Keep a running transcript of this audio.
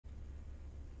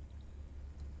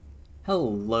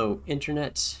Hello,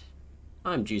 Internet.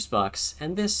 I'm Juicebox,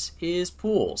 and this is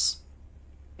Pools,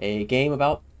 a game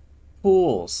about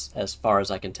pools, as far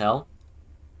as I can tell.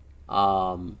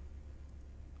 Um,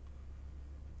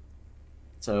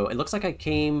 so it looks like I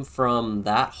came from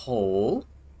that hole,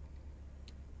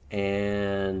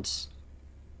 and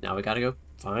now we gotta go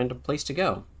find a place to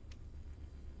go.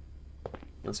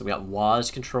 And so we got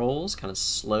WAS controls, kind of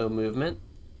slow movement.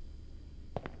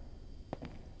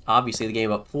 Obviously, the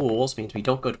game about pools means we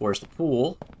don't go towards the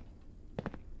pool.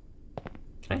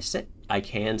 Can I sit? I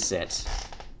can sit.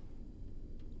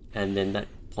 And then that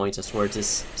points us towards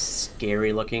this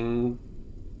scary looking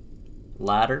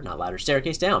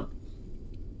staircase down.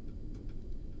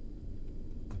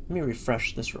 Let me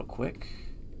refresh this real quick.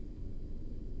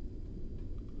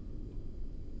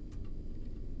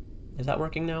 Is that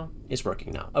working now? It's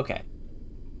working now. Okay.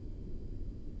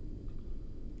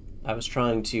 I was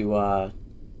trying to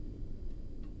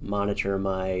monitor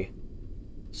my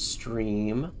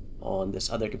stream on this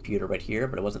other computer right here,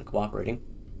 but it wasn't cooperating.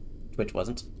 Twitch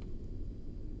wasn't.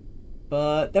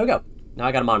 But there we go. Now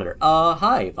I got a monitor.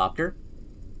 Hi, Vopter.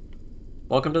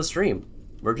 Welcome to the stream.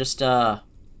 We're just,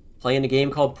 playing a game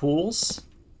called Pools.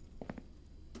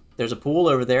 There's a pool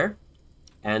over there,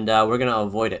 and, we're gonna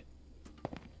avoid it.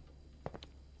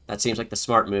 That seems like the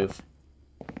smart move.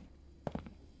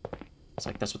 It's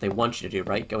like that's what they want you to do,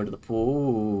 right? Go into the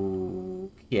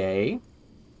pool. Okay.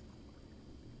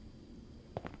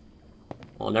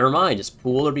 Well, never mind. Just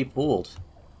pool or be pooled.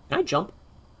 Can I jump?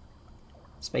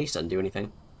 Space doesn't do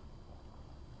anything.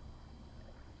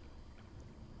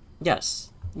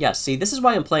 Yes. Yes, see, this is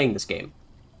why I'm playing this game.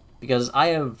 Because I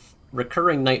have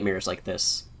recurring nightmares like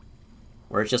this.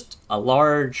 Where it's just a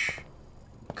large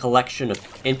collection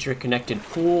of interconnected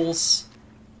pools.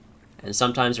 And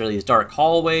sometimes there are these dark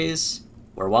hallways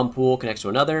where one pool connects to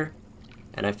another.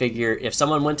 And I figure if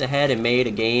someone went ahead and made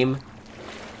a game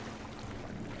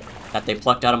that they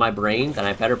plucked out of my brain, then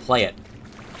I better play it.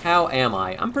 How am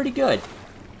I? I'm pretty good.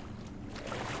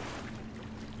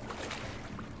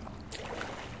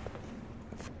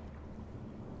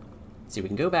 Let's see, we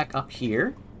can go back up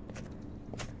here.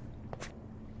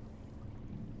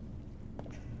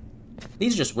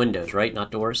 These are just windows, right?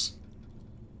 Not doors?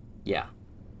 Yeah.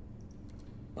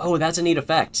 Oh, that's a neat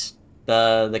effect.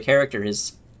 The character,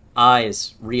 his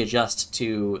eyes readjust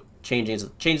to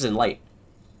changes in light.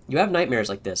 You have nightmares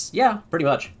like this. Yeah, pretty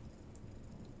much.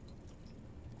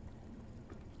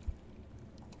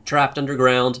 Trapped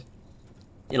underground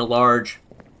in a large,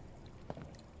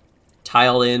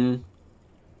 tiled-in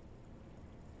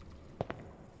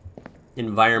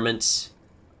environment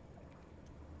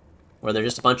where there's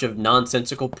just a bunch of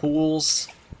nonsensical pools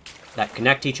that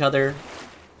connect each other,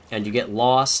 and you get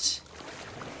lost.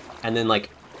 And then, like,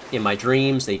 in my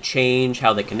dreams, they change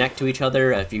how they connect to each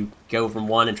other if you go from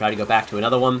one and try to go back to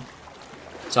another one.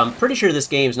 So I'm pretty sure this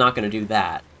game's not going to do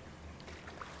that.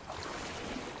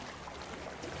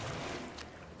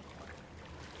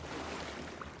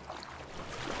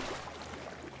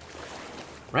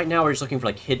 Right now, we're just looking for,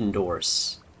 like, hidden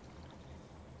doors.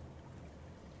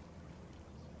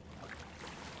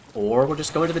 Or we'll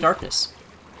just go into the darkness.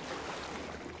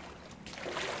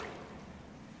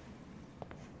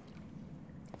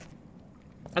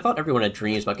 I thought everyone had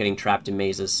dreams about getting trapped in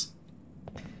mazes.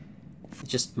 It's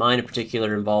just mine in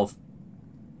particular involve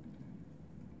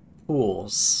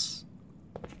pools.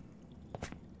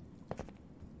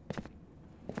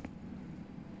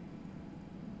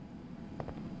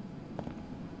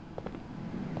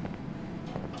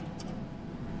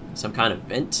 Some kind of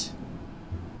vent.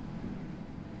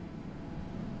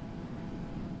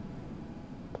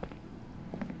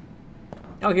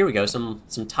 Oh, here we go. Some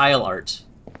tile art.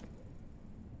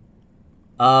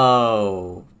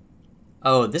 Oh.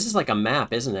 Oh, this is like a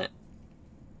map, isn't it?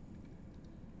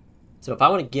 So if I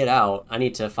want to get out, I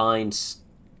need to find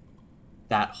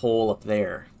that hole up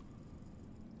there.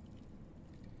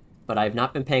 But I've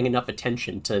not been paying enough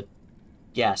attention to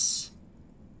guess.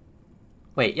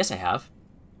 Wait, yes I have.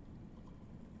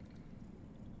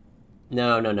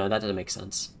 No, no, no, that doesn't make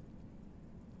sense.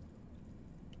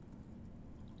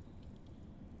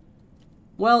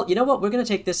 Well, you know what? We're going to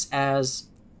take this as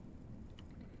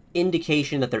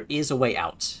indication that there is a way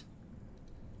out.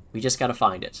 We just gotta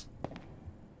find it.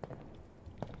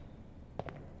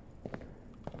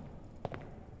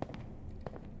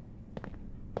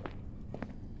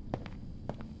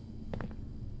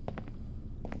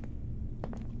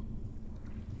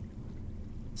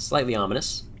 Slightly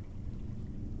ominous.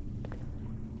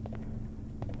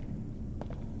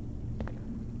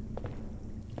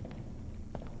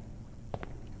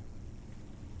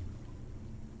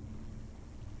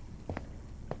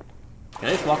 Can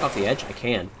I just walk off the edge? I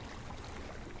can.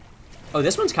 Oh,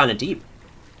 this one's kind of deep.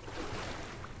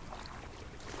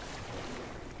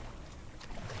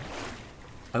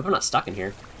 I hope I'm not stuck in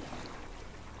here.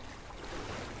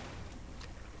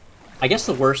 I guess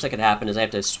the worst that could happen is I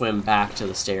have to swim back to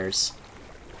the stairs.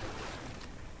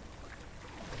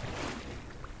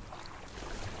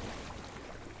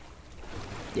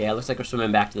 Yeah, it looks like we're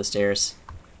swimming back to the stairs.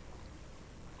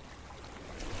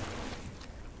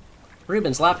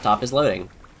 Ruben's laptop is loading.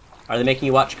 Are they making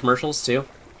you watch commercials too?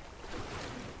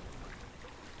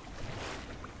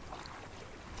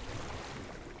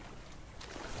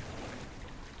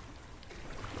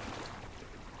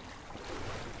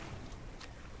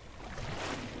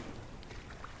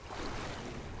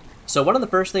 So one of the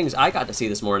first things I got to see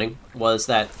this morning was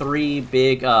that 3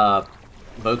 big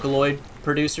Vocaloid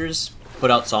producers put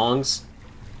out songs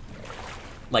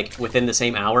like within the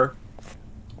same hour.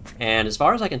 And as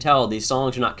far as I can tell, these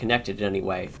songs are not connected in any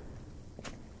way.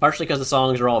 Partially because the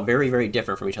songs are all very, very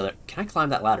different from each other. Can I climb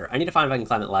that ladder? I need to find if I can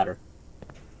climb that ladder.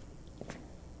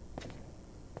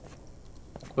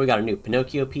 We got a new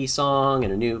Pinocchio P song,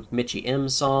 and a new Mitchie M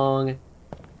song.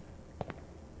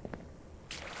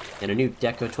 And a new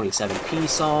Deco 27P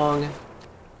song.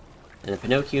 And the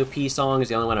Pinocchio P song is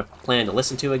the only one I plan to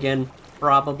listen to again,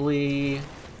 probably.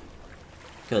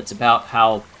 Because it's about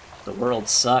how the world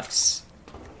sucks,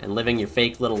 and living your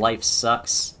fake little life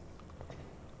sucks.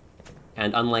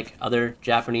 And unlike other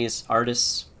Japanese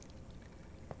artists,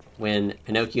 when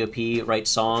Pinocchio P writes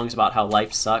songs about how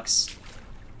life sucks,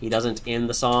 he doesn't end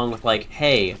the song with like,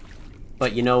 hey,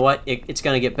 but you know what, it's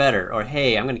gonna get better, or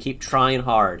hey, I'm gonna keep trying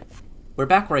hard. We're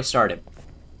back where I started.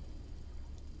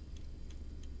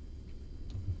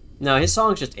 No, his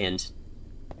songs just end.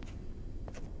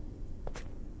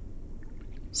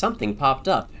 Something popped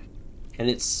up, and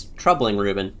it's troubling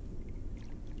Ruben.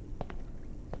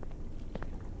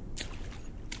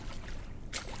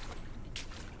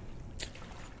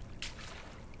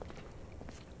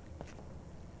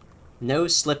 No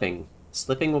slipping.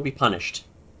 Slipping will be punished.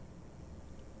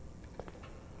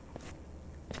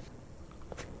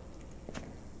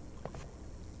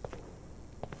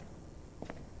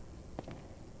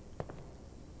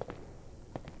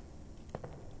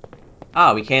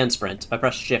 Ah, we can sprint. If I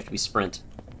press shift, we sprint.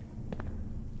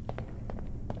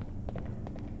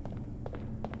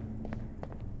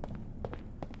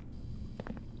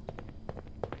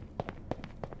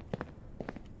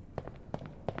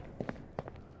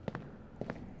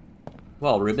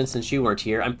 Well, Ruben, since you weren't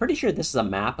here, I'm pretty sure this is a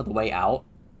map of the way out,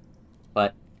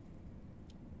 but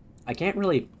I can't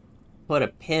really put a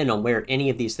pin on where any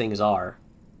of these things are.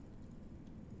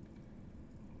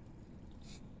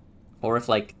 Or if,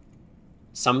 like,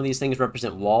 some of these things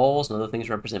represent walls and other things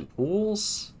represent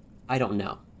pools? I don't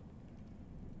know.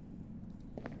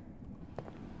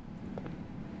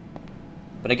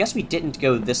 But I guess we didn't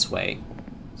go this way.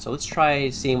 So let's try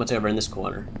seeing what's over in this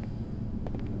corner.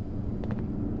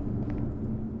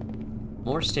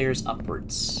 More stairs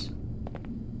upwards.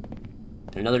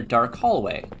 And another dark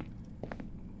hallway.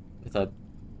 With a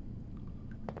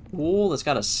pool that's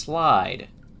got a slide.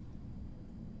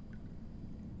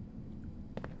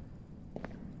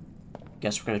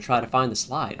 Guess we're gonna try to find the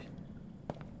slide.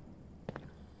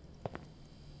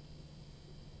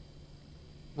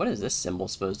 What is this symbol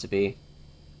supposed to be?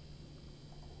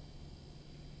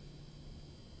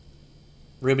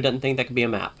 Ruby doesn't think that could be a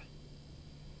map.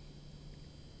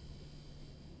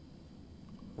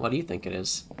 What do you think it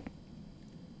is?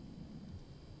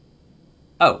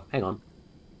 Oh, hang on.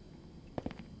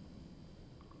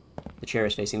 The chair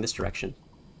is facing this direction.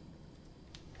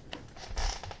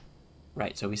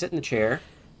 Right, so we sit in the chair,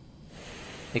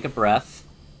 take a breath,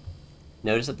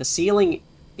 notice that the ceiling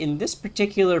in this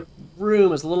particular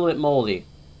room is a little bit moldy.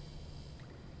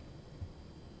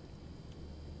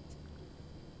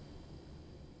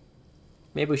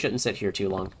 Maybe we shouldn't sit here too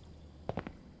long.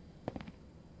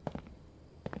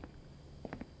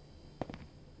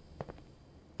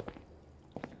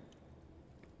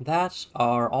 That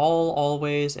are all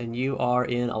always, and you are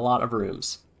in a lot of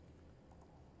rooms.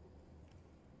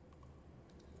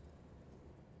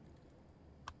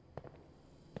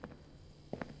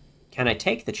 Can I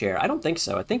take the chair? I don't think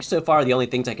so. I think so far the only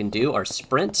things I can do are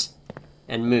sprint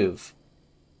and move.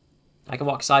 I can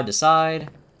walk side to side.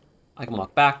 I can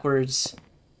walk backwards.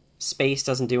 Space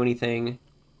doesn't do anything.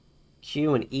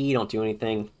 Q and E don't do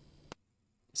anything.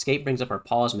 Escape brings up our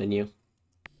pause menu.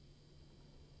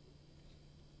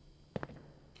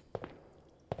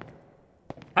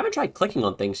 I haven't tried clicking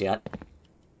on things yet.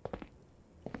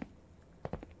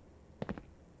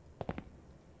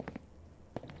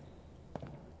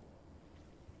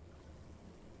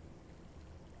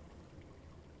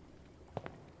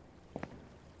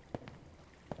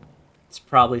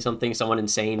 probably something someone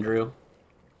insane drew.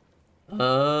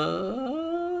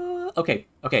 Okay,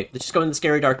 okay, let's just go in the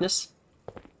scary darkness.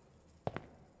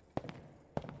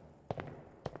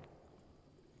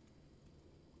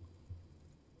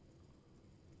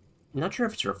 I'm not sure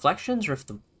if it's reflections or if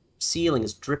the ceiling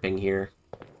is dripping here.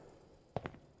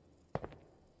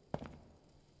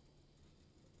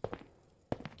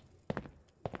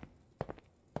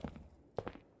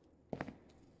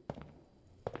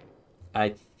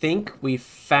 I think we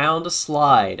found a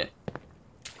slide.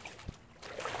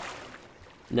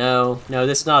 No,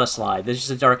 this is not a slide. This is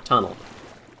just a dark tunnel.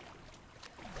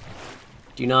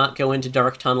 Do not go into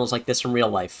dark tunnels like this in real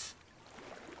life.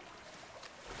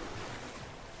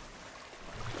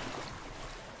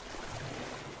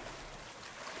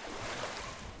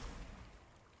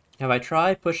 Have I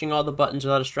tried pushing all the buttons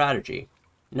without a strategy?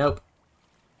 Nope.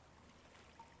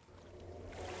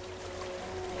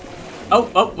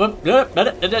 Don't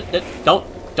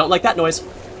like that noise.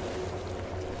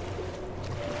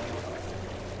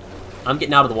 I'm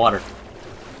getting out of the water.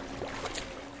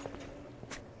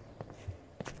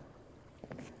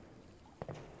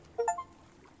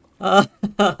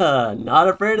 Not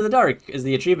afraid of the dark is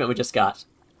the achievement we just got.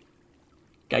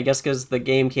 I guess because the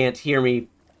game can't hear me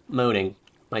moaning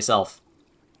myself.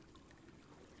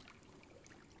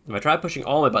 If I try pushing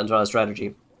all my buttons without a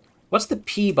strategy. What's the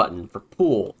P button for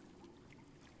pool?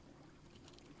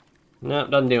 No,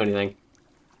 doesn't do anything.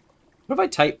 What if I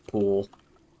type pool?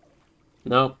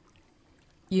 No.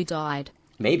 You died.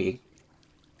 Maybe.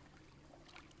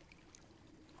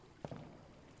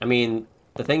 I mean,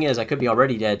 the thing is, I could be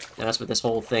already dead, and that's what this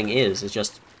whole thing is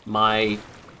just my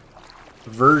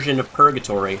version of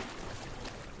purgatory.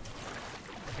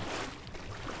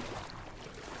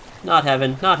 Not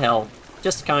heaven, not hell,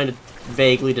 just kind of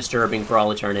vaguely disturbing for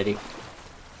all eternity.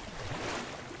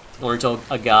 Or until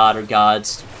a god or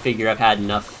gods figure I've had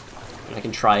enough, and I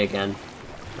can try again.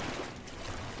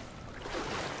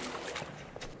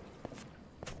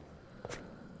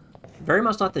 Very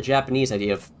much not the Japanese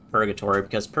idea of purgatory,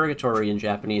 because purgatory in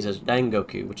Japanese is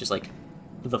Rengoku, which is like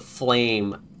the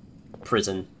flame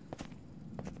prison.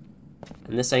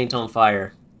 And this ain't on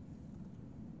fire.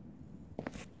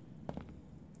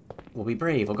 We'll be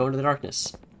brave, we'll go into the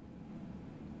darkness.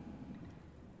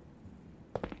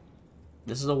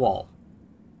 This is a wall.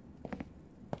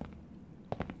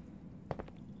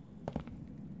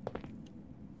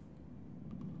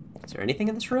 Is there anything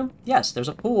in this room? Yes, there's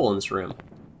a pool in this room.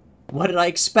 What did I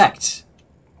expect?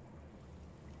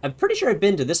 I'm pretty sure I've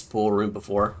been to this pool room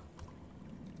before.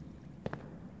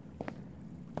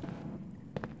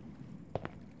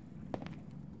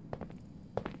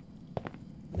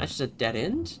 That's just a dead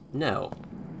end? No.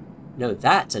 No,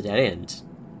 that's a dead end.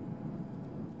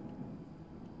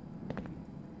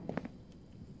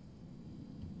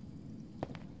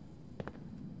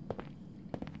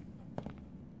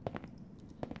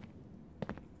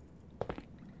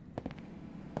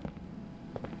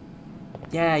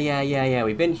 Yeah,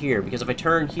 we've been here, because if I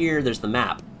turn here, there's the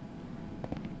map.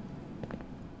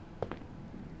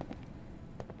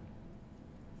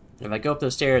 And if I go up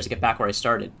those stairs, I get back where I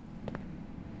started.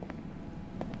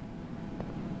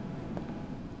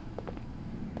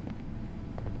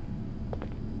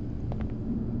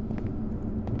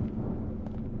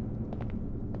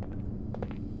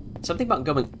 Something about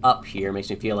going up here makes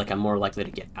me feel like I'm more likely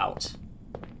to get out.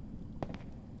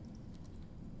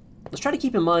 Let's try to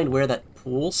keep in mind where that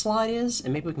pool slide is,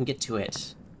 and maybe we can get to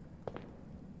it.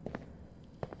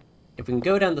 If we can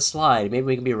go down the slide, maybe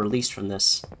we can be released from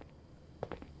this.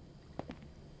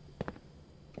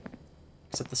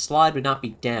 Except the slide would not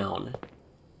be down.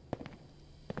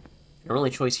 Our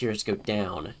only choice here is to go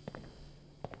down.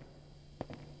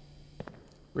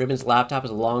 Ribbon's laptop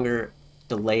is a longer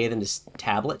delay than his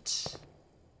tablet.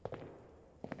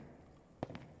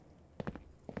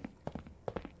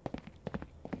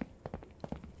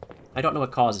 I don't know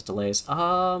what causes delays.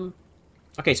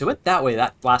 Okay, so it went that way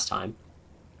that last time.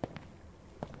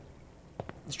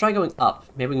 Let's try going up.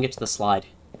 Maybe we can get to the slide.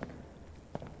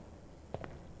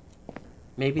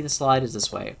 Maybe the slide is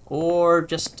this way. Or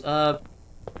just, no.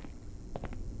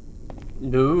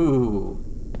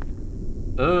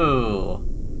 Ooh.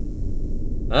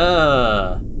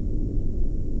 No.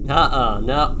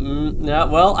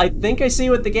 Well, I think I see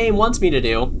what the game wants me to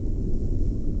do.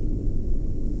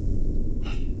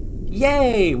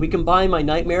 Yay! We combine my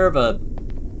nightmare of a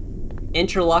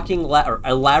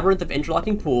labyrinth of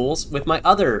interlocking pools with my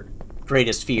other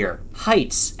greatest fear,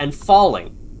 heights and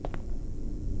falling.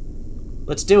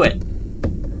 Let's do it.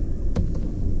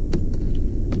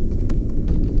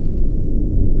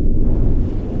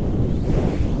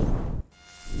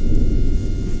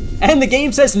 And the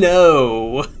game says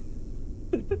no!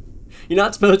 You're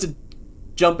not supposed to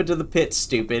jump into the pit,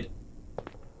 stupid.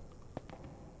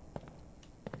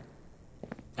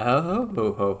 Oh,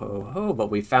 ho, ho, ho, ho, but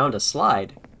we found a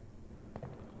slide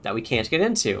that we can't get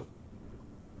into.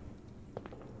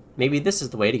 Maybe this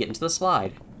is the way to get into the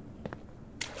slide.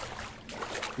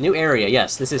 New area,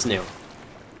 yes, this is new.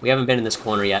 We haven't been in this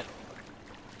corner yet.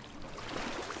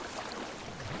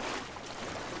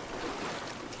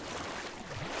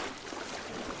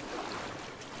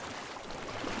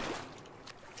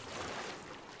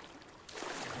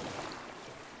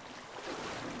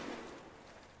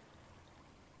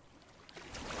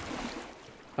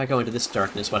 If I go into this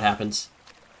darkness, what happens?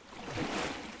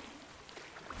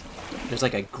 There's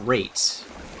like a grate.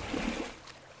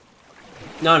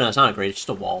 No, it's not a grate, it's just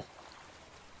a wall.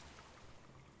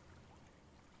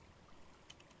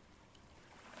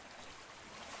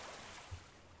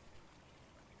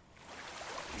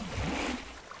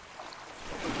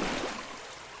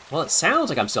 Well, it sounds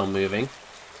like I'm still moving.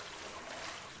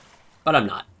 But I'm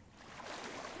not.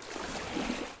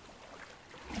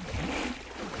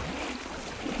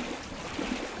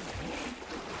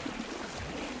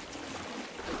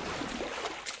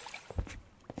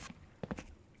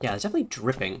 Yeah, it's definitely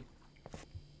dripping.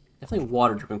 Definitely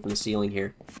water dripping from the ceiling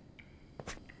here.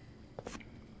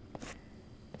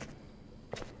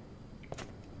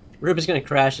 Ruben's gonna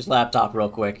crash his laptop real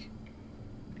quick.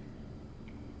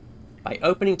 By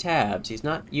opening tabs, he's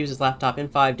not used his laptop in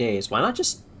 5 days. Why not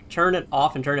just turn it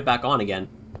off and turn it back on again?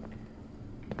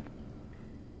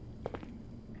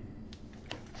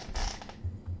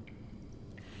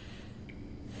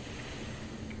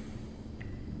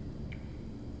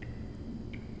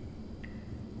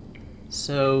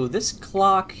 So this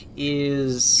clock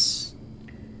is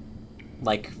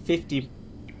like 50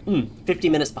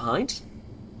 minutes behind.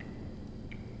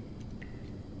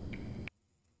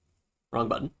 Wrong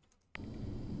button.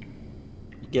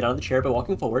 You get out of the chair by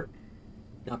walking forward,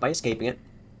 not by escaping it.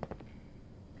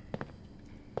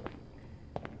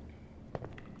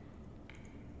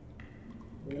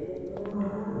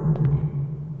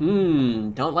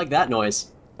 Don't like that noise.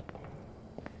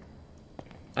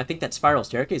 I think that spiral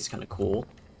staircase is kind of cool.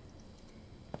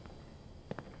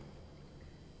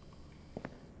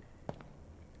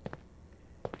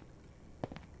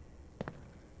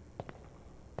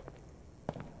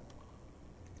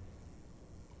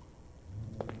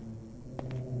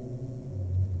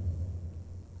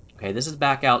 Okay, this is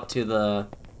back out to the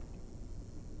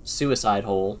suicide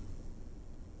hole.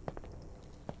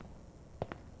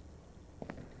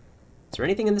 Is there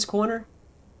anything in this corner?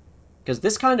 Because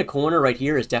this kind of corner right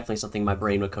here is definitely something my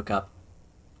brain would cook up.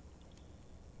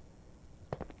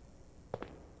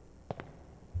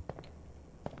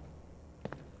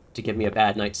 To give me a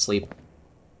bad night's sleep.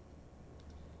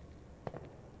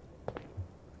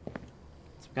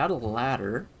 So we've got a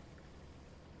ladder.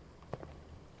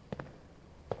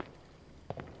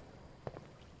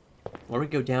 Or we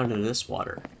go down into this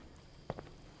water.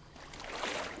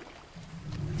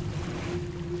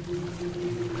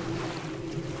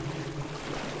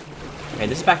 Okay,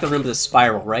 this is back to the room with the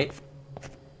spiral, right?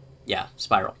 Yeah,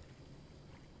 spiral.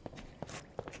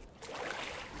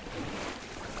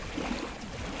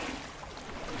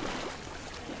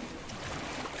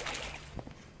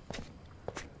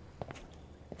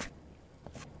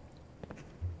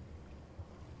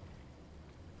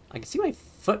 I can see my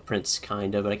footprints,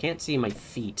 kind of, but I can't see my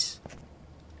feet.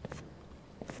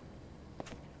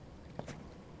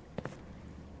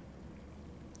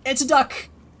 It's a duck!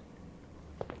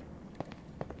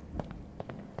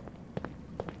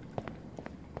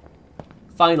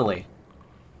 Finally,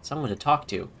 someone to talk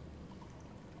to.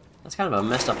 That's kind of a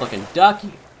messed up looking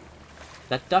ducky.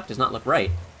 That duck does not look right.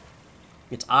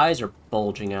 Its eyes are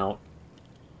bulging out.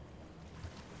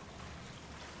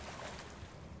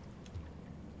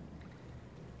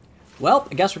 Well,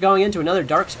 I guess we're going into another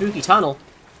dark, spooky tunnel.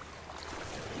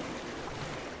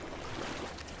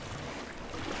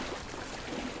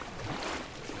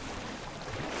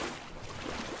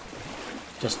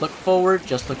 Just look forward,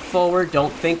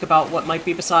 don't think about what might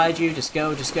be beside you, just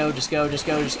go, just go, just go, just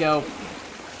go, just go.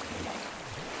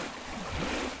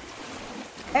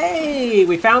 Hey,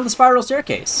 we found the spiral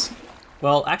staircase.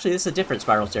 Well, actually, this is a different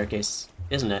spiral staircase,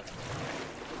 isn't it?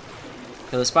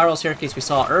 Because the spiral staircase we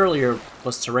saw earlier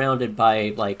was surrounded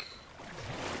by, like,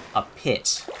 a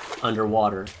pit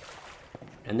underwater.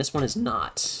 And this one is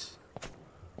not.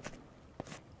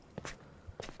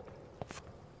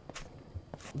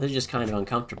 This is just kind of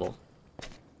uncomfortable.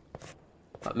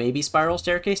 But maybe spiral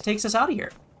staircase takes us out of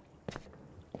here.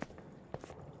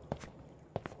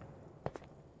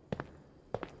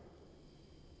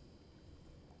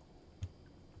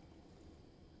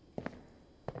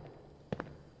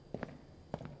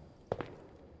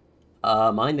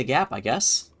 Mind the gap, I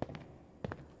guess.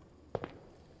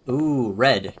 Ooh,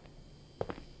 red.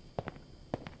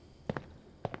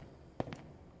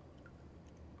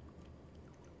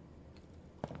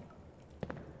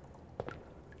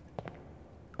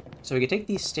 So we can take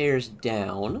these stairs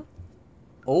down,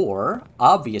 or,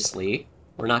 obviously,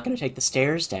 we're not going to take the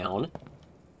stairs down.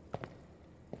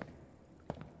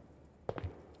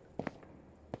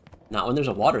 Not when there's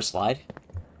a water slide.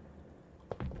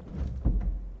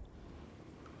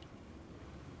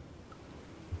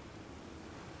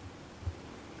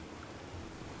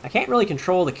 I can't really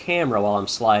control the camera while I'm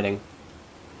sliding.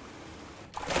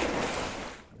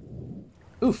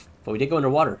 Oof, but we did go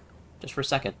underwater, just for a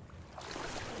second.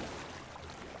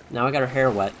 Now I got her hair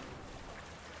wet.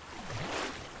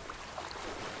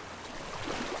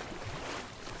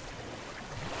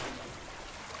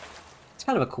 It's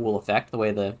kind of a cool effect, the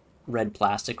way the red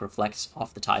plastic reflects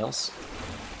off the tiles.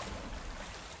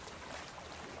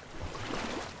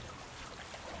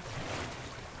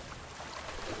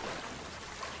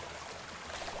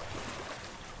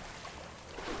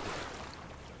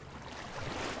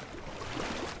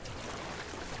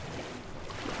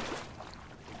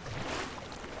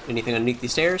 Anything underneath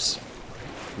these stairs?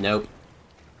 Nope.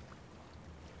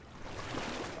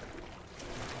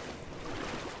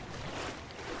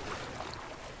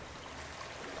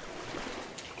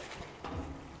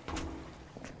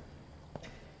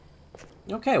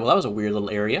 Okay, well that was a weird little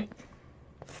area.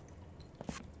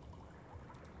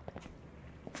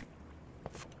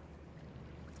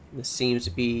 This seems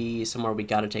to be somewhere we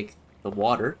gotta take the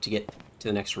water to get to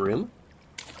the next room.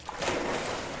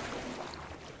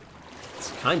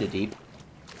 It's kinda deep.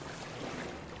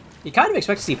 You kind of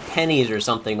expect to see pennies or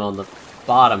something on the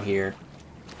bottom here.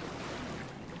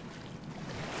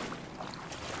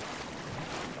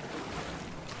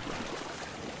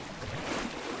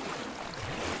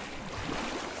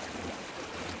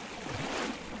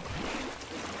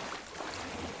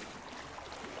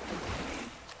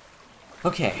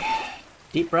 Okay,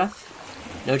 deep breath.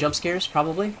 No jump scares,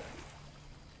 probably.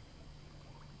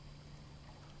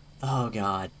 Oh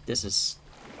god, this is...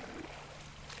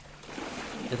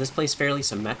 Is this place fairly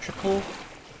symmetrical?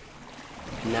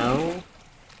 No.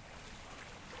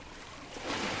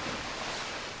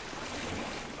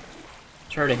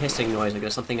 Just heard a hissing noise, like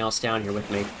there's something else down here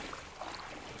with me.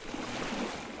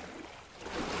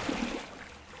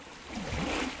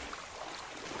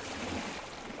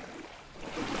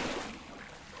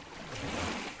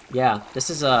 Yeah, this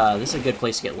is a good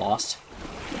place to get lost.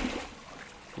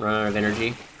 Run out of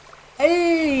energy.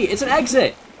 Hey, it's an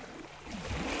exit!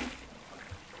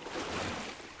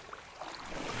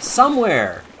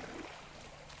 Somewhere!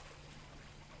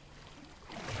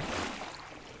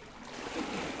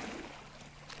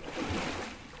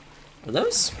 Are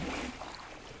those?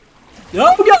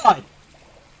 Oh god!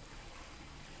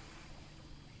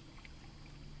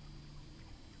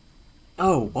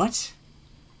 Oh, what?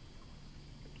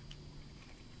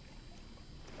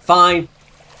 Fine.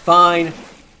 Fine.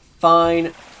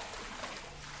 Fine.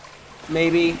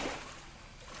 Maybe.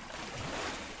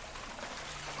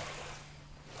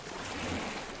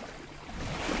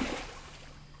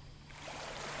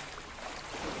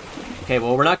 Okay,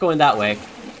 well, we're not going that way.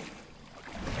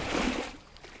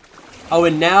 Oh,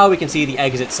 and now we can see the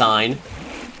exit sign.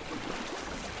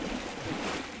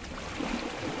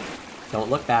 Don't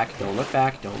look back, don't look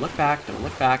back, don't look back, don't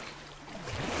look back.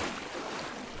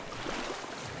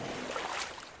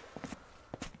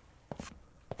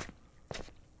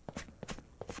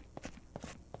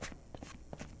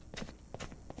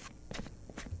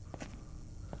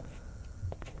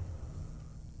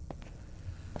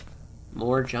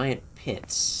 More giant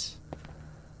pits.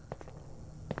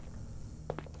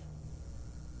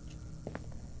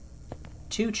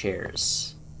 Two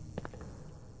chairs.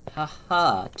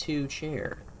 Haha, two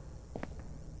chair.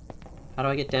 How do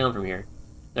I get down from here?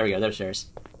 There we go, there's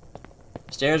stairs.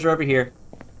 Stairs are over here.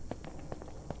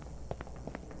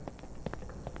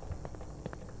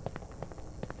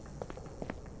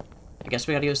 I guess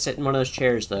we gotta go sit in one of those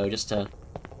chairs, though, just to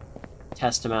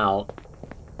test them out.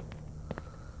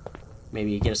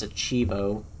 Maybe get us a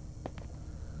Chivo.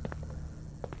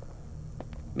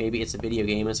 Maybe it's a video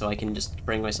game, and so I can just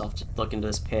bring myself to look into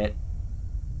this pit.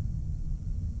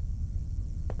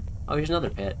 Oh, here's another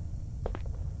pit.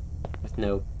 With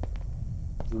no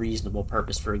reasonable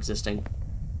purpose for existing.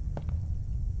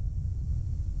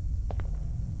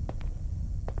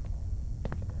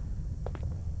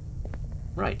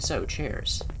 Right, so,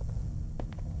 chairs.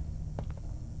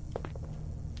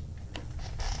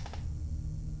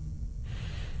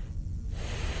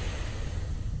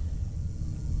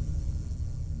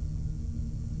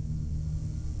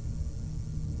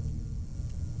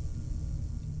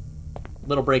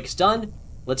 little break's done.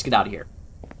 Let's get out of here.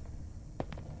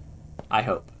 I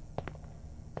hope.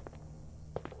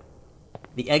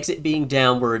 The exit being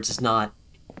downwards is not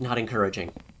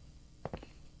encouraging.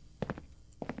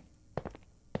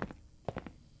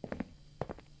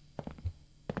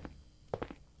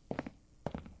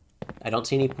 I don't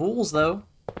see any pools, though.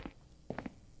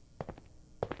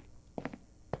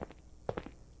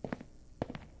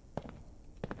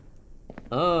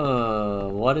 Oh,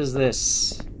 what is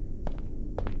this?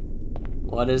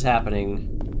 What is happening?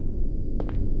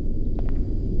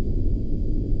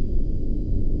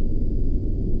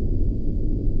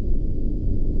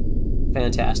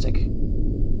 Fantastic.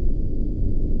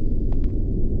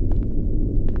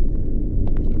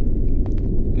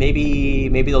 Maybe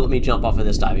they'll let me jump off of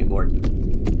this diving board.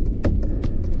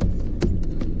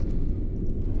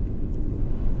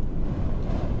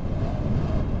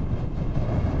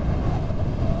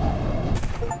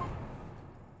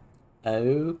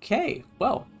 Okay,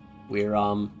 well, we're,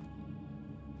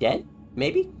 dead?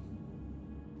 Maybe?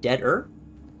 Dead-er?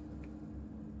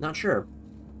 Not sure.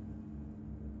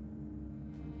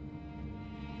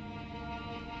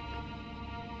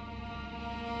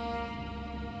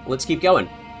 Let's keep going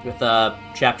with,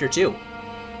 Chapter 2.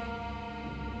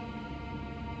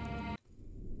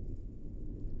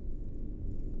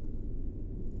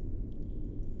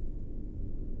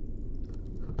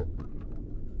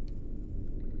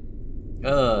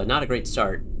 Not a great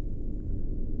start.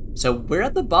 So we're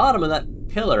at the bottom of that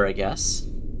pillar, I guess.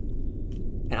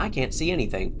 And I can't see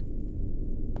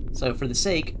anything. So for the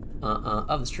sake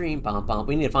of the stream,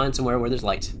 we need to find somewhere where there's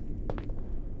light.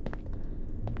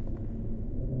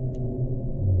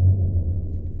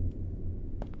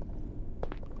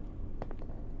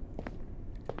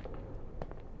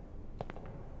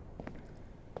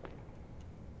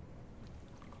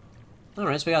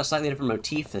 Alright, so we got a slightly different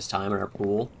motif this time in our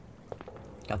pool.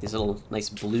 Got these little nice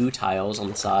blue tiles on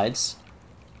the sides.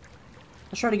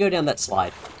 Let's try to go down that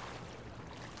slide.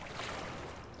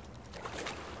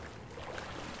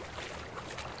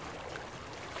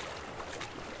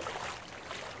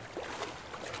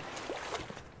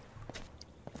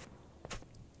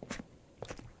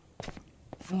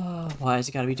 Oh, why has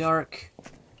it gotta be dark?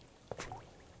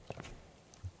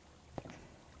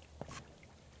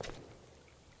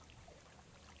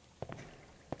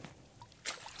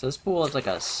 So this pool is like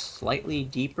a slightly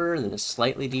deeper, and then a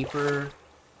slightly deeper,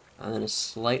 and then a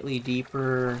slightly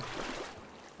deeper,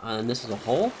 and this is a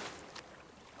hole?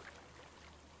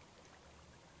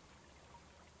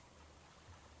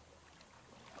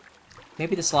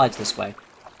 Maybe the slide's this way.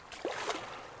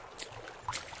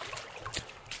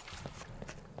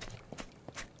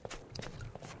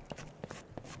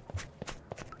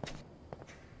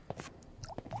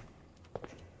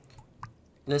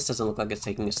 This doesn't look like it's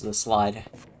taking us to the slide.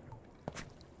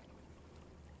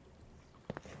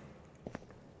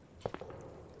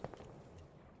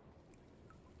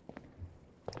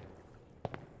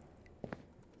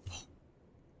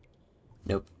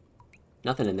 Nope.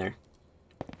 Nothing in there.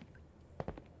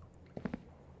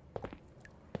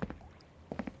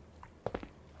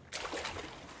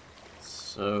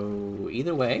 So,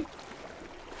 either way.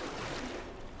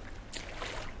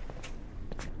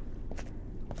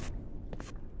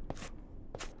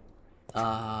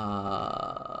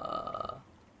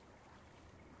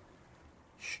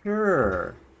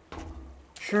 Sure.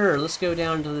 Sure, let's go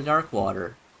down to the dark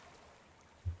water.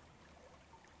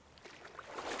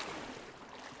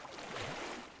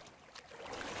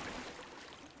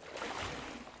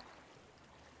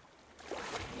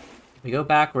 If we go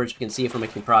backwards, we can see if we're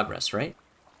making progress, right?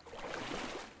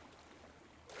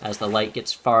 As the light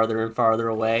gets farther and farther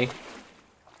away.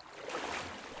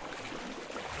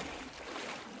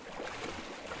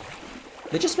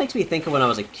 It just makes me think of when I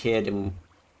was a kid, and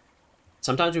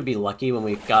sometimes we'd be lucky when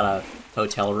we got a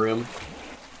hotel room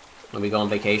when we go on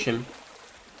vacation,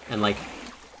 and like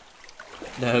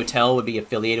the hotel would be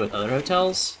affiliated with other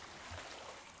hotels,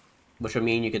 which would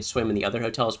mean you could swim in the other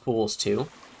hotels' pools too.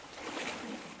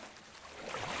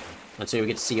 And so we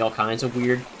get to see all kinds of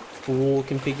weird pool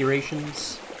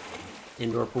configurations.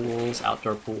 Indoor pools,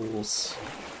 outdoor pools,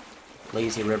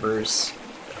 lazy rivers.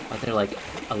 Like they're like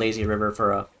a lazy river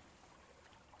for a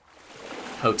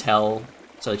hotel,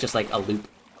 so it's just like a loop.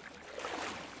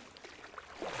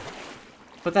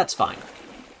 But that's fine.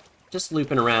 Just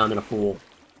looping around in a pool.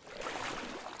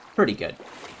 Pretty good.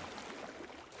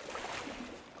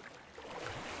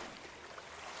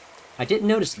 I didn't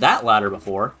notice that ladder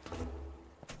before.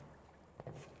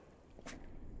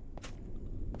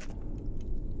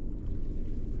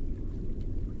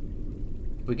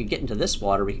 If we could get into this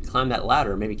water, we could climb that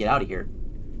ladder and maybe get out of here.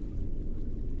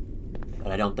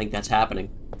 But I don't think that's happening.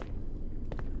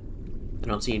 There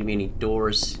don't seem to be any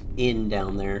doors in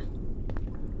down there.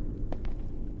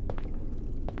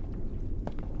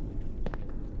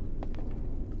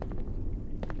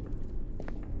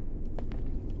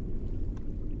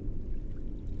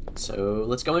 So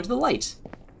let's go into the light.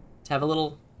 Let's have a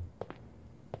little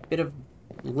bit of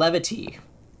levity.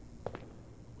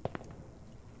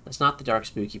 That's not the dark,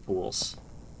 spooky pools.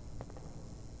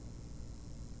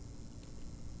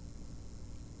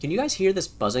 Can you guys hear this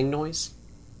buzzing noise?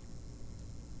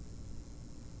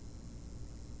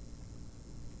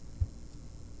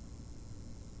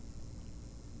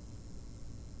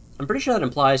 I'm pretty sure that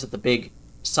implies that the big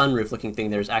sunroof-looking thing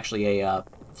there is actually a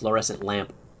fluorescent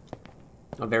lamp.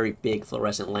 A very big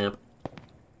fluorescent lamp.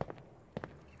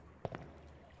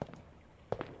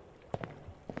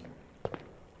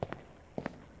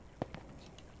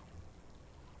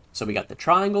 So we got the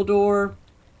triangle door,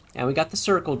 and we got the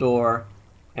circle door,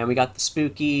 and we got the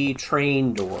spooky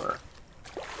train door.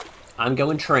 I'm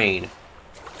going train.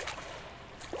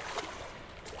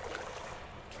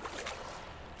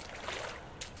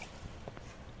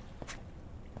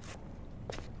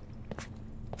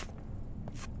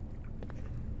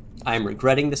 I am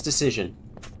regretting this decision.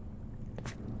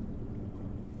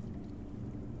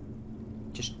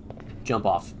 Just jump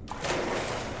off.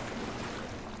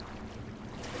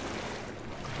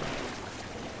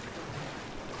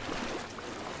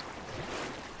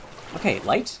 Okay,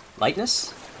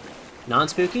 lightness,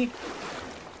 non-spooky.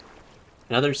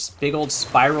 Another big old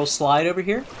spiral slide over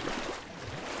here.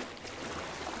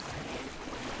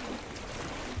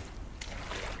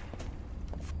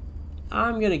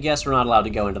 I'm gonna guess we're not allowed to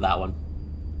go into that one.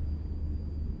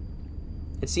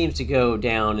 It seems to go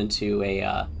down into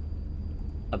a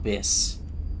abyss.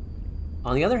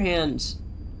 On the other hand,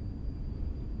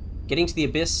 getting to the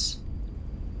abyss,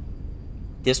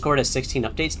 Discord has 16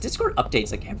 updates. Discord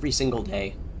updates like every single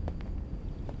day.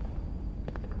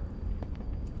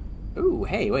 Ooh,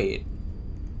 hey, wait.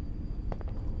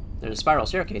 There's a spiral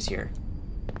staircase here.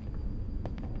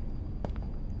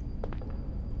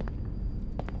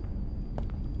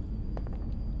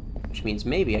 Which means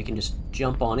maybe I can just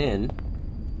jump on in.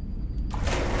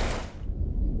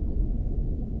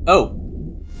 Oh!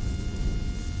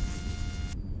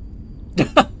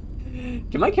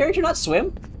 Can my character not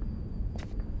swim?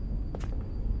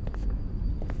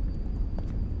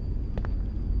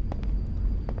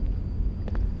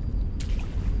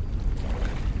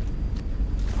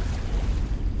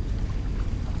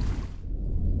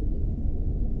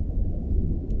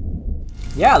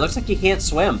 Yeah, it looks like you can't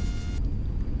swim.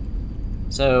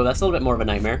 So that's a little bit more of a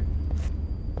nightmare.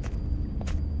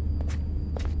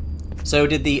 So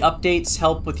did the updates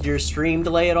help with your stream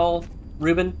delay at all,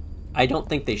 Ruben? I don't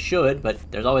think they should,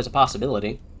 but there's always a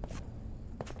possibility.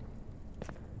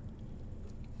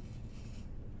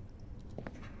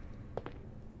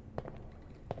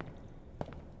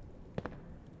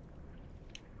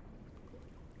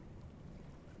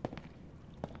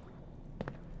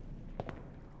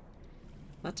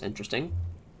 That's interesting.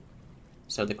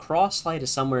 So the cross slide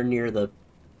is somewhere near the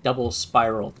double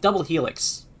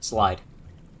helix slide.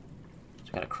 So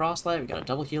we got a cross slide, we got a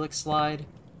double helix slide,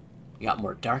 we got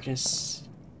more darkness.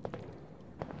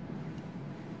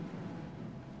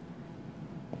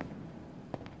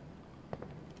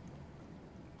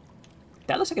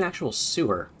 That looks like an actual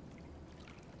sewer.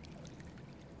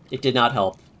 It did not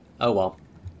help. Oh well.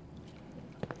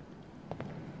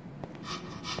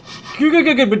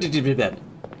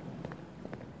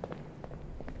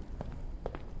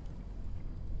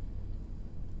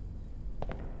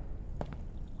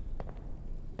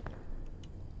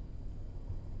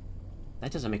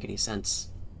 That doesn't make any sense.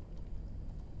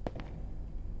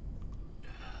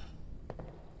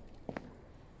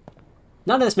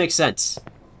 None of this makes sense.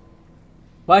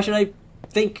 Why should I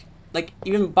think, like,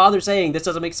 even bother saying this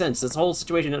doesn't make sense? This whole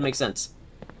situation doesn't make sense.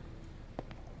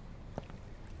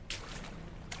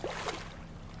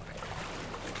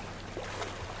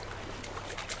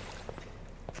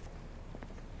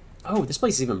 Oh, this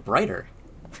place is even brighter.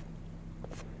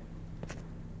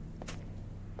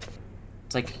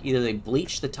 It's like either they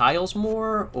bleach the tiles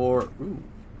more, or... Ooh.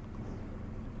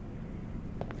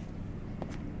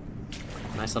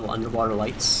 Nice little underwater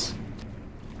lights.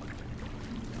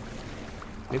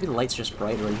 Maybe the light's just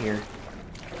brighter in here.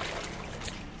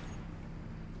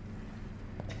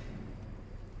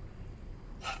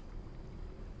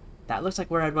 That looks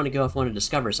like where I'd want to go if I want to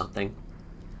discover something.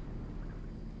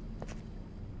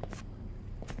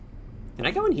 Can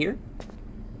I go in here?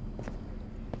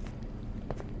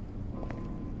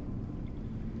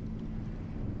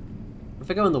 If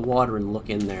I go in the water and look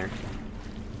in there.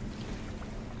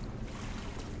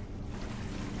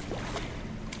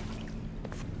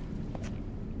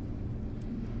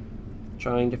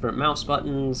 Trying different mouse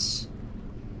buttons.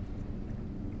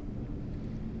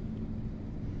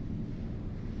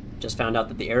 Just found out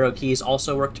that the arrow keys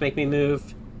also work to make me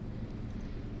move.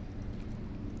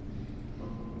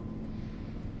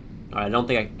 Alright, I don't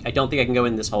think I can go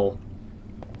in this hole.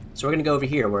 So we're gonna go over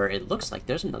here where it looks like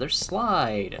there's another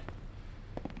slide.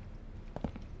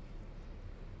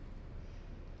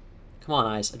 Come on,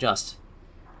 eyes, adjust.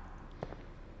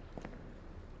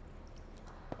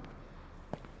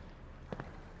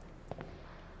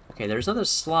 Okay, there's another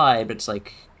slide, but it's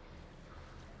like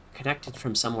connected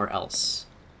from somewhere else.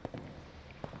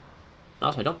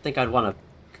 Also, I don't think I'd want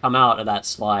to come out of that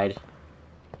slide.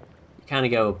 You kind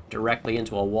of go directly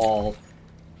into a wall.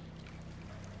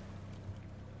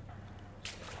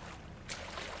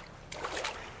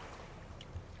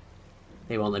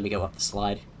 They won't let me go up the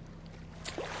slide.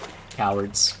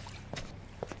 Cowards.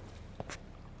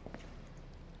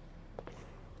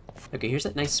 Okay, here's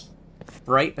that nice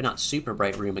bright but not super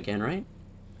bright room again, right?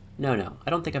 No,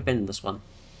 I don't think I've been in this one.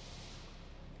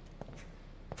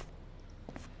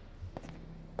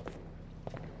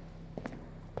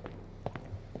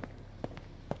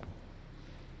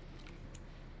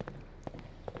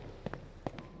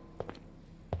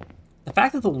 The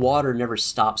fact that the water never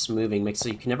stops moving makes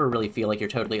it you can never really feel like you're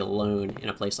totally alone in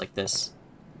a place like this.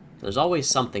 There's always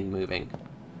something moving.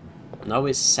 And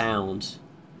always sound.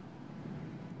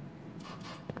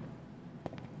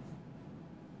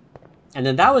 And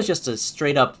then that was just a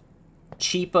straight up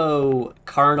cheapo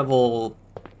carnival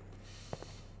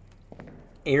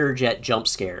air jet jump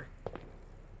scare.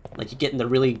 Like you get in the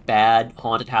really bad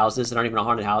haunted houses that aren't even a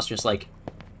haunted house, just like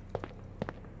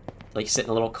you sit in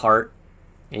a little cart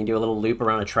and you do a little loop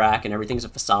around a track and everything's a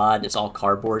facade and it's all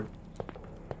cardboard.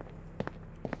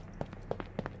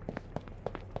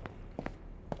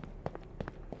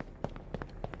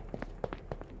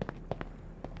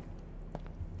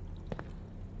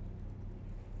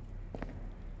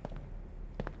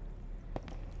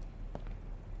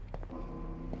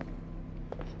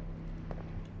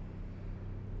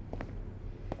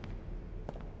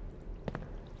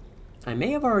 I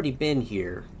may have already been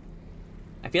here.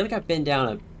 I feel like I've been down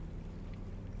a...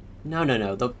 No.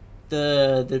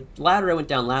 The ladder I went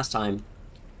down last time,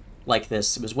 like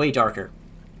this, it was way darker.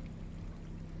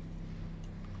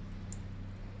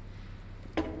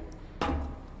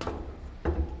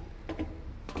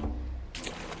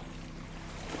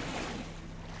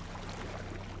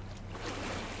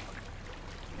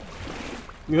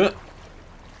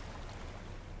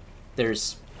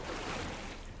 There's...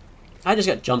 I just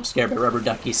got jump scared by rubber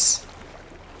duckies.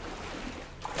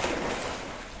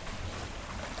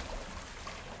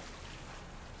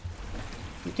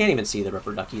 You can't even see the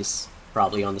rubber duckies,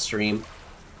 probably, on the stream.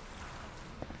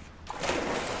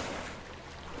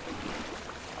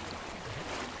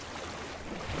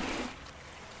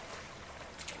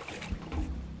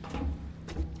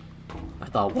 I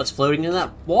thought, what's floating in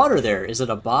that water there? Is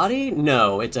it a body?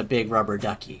 No, it's a big rubber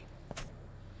ducky.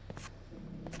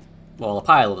 Well, a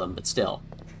pile of them, but still.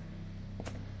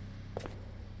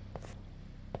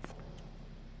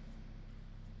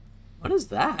 What is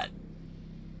that?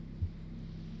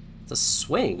 It's a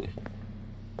swing.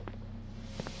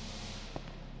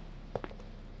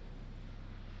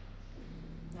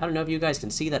 I don't know if you guys can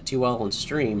see that too well on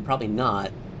stream. Probably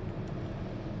not.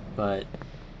 But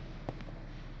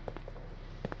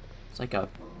it's like a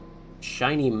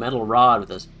shiny metal rod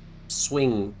with a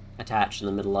swing attached in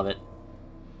the middle of it.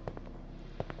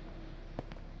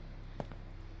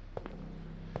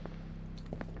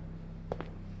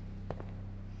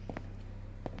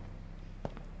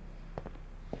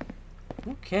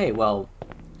 Okay, well,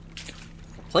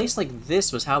 a place like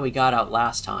this was how we got out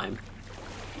last time,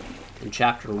 in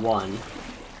Chapter 1.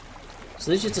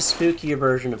 So this is just a spookier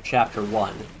version of Chapter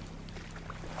 1.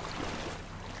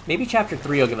 Maybe Chapter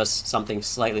 3 will give us something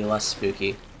slightly less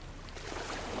spooky.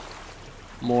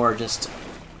 More just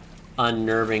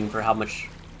unnerving for how much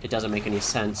it doesn't make any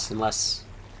sense, and less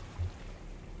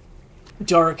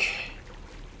dark.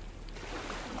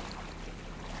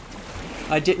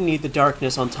 I didn't need the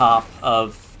darkness on top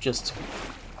of just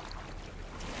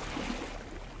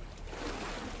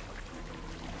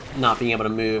not being able to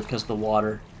move because of the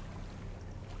water.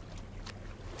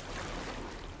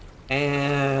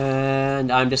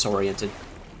 And I'm disoriented.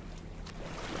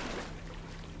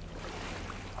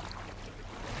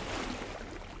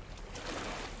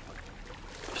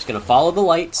 Just gonna follow the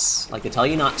lights like they tell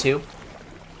you not to.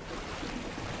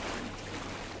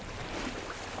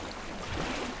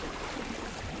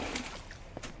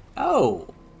 Oh,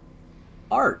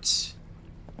 art.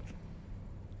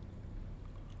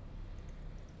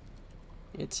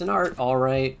 It's an art, all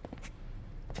right.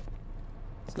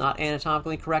 It's not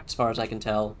anatomically correct as far as I can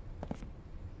tell.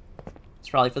 It's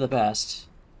probably for the best.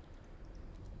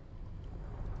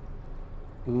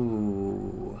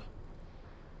 Ooh.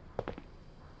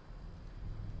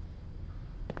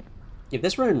 If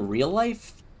this were in real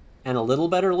life and a little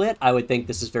better lit, I would think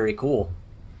this is very cool.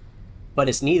 But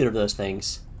it's neither of those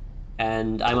things,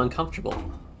 and I'm uncomfortable.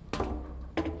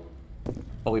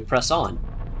 But we press on.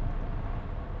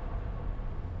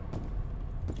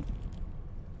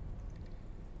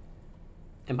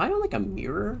 Am I on, like, a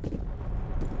mirror?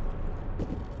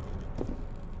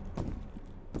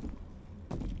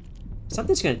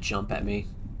 Something's gonna jump at me.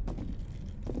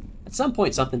 At some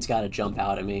point, something's gotta jump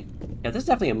out at me. Yeah, this is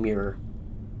definitely a mirror.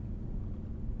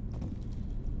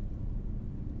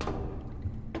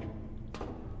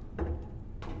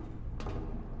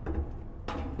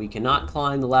 We cannot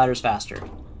climb the ladders faster.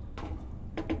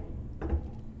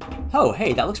 Oh,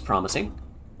 hey, that looks promising.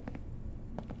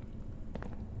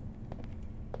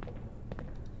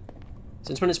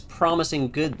 Since when is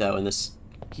promising good, though, in this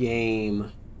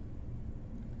game?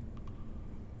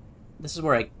 This is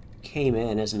where I came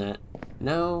in, isn't it?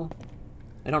 No,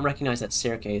 I don't recognize that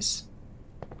staircase.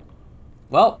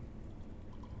 Well,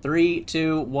 3,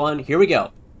 2, 1, here we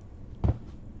go.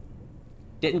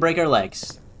 Didn't break our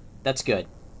legs. That's good.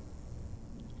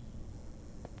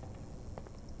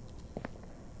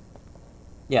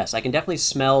 Yes, I can definitely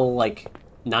smell, like,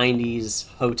 90s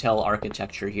hotel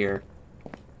architecture here.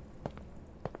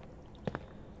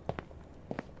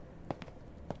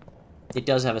 It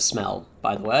does have a smell,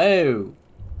 by the way. Oh.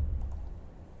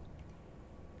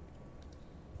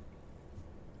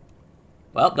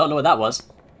 Well, don't know what that was.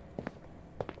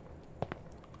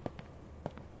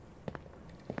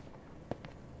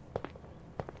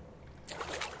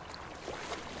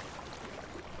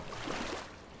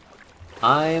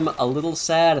 I'm a little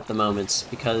sad at the moment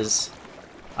because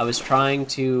I was trying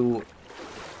to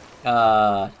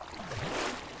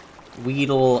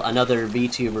wheedle another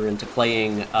VTuber into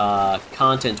playing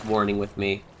content warning with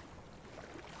me,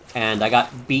 and I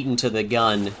got beaten to the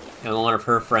gun, and one of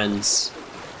her friends,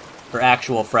 her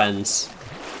actual friends,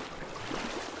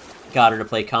 got her to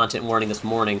play content warning this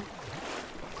morning.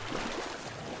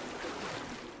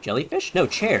 Jellyfish? No,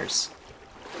 chairs.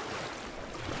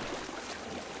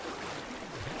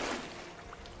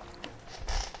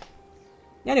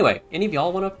 Anyway, any of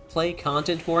y'all want to play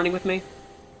content warning with me?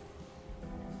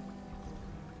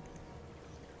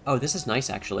 Oh, this is nice,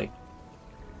 actually.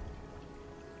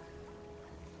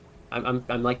 I'm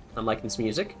liking this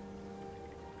music.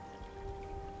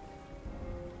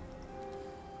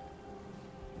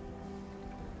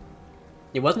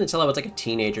 It wasn't until I was like a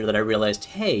teenager that I realized,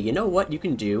 hey, you know what you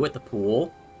can do at the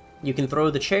pool? You can throw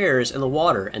the chairs in the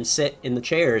water and sit in the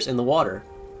chairs in the water.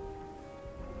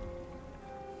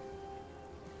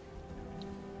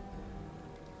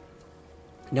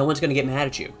 No one's gonna get mad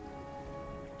at you.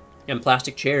 And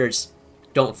plastic chairs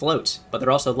don't float, but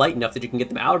they're also light enough that you can get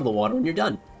them out of the water when you're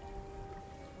done.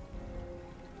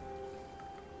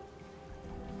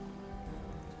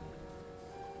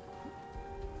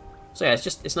 So yeah,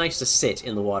 it's nice to sit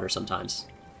in the water sometimes.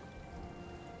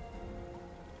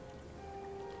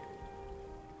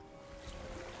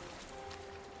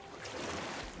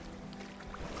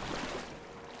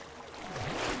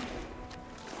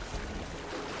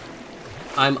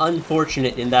 I'm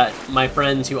unfortunate in that my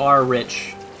friends who are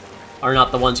rich are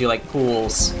not the ones who like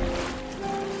pools.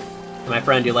 My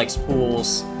friend who likes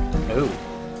pools, oh,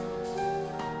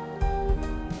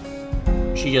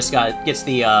 she just gets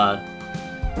the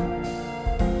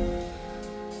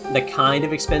kind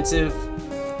of expensive,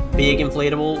 big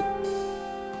inflatable,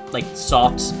 like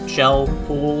soft shell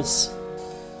pools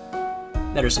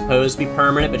that are supposed to be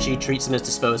permanent, but she treats them as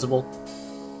disposable.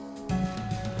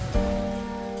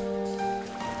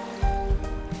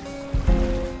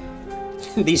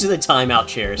 These are the timeout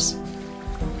chairs.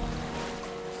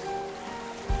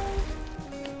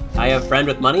 I have a friend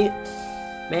with money?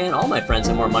 Man, all my friends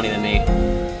have more money than me.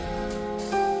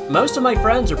 Most of my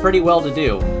friends are pretty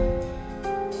well-to-do.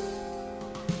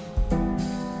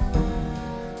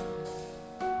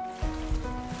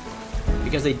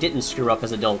 Because they didn't screw up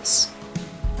as adults.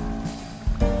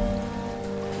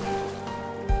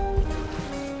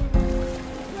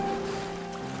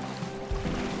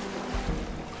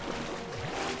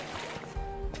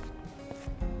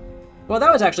 Well,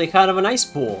 that was actually kind of a nice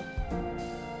pool.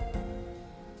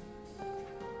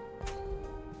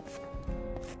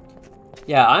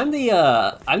 Yeah, I'm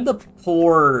the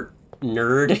poor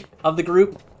nerd of the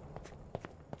group.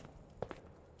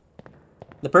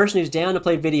 The person who's down to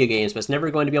play video games, but is never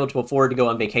going to be able to afford to go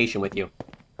on vacation with you.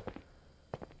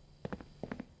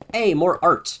 Hey, more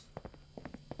art.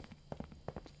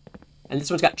 And this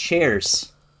one's got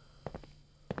chairs.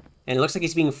 And it looks like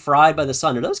he's being fried by the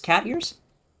sun. Are those cat ears?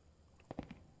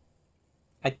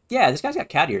 Yeah, this guy's got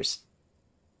cat ears.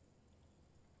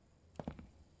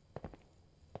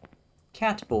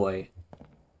 Cat boy.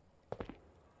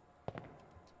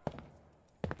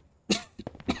 At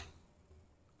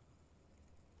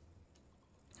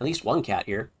least one cat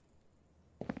ear.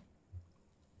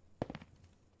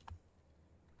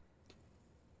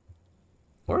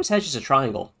 Or his head's just a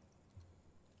triangle.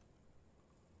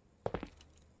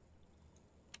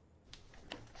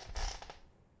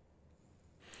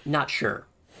 Not sure.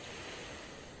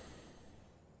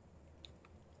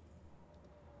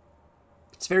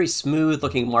 It's very smooth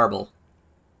looking marble.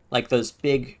 Like those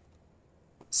big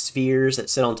spheres that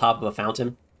sit on top of a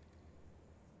fountain.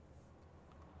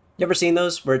 You ever seen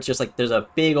those? Where it's just like there's a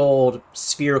big old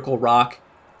spherical rock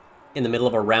in the middle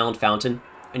of a round fountain,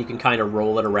 and you can kind of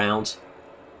roll it around.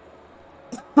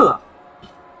 Huh.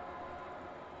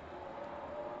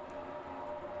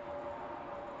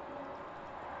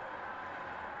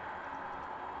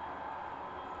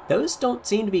 Those don't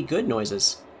seem to be good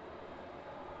noises.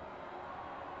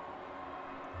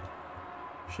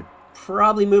 Should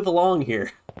probably move along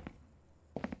here.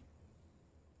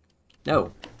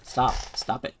 No. Stop.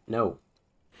 Stop it. No.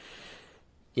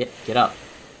 Get up.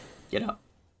 Get up.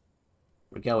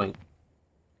 We're going.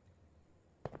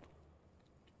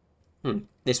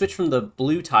 They switched from the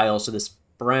blue tiles to this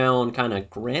brown kind of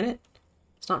granite.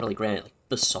 It's not really granite, like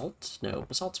basalt? No,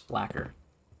 basalt's blacker.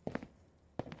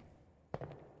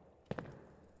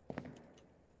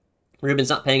 Ruben's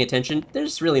not paying attention.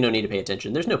 There's really no need to pay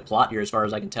attention. There's no plot here as far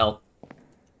as I can tell.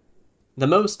 The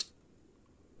most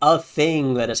a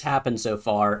thing that has happened so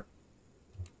far...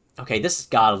 Okay, this has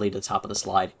got to lead to the top of the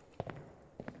slide.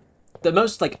 The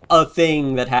most, like, a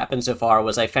thing that happened so far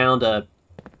was I found a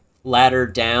ladder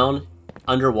down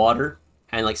underwater,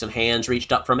 and, like, some hands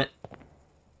reached up from it.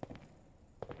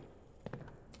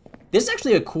 This is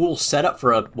actually a cool setup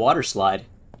for a water slide.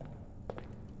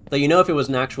 Though, you know, if it was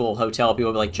an actual hotel,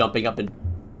 people would be, like, jumping up and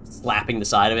slapping the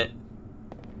side of it.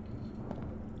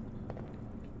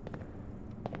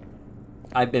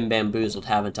 I've been bamboozled,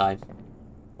 haven't I?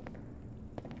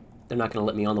 They're not going to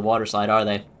let me on the water slide, are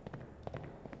they?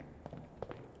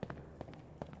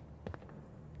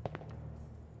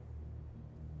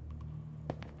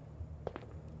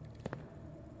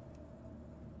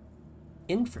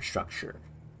 Infrastructure.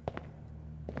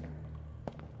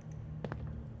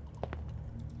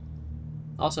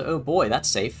 Also, oh boy, that's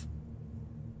safe.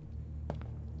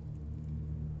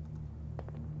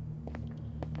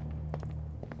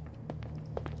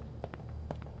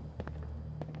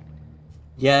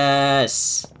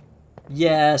 Yes!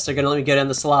 Yes, they're gonna let me go down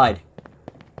the slide.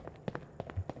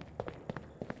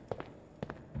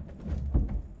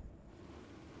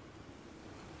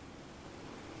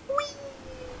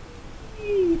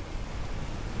 Whee!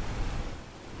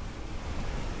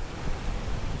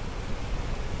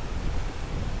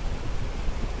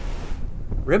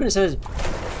 Ribbon says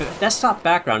desktop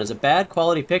background is a bad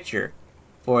quality picture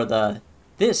for the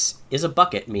 "this is a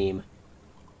bucket" meme.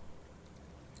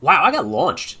 Wow, I got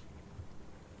launched.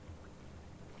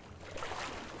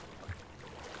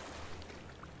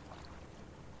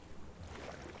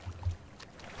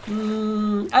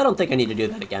 I don't think I need to do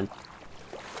that again.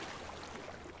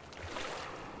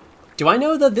 Do I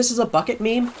know that this is a bucket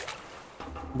meme?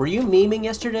 Were you memeing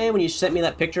yesterday when you sent me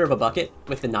that picture of a bucket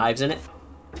with the knives in it?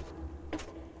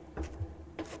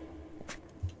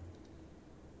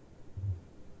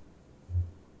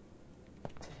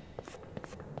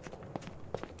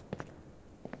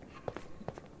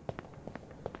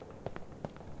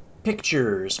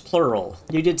 Pictures, plural.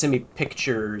 You did send me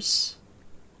pictures,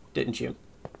 didn't you?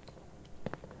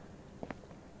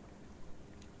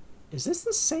 Is this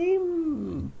the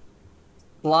same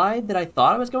slide that I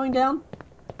thought I was going down?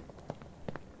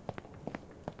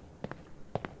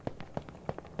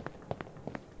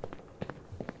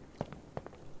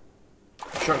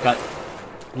 Shortcut.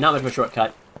 Not much of a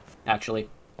shortcut, actually.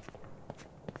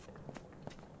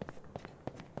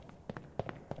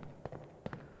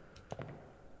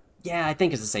 Yeah, I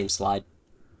think it's the same slide.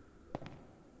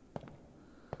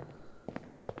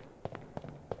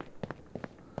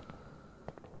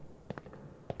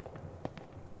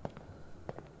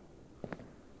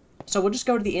 So we'll just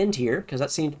go to the end here, because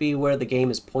that seemed to be where the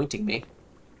game is pointing me.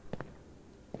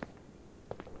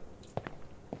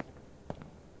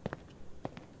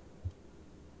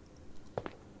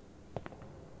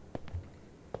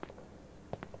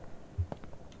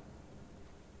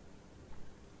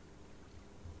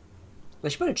 They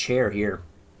should put a chair here,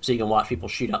 so you can watch people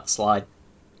shoot out the slide.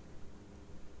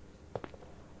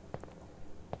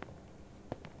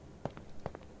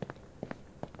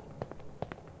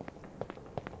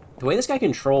 The way this guy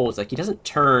controls, like, he doesn't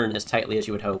turn as tightly as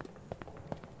you would hope.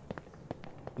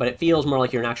 But it feels more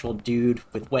like you're an actual dude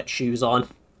with wet shoes on.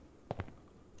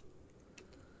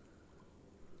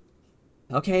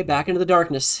 Okay, back into the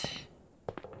darkness.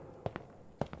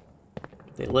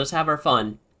 They let us have our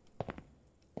fun.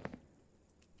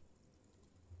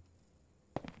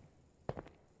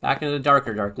 Back into the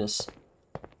darker darkness.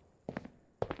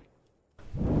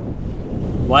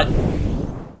 What?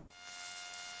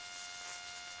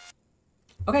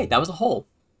 Okay, that was a hole.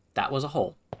 That was a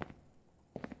hole.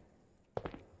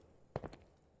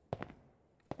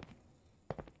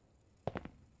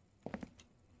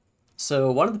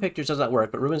 So one of the pictures does not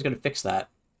work, but Ruben's going to fix that.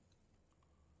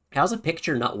 How's a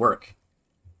picture not work?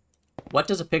 What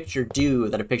does a picture do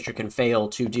that a picture can fail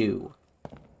to do?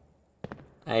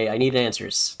 I need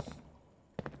answers.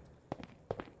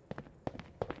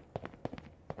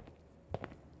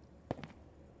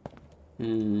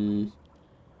 Is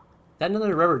that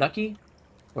another rubber ducky?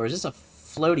 Or is this a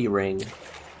floaty ring?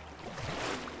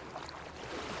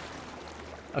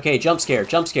 Okay, jump scare,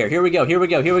 jump scare. Here we go, here we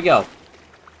go, here we go.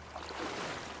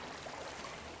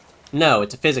 No,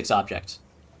 it's a physics object.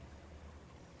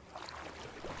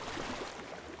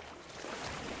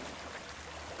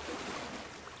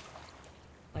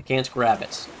 I can't grab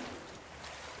it.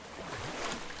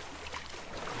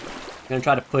 I'm gonna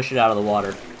try to push it out of the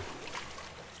water.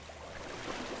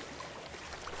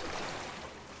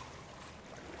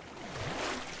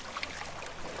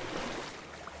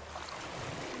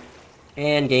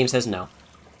 And game says no.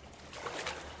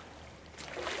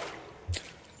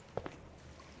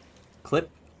 Clip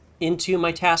into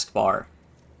my taskbar.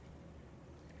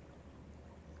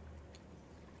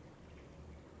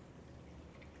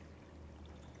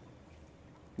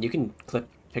 You can clip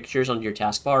pictures onto your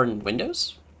taskbar in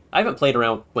Windows? I haven't played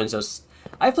around with Windows.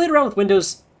 I've played around with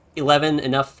Windows 11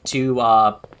 enough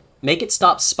to make it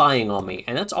stop spying on me,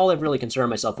 and that's all I've really concerned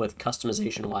myself with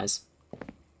customization-wise.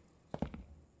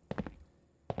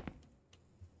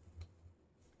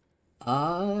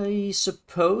 I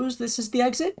suppose this is the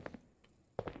exit?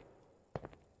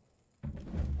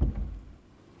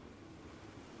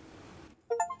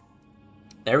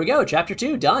 There we go, Chapter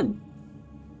 2, done.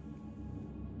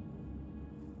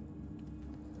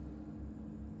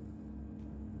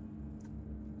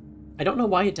 I don't know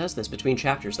why it does this between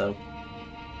chapters, though.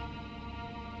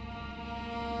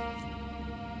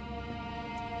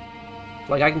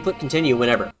 Like, I can click continue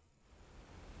whenever.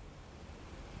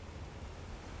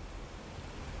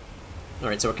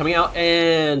 Alright, so we're coming out,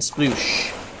 and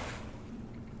sploosh.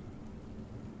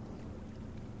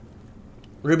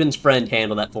 Ruben's friend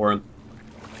handled that for him.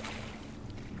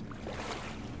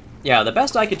 Yeah, the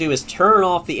best I could do is turn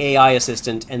off the AI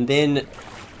assistant, and then,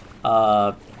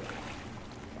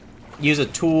 use a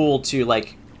tool to,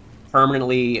 like,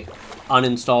 permanently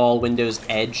uninstall Windows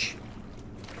Edge.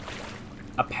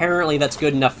 Apparently that's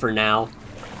good enough for now.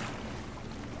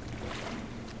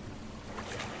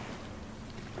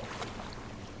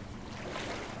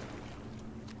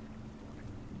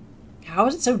 How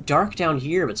is it so dark down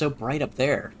here, but so bright up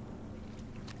there?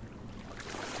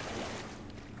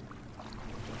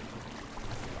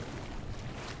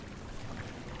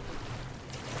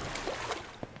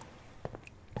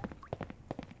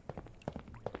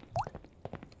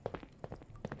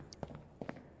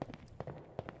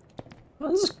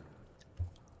 Well,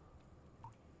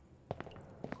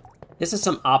 this is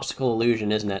some optical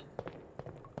illusion, isn't it?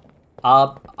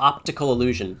 Optical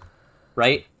illusion,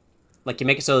 right? Like, you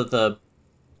make it so that the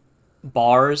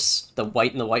bars, the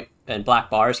white and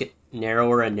black bars, get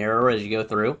narrower and narrower as you go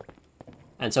through.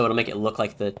 And so it'll make it look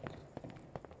like the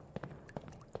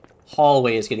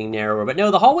hallway is getting narrower. But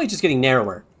no, the hallway is just getting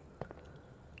narrower.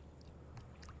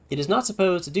 It is not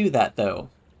supposed to do that, though.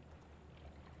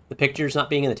 The picture's not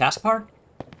being in the taskbar?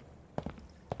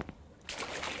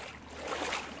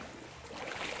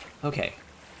 Okay.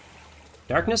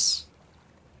 Darkness.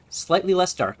 Slightly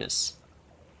less darkness.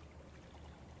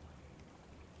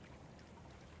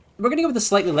 We're going to go with the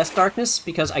slightly less darkness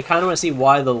because I kind of want to see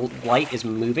why the light is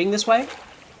moving this way.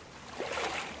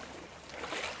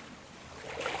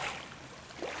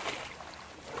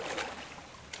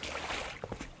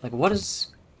 Like, what is...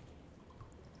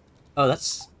 Oh,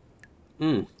 that's...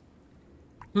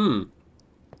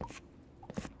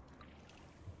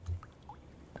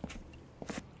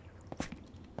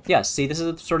 Yeah, see, this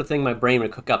is the sort of thing my brain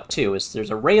would cook up too, is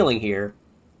there's a railing here,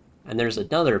 and there's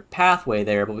another pathway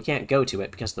there, but we can't go to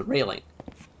it because of the railing.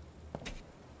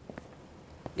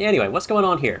 Yeah, anyway, what's going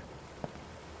on here?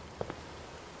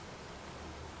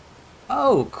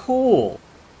 Oh, cool!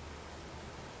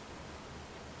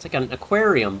 It's like an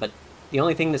aquarium, but the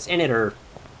only thing that's in it are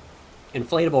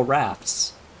inflatable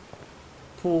rafts,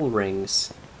 pool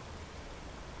rings.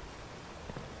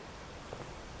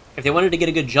 If they wanted to get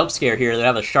a good jump scare here, they'd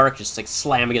have a shark just like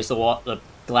slam against the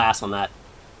glass on that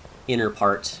inner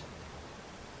part.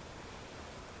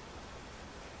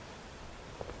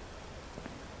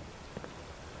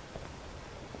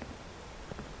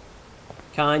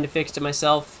 Kind of fixed it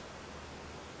myself.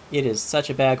 It is such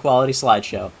a bad quality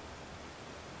slideshow.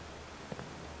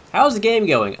 How's the game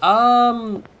going?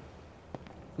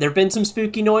 There have been some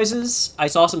spooky noises. I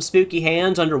saw some spooky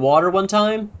hands underwater one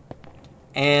time.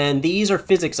 And these are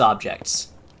physics objects.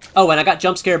 Oh, and I got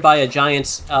jump scared by a giant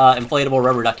inflatable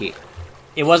rubber ducky.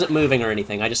 It wasn't moving or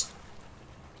anything. I just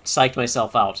psyched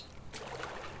myself out.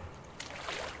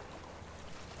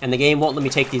 And the game won't let me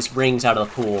take these rings out of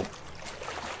the pool.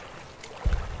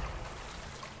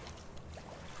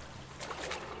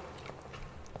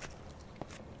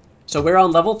 So we're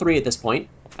on level 3 at this point.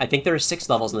 I think there are 6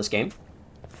 levels in this game.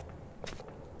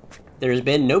 There's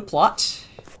been no plot.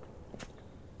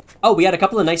 Oh, we had a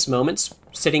couple of nice moments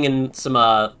sitting in some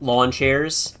lawn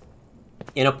chairs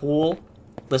in a pool,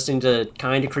 listening to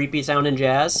kind of creepy sounding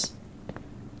jazz.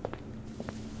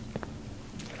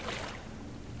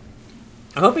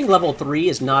 I'm hoping level 3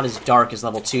 is not as dark as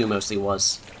level 2 mostly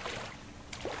was.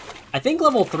 I think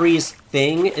level 3's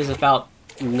thing is about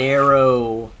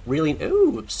narrow, really...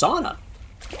 Ooh, sauna.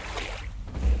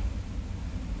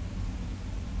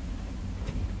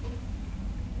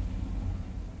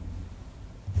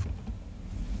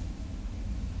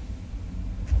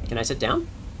 Can I sit down?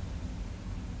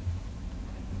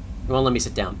 You won't let me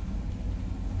sit down.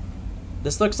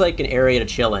 This looks like an area to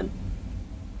chill in.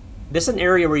 This is an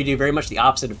area where you do very much the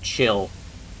opposite of chill.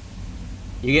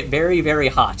 You get very, very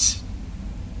hot.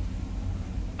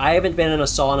 I haven't been in a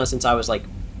sauna since I was like...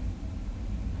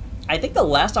 I think the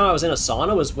last time I was in a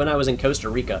sauna was when I was in Costa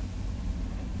Rica.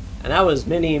 And that was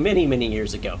many, many, many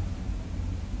years ago.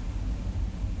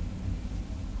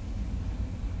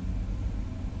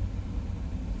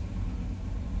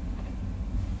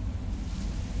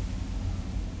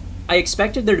 I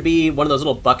expected there to be one of those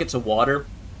little buckets of water.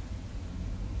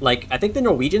 Like, I think the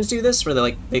Norwegians do this,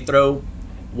 where they throw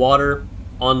water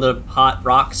on the hot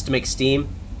rocks to make steam.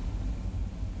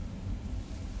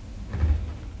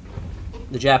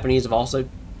 The Japanese have also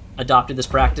adopted this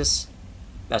practice.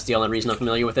 That's the only reason I'm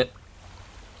familiar with it.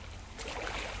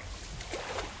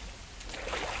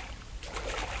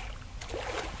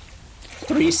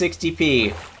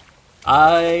 $360p.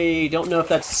 I don't know if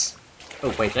that's...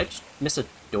 Oh, wait, did I just miss a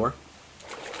door?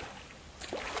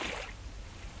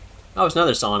 Oh, it's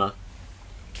another sauna.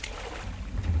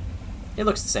 It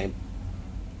looks the same.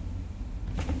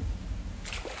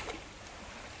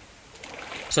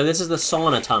 So this is the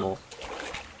sauna tunnel.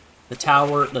 The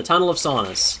tunnel of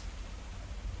saunas.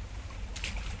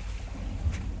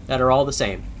 That are all the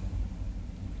same.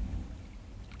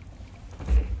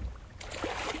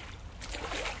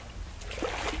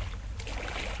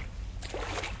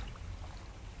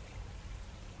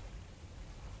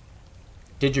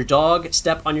 Did your dog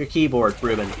step on your keyboard,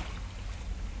 Ruben?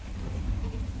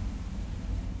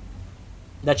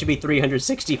 That should be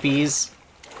 360p's.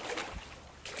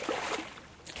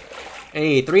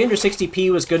 Hey,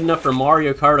 360p was good enough for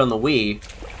Mario Kart on the Wii.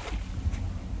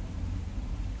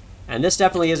 And this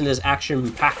definitely isn't as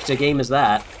action-packed a game as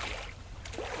that.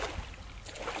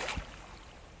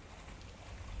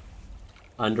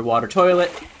 Underwater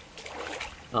toilet.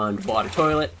 Underwater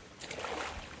toilet.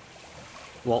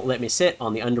 Won't let me sit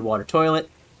on the underwater toilet.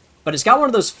 But it's got one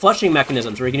of those flushing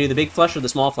mechanisms where you can do the big flush or the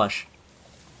small flush.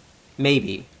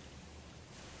 Maybe.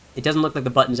 It doesn't look like the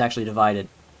button's actually divided.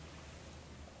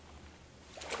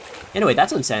 Anyway,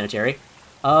 that's unsanitary.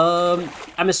 I'm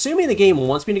assuming the game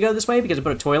wants me to go this way because I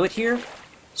put a toilet here.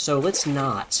 So let's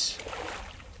not.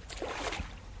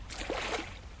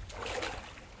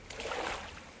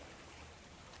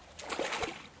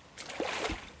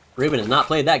 Ruben has not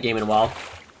played that game in a while.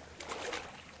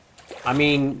 I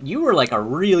mean, you were like a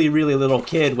really, really little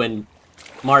kid when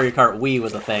Mario Kart Wii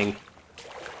was a thing.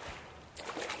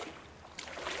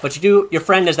 But your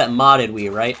friend has that modded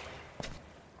Wii, right?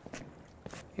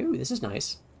 Ooh, this is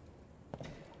nice.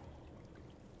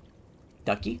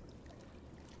 Ducky.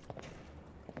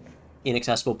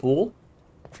 Inaccessible pool.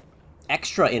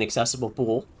 Extra inaccessible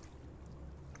pool.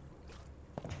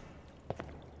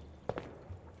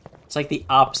 It's like the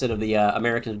opposite of the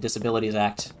Americans with Disabilities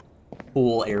Act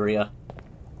pool area.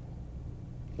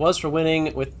 Was for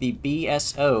winning with the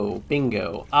BSO.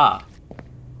 Bingo. Ah.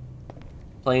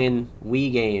 Playing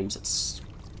Wii games. It's...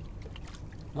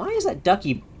 Why is that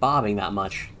ducky bobbing that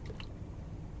much?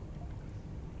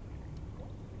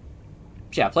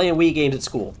 Yeah, playing Wii games at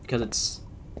school, because it's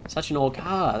such an old...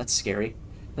 Ah, that's scary.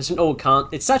 It's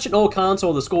such an old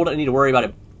console, the school doesn't need to worry about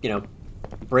it, you know,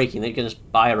 breaking. They can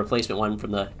just buy a replacement one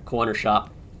from the corner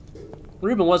shop.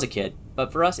 Ruben was a kid,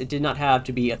 but for us, it did not have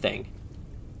to be a thing.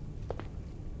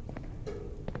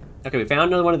 Okay, we found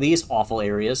another one of these awful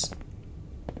areas.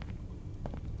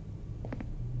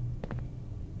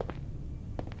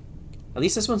 At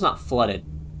least this one's not flooded,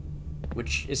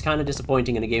 which is kind of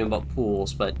disappointing in a game about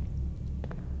pools, but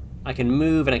I can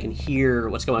move and I can hear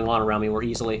what's going on around me more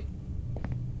easily.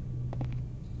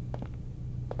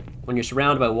 When you're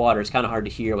surrounded by water, it's kind of hard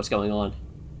to hear what's going on.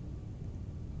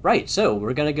 Right, so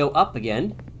we're going to go up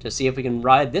again to see if we can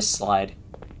ride this slide.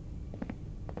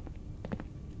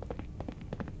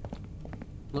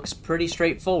 Looks pretty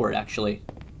straightforward, actually.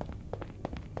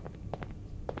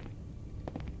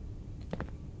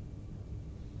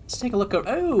 Let's take a look over...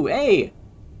 Oh, hey!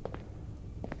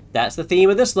 That's the theme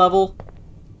of this level.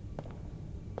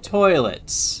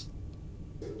 Toilets.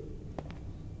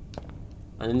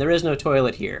 And there is no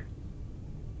toilet here.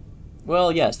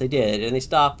 Well, yes, they did, and they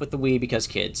stopped with the Wii because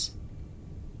kids.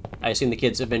 I assume the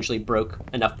kids eventually broke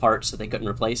enough parts that they couldn't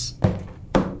replace.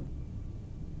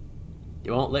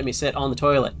 You won't let me sit on the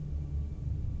toilet.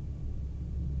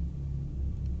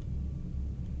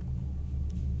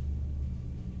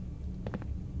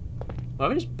 Why don't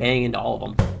we just bang into all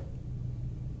of them?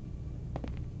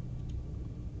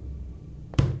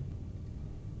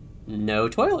 No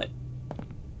toilet.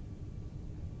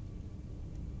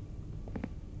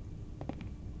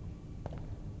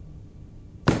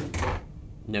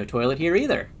 No toilet here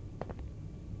either.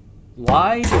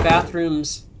 Why do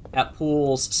bathrooms at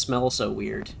pools smell so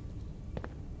weird?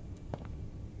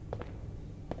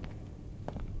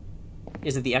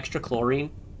 Is it the extra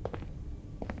chlorine?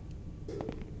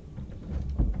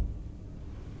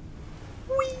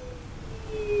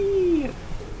 Whee!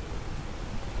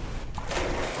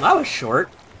 That was short.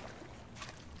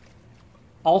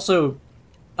 Also,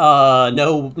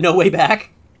 no way back.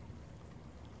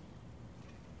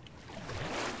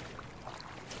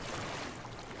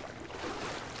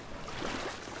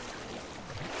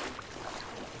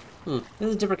 This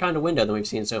is a different kind of window than we've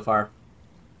seen so far.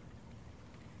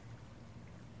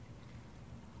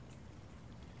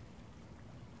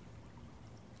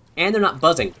 And they're not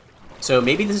buzzing. So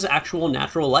maybe this is actual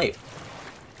natural life.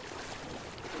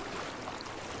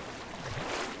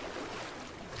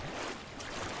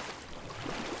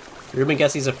 Ruben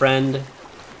guesses he's a friend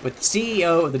with the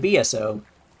CEO of the BSO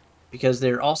because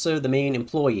they're also the main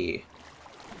employee.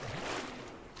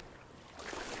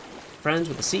 Friends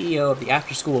with the CEO of the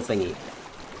after-school thingy.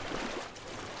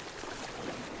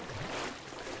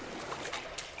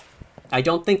 I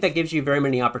don't think that gives you very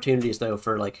many opportunities, though,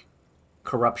 for, like,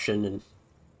 corruption and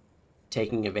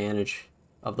taking advantage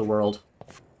of the world.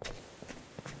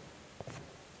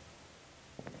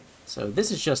 So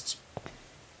this is just...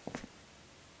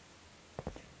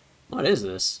 What is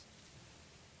this?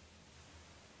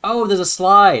 Oh, there's a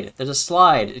slide! There's a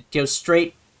slide. It goes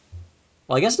straight...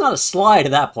 Well, I guess not a slide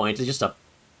at that point. It's just a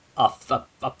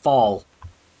fall.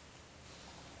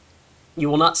 You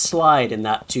will not slide in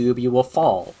that tube. You will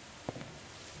fall.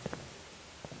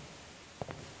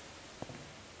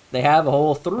 They have a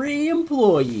whole 3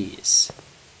 employees.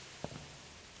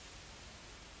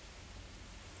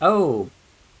 Oh,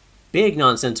 big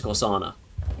nonsensical sauna.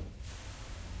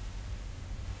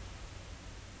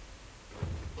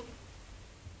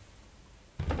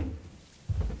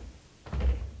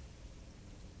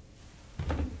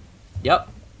 Yep.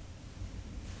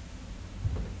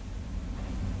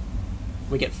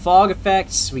 We get fog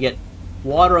effects, we get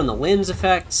water on the lens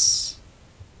effects.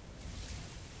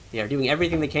 They are doing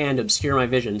everything they can to obscure my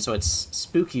vision so it's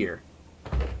spookier.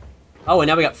 Oh, and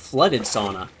now we got flooded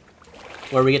sauna,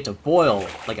 where we get to boil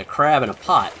like a crab in a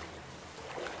pot.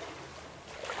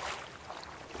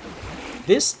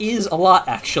 This is a lot,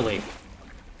 actually.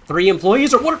 3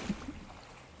 employees, or what?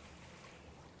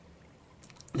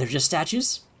 They're just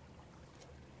statues?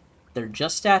 They're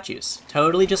just statues.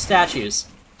 Totally just statues.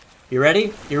 You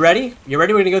ready? You ready? You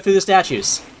ready? We're gonna go through the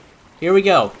statues. Here we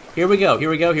go. Here we go. Here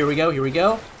we go. Here we go. Here we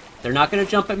go. They're not gonna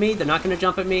jump at me. They're not gonna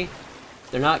jump at me.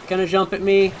 They're not gonna jump at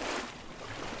me.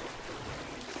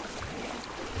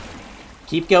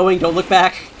 Keep going. Don't look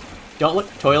back. Don't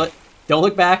look. Toilet. Don't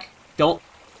look back. Don't.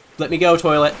 Let me go,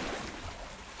 toilet.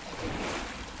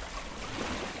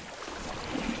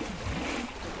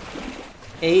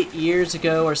 Eight years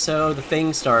ago or so, the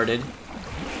thing started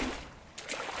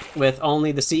with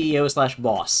only the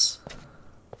CEO/boss.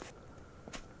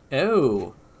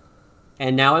 Oh.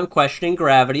 And now I'm questioning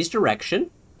gravity's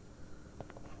direction.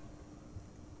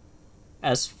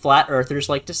 As flat earthers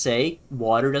like to say,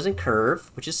 water doesn't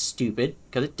curve, which is stupid,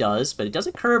 because it does, but it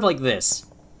doesn't curve like this.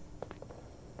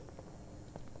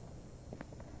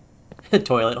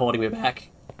 Toilet holding me back.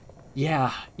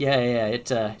 Yeah, it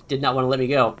did not want to let me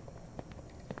go.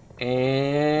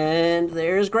 And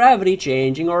there's gravity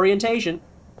changing orientation.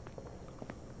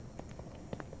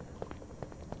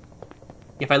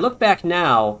 If I look back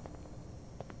now,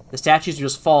 the statues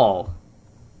just fall.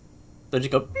 They'll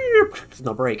just go,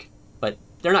 no break. But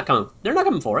they're not coming. They're not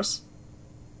coming for us.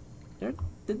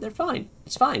 They're fine.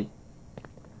 It's fine.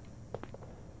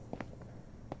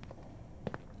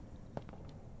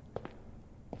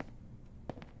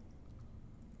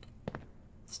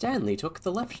 Stanley took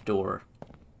the left door.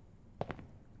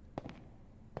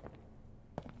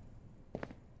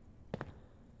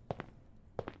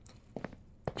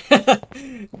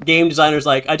 Game designer's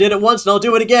like, I did it once and I'll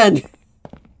do it again.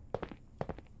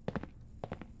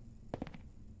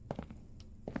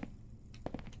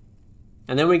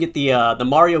 And then we get the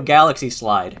Mario Galaxy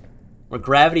slide, where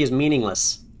gravity is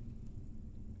meaningless.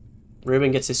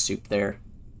 Ruben gets his soup there,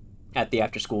 at the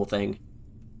after-school thing.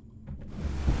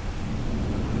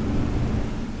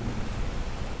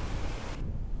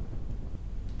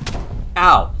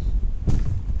 Ow!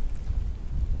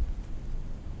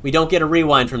 We don't get a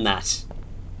rewind from that.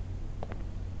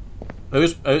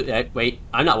 Who's... Oh, wait,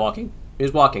 I'm not walking.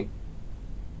 Who's walking?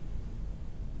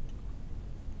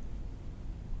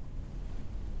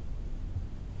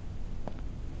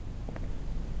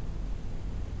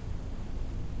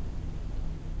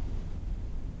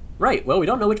 Right, well, we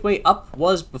don't know which way up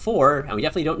was before, and we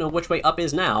definitely don't know which way up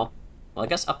is now. Well, I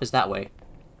guess up is that way,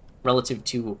 relative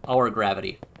to our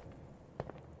gravity.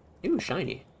 Ooh,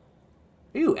 shiny.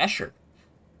 Ooh, Escher.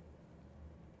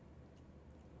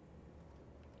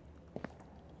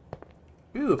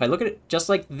 Ooh, if I look at it just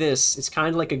like this, it's kind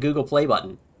of like a Google Play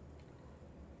button.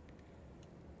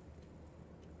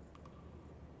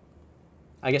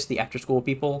 I guess the after-school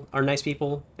people are nice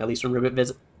people, at least when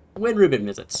Ruben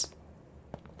visits.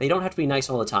 They don't have to be nice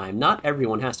all the time. Not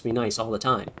everyone has to be nice all the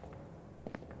time.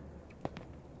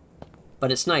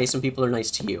 But it's nice when people are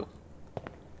nice to you.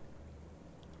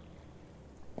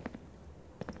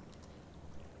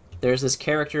 There's this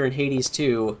character in Hades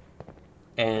 2,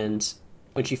 and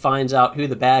when she finds out who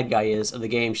the bad guy is of the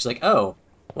game, she's like, oh,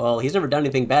 well, he's never done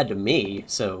anything bad to me,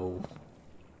 so...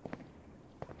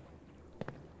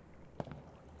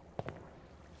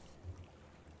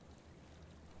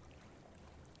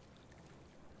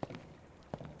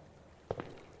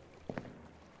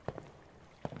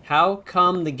 How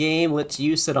come the game lets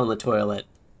you sit on the toilet?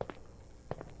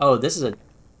 Oh, this is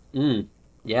a...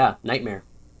 yeah, nightmare.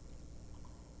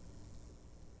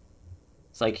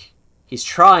 It's like, he's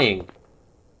trying.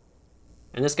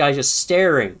 And this guy's just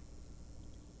staring.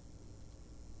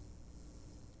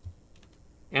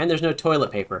 And there's no toilet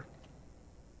paper.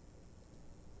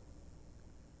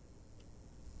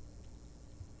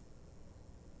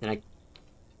 And I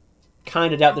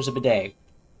kind of doubt there's a bidet.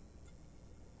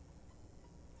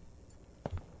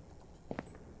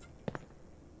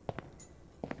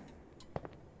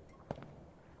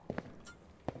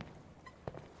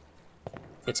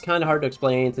 It's kind of hard to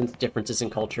explain since differences in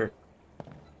culture.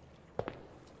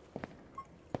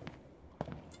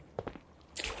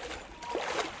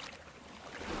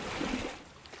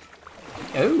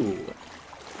 Oh.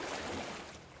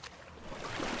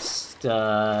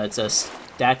 It's a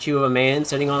statue of a man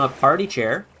sitting on a party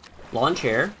chair. Lawn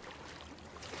chair.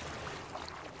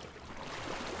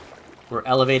 We're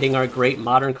elevating our great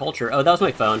modern culture. Oh, that was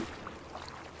my phone.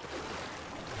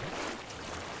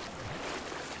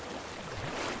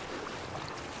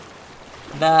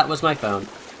 That was my phone.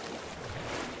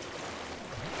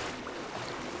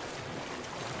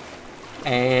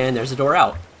 And there's a door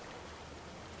out.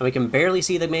 And we can barely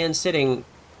see the man sitting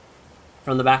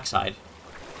from the backside.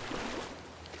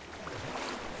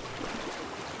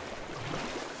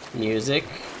 Music.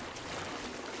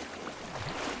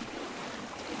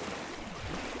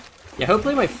 Yeah,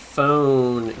 hopefully my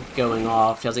phone going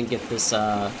off doesn't get this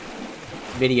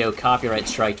video copyright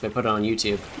strike if I put it on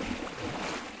YouTube.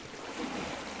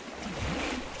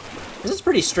 This is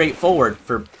pretty straightforward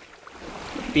for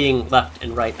being left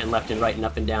and right and left and right and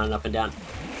up and down and up and down.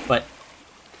 But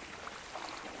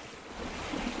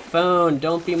phone,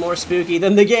 don't be more spooky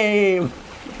than the game!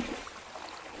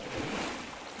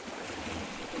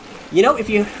 You know, if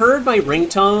you heard my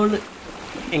ringtone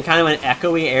in kind of an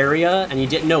echoey area and you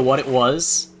didn't know what it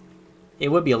was, it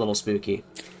would be a little spooky.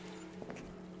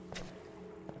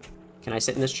 Can I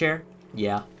sit in this chair?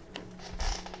 Yeah.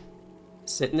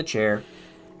 Sit in the chair.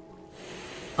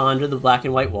 Under the black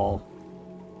and white wall.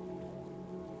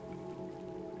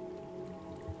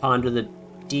 ponder the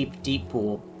deep, deep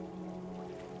pool.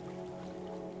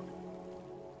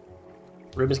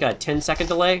 Ruben's got a 10-second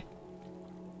delay.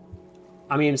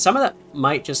 I mean, some of that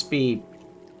might just be...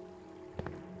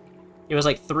 It was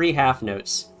like 3 half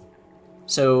notes.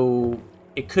 So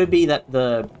it could be that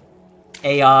the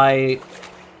AI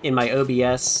in my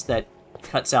OBS that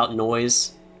cuts out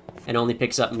noise and only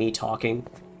picks up me talking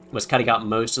was cutting out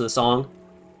most of the song.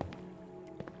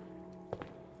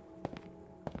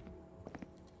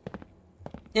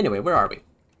 Anyway, where are we?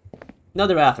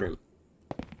 Another bathroom.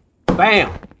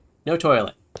 Bam! No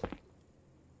toilet.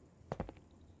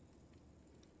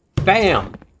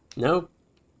 Bam! No.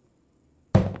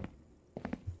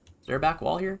 Is there a back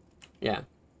wall here? Yeah.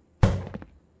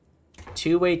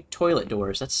 2-way toilet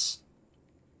doors. That's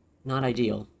not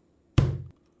ideal.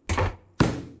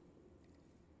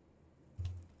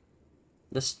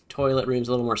 This toilet room's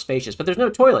a little more spacious, but there's no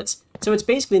toilets. So it's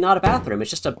basically not a bathroom. It's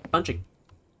just a bunch of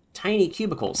tiny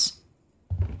cubicles.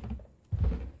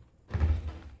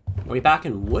 Are we back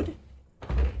in wood?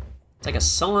 It's like a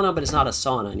sauna, but it's not a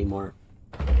sauna anymore.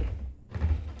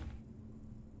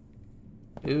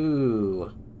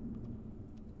 Ooh.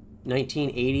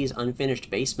 1980s unfinished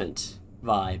basement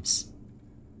vibes.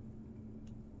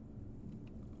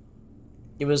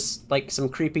 It was like some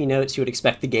creepy notes you would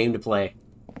expect the game to play.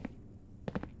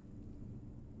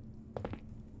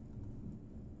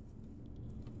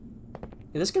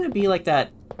 Is this gonna be like that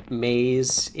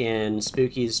maze in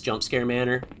Spooky's Jump Scare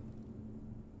Manor?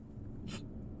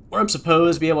 Where I'm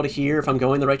supposed to be able to hear if I'm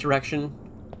going the right direction?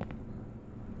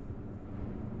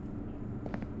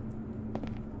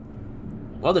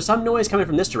 Well, there's some noise coming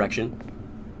from this direction.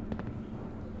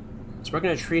 So we're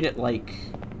gonna treat it like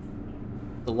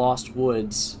the Lost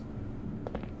Woods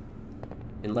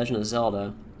in Legend of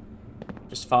Zelda.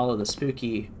 Just follow the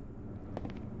spooky...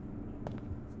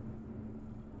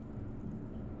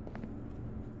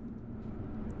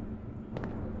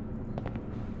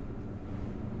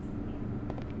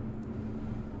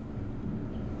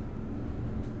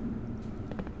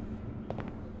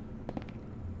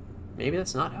 Maybe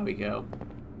that's not how we go.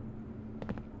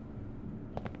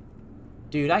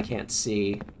 Dude, I can't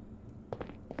see.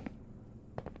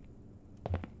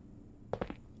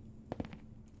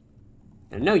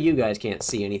 I know you guys can't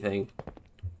see anything.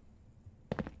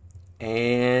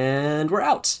 And we're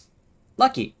out.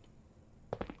 Lucky.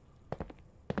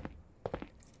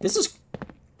 This is...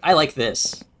 I like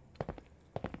this.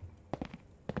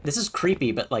 This is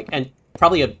creepy, but like... And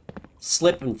probably a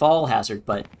slip and fall hazard,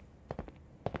 but...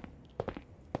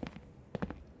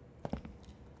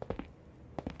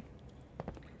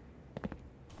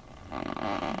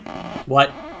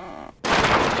 What?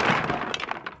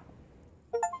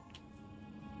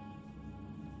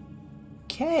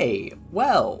 Okay,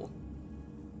 well.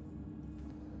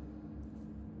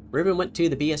 Ruben went to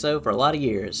the BSO for a lot of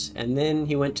years, and then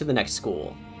he went to the next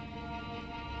school.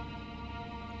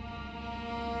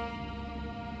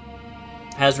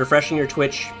 Has refreshing your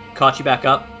Twitch caught you back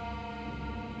up?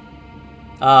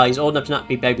 He's old enough to not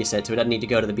be babysit, so he doesn't need to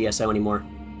go to the BSO anymore.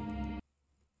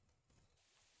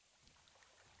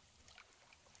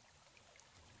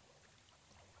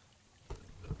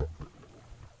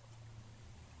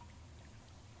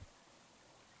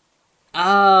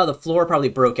 The floor probably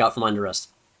broke out from under us.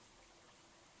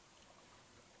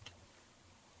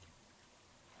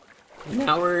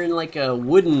 Now we're in like a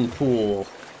wooden pool.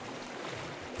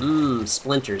 Mmm,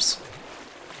 splinters.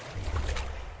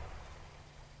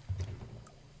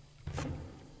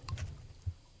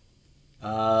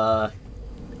 Go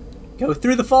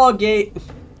through the fog gate.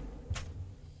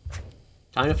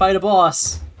 Time to fight a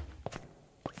boss.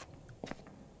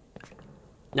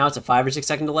 Now it's a 5 or 6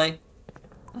 second delay.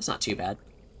 That's not too bad.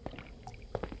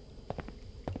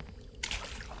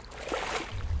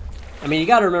 I mean, you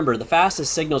gotta remember, the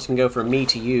fastest signals can go from me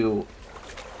to you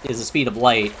is the speed of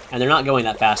light, and they're not going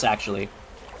that fast, actually.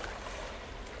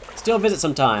 Still visit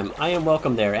sometime. I am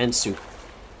welcome there, and soup.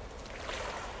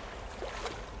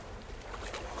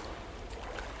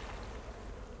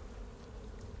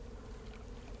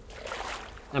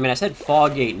 I mean, I said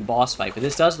fog gate and boss fight, but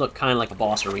this does look kind of like a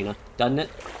boss arena, doesn't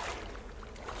it?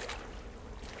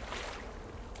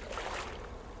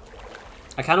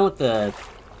 I kind of want the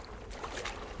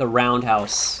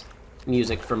roundhouse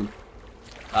music from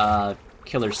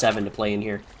Killer 7 to play in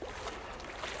here.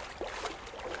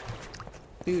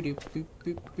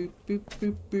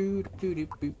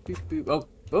 Oh,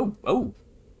 oh, oh!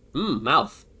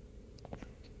 Mouth.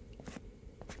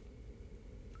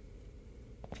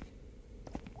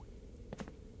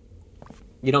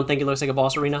 You don't think it looks like a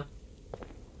boss arena?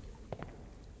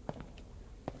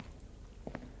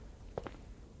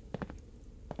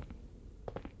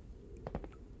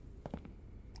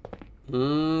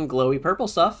 Glowy purple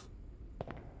stuff.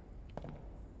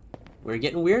 We're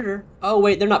getting weirder. Oh,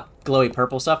 wait, they're not glowy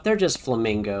purple stuff. They're just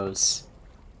flamingos.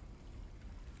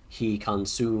 He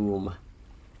consume.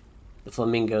 The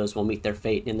flamingos will meet their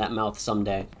fate in that mouth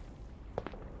someday.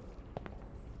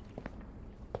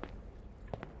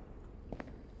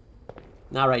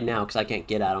 Not right now, because I can't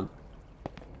get at them.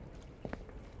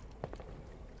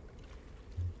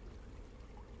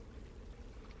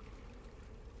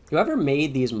 Whoever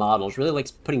made these models really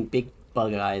likes putting big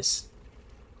bug eyes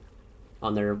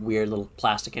on their weird little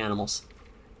plastic animals.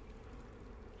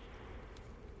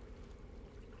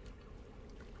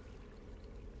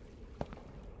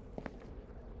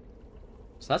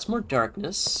 So that's more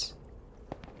darkness.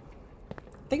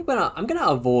 I think I'm gonna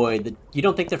avoid the. You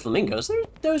don't think they're flamingos?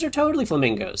 Those are totally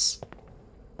flamingos.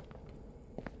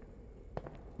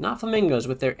 Not flamingos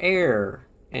with their air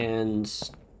and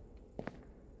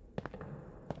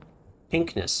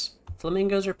pinkness.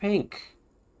 Flamingos are pink.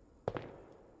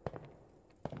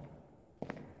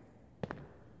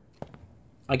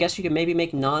 I guess you could maybe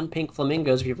make non-pink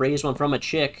flamingos if you raise one from a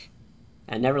chick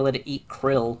and never let it eat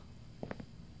krill.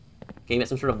 Gave it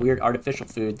some sort of weird artificial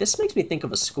food. This makes me think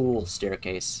of a school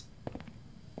staircase.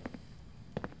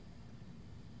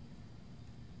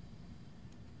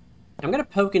 I'm gonna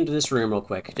poke into this room real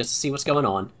quick just to see what's going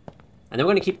on. And then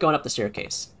we're gonna keep going up the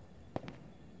staircase.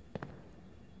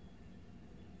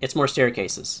 It's more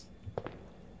staircases.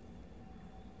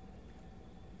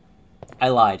 I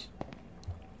lied.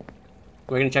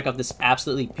 We're gonna check out this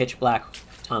absolutely pitch black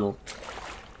tunnel.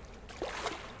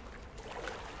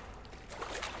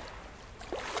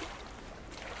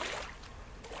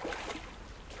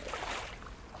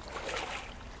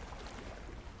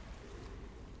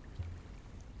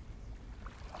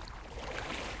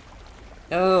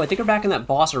 Oh, I think we're back in that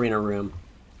boss arena room.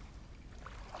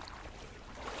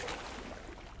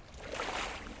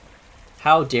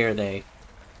 How dare they?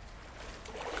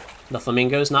 The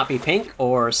flamingos not be pink,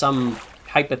 or some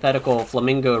hypothetical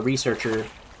flamingo researcher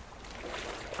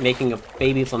making a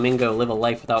baby flamingo live a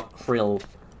life without krill.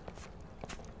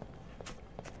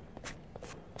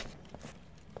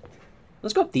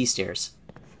 Let's go up these stairs.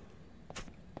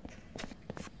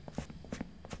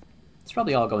 It's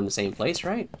probably all going the same place,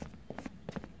 right?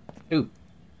 Ooh.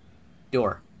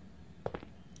 Door.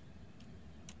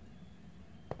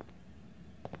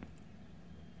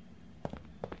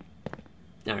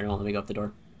 Alright, let me go up the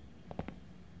door.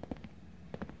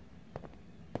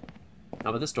 How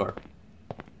about this door?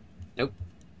 Nope.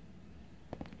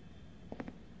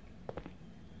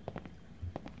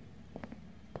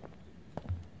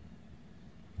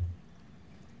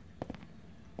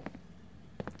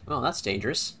 Oh, that's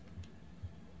dangerous.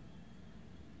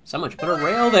 Someone should put a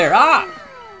rail there. Ah!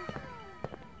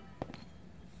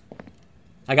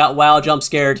 I got wild jump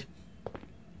scared.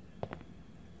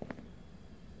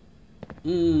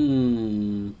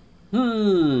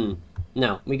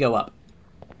 No, we go up.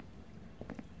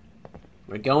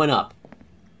 We're going up.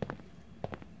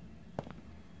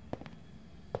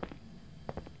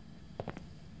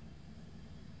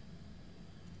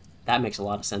 That makes a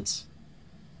lot of sense.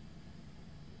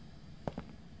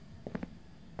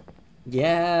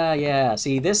 Yeah.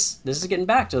 See, this is getting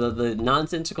back to the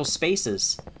nonsensical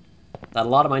spaces that a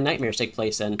lot of my nightmares take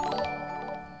place in.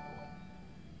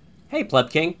 Hey, Pleb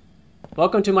King.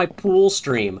 Welcome to my pool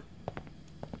stream.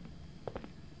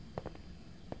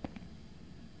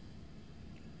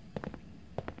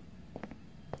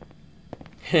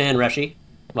 And Reshi,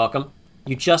 welcome.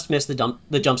 You just missed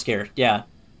the jump scare, yeah.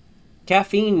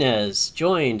 Caffeine has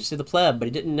joined to the pleb, but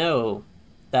he didn't know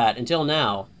that until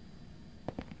now.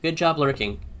 Good job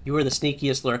lurking. You were the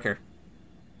sneakiest lurker.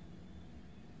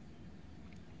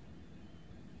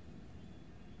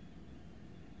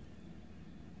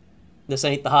 This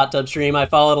ain't the hot tub stream I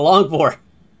followed along for.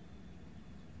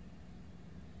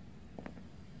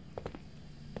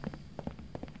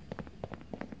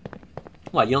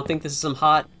 What, you don't think this is some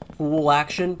hot pool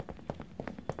action?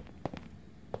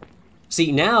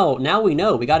 See, now we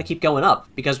know we gotta keep going up,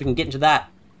 because we can get into that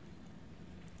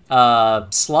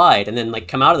slide, and then, like,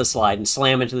 come out of the slide and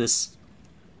slam into this...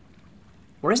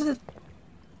 Where is it?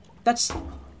 That's...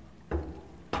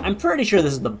 I'm pretty sure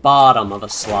this is the bottom of a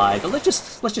slide, but let's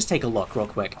just take a look real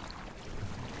quick.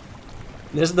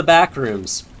 This is the back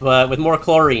rooms, but with more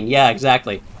chlorine. Yeah,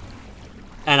 exactly.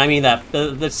 And I mean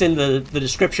that's in the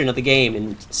description of the game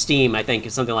in Steam, I think.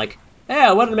 It's something like, yeah,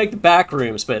 I wanted to make the back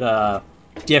rooms, but,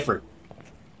 different.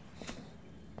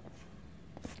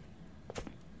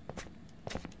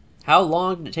 How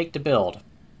long did it take to build?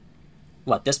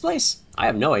 What, this place? I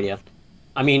have no idea.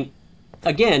 I mean,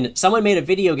 again, someone made a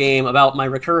video game about my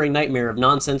recurring nightmare of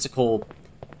nonsensical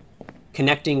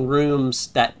connecting rooms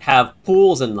that have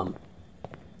pools in them,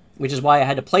 which is why I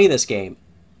had to play this game.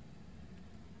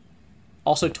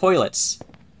 Also toilets.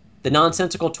 The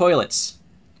nonsensical toilets.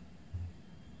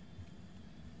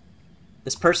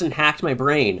 This person hacked my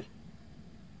brain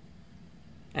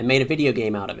and made a video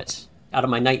game out of it, out of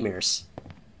my nightmares.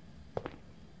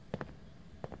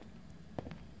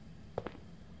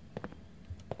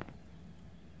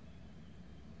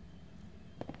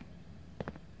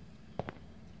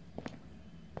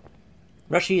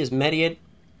 Rushy is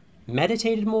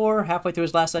meditated more. Halfway through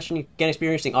his last session, you began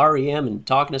experiencing REM and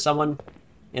talking to someone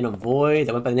in a void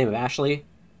that went by the name of Ashley.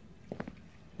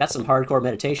 That's some hardcore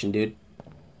meditation, dude.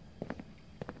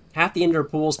 Half the indoor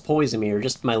pools poison me, or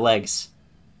just my legs.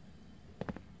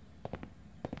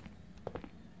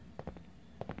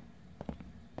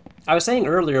 I was saying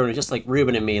earlier, when it was just like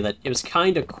Ruben and me, that it was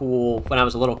kind of cool when I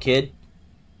was a little kid.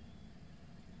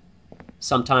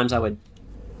 Sometimes I would...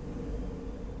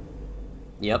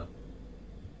 Yep.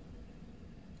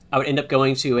 I would end up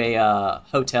going to a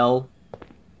hotel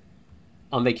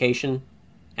on vacation,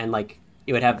 and like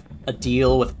it would have a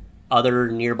deal with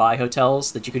other nearby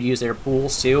hotels that you could use their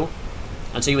pools too.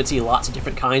 And so you would see lots of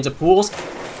different kinds of pools.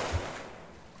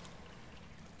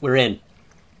 We're in.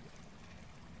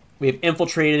 We have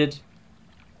infiltrated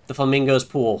the flamingo's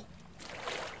pool.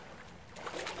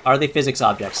 Are they physics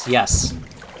objects? Yes.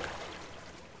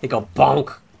 They go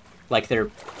bonk like they're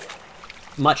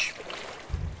much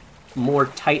more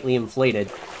tightly inflated.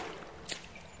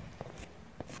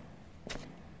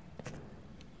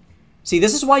 See,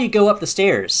 this is why you go up the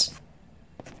stairs.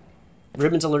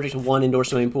 Ruben's allergic to one indoor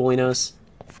swimming pool, he knows.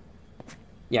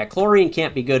 Yeah, chlorine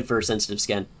can't be good for sensitive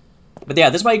skin. But yeah,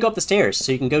 this is why you go up the stairs,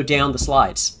 so you can go down the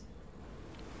slides.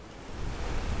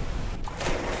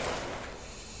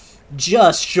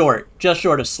 Just short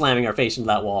of slamming our face into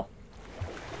that wall.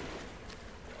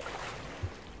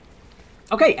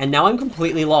 Okay, and now I'm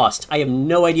completely lost. I have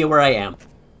no idea where I am.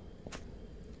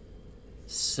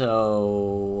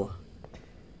 So...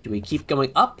 do we keep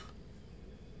going up?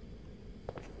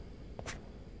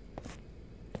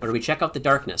 Or do we check out the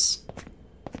darkness?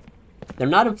 They're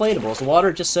not inflatables. The water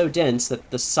is just so dense that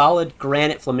the solid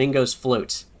granite flamingos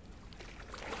float.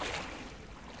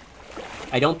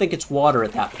 I don't think it's water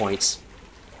at that point.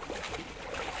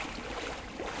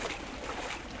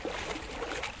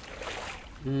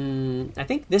 I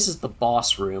think this is the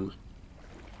boss room.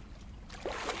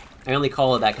 I only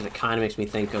call it that because it kind of makes me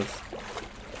think of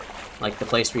like the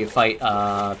place where you fight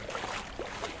that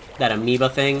amoeba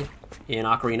thing in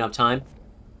Ocarina of Time.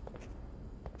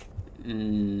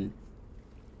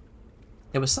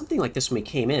 There was something like this when we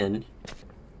came in.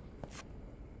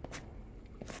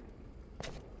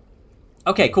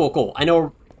 Okay, cool. I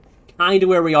know kind of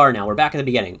where we are now. We're back at the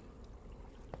beginning.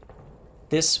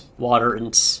 This water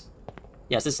and...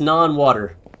 yes, it's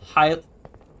non-water.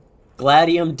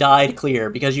 Gladium dyed clear,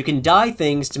 because you can dye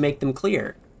things to make them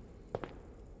clear.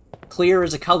 Clear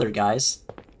is a color, guys.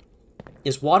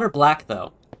 Is water black,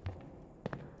 though?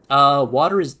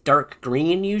 Water is dark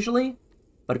green, usually.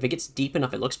 But if it gets deep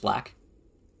enough, it looks black.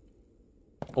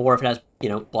 Or if it has, you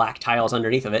know, black tiles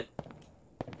underneath of it.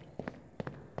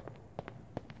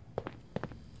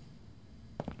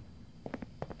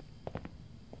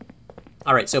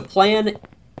 Alright, so plan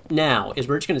now is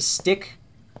we're just going to stick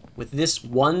with this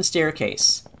one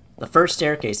staircase. The first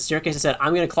staircase. The staircase that said,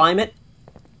 I'm going to climb it.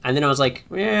 And then I was like,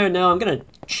 eh, no, I'm going to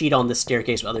cheat on this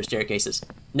staircase with other staircases.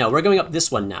 No, we're going up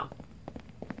this one now.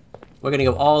 We're going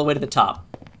to go all the way to the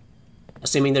top.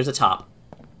 Assuming there's a top.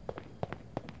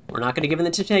 We're not going to give in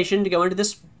the temptation to go into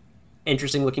this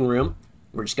interesting looking room.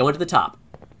 We're just going to the top.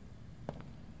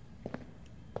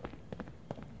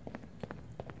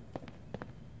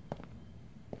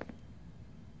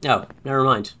 Oh, never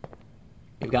mind.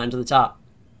 We've gotten to the top.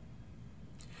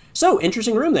 So,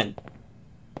 interesting room then.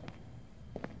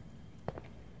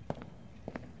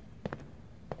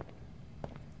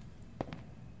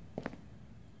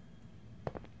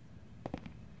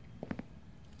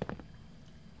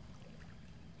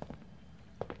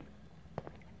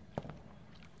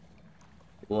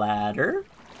 Ladder.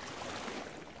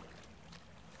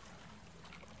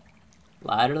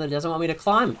 Ladder that doesn't want me to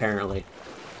climb, apparently.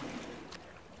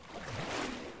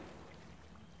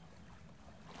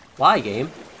 Why, game?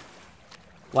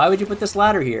 Why would you put this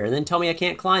ladder here and then tell me I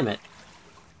can't climb it?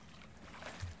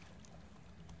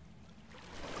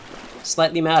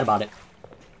 Slightly mad about it.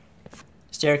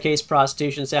 Staircase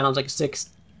Prostitution sounds like a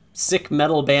sick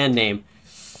metal band name.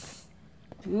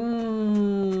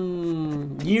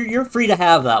 You're free to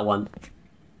have that one.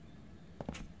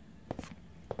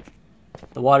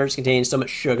 The waters contain so much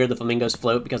sugar the flamingos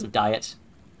float because of diet.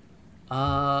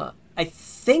 I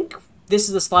think this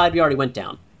is the slide we already went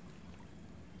down.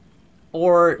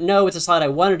 Or, no, it's a slide I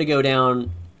wanted to go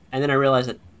down, and then I realized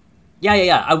that...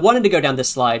 Yeah. I wanted to go down this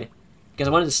slide because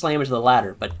I wanted to slam into the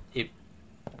ladder, but we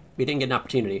didn't get an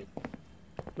opportunity.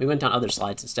 We went down other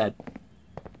slides instead.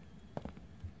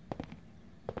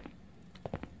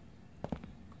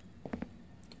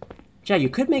 Yeah, you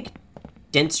could make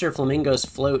denser flamingos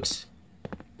float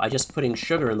by just putting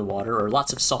sugar in the water or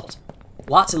lots of salt.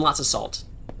 Lots and lots of salt.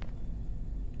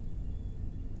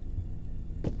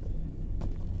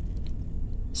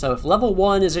 So if level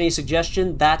 1 is any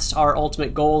suggestion, that's our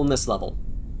ultimate goal in this level.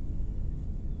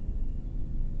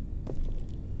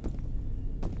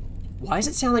 Why does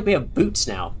it sound like we have boots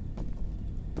now?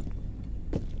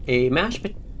 A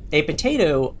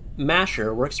potato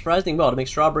masher works surprisingly well to make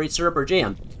strawberry syrup or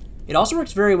jam. It also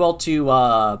works very well to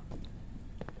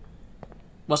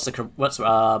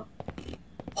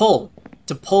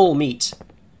pull meat.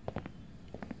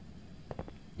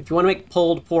 If you want to make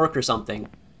pulled pork or something,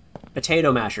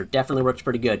 potato masher definitely works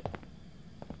pretty good.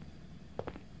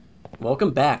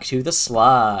 Welcome back to the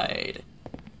slide.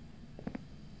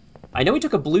 I know we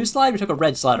took a blue slide, we took a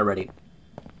red slide already.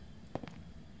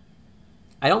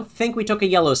 I don't think we took a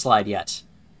yellow slide yet.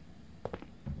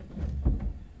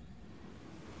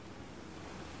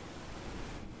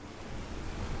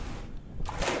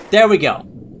 There we go.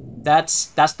 That's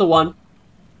the one.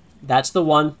 That's the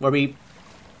one where we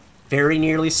very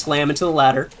nearly slam into the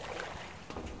ladder.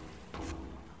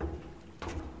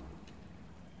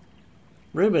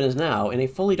 Ruben is now in a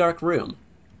fully dark room.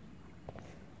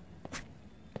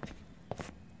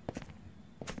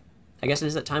 I guess it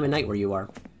is that time of night where you are.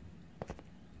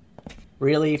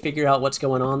 Really figure out what's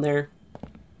going on there?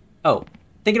 Oh,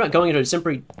 thinking about going into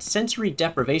a sensory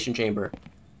deprivation chamber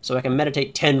so I can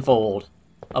meditate tenfold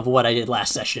of what I did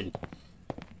last session.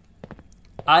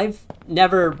 I've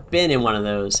never been in one of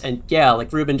those, and yeah,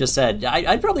 like Ruben just said,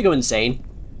 I'd probably go insane.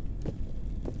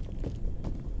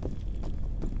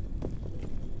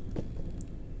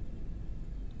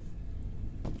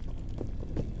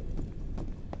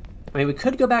 I mean, we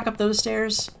could go back up those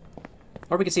stairs,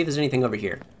 or we could see if there's anything over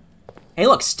here. Hey,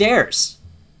 look, stairs!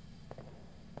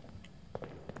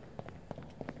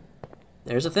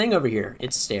 There's a thing over here.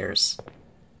 It's stairs.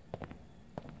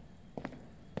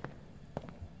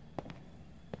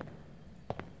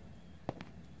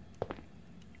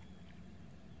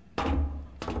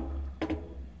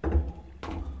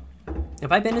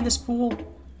 Have I been in this pool?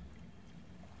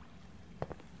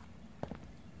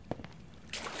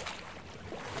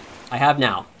 I have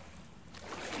now.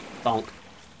 Bonk.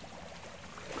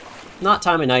 Not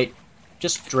time of night.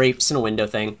 Just drapes and a window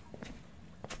thing.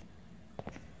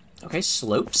 Okay,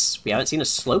 slopes. We haven't seen a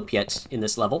slope yet in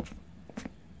this level.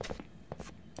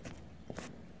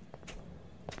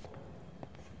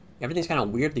 Everything's kind of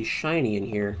weirdly shiny in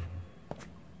here.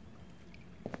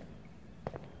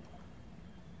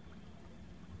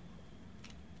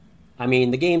 I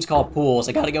mean, the game's called Pools.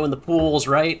 I gotta go in the pools,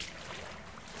 right?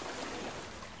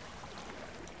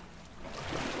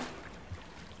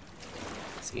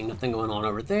 See, nothing going on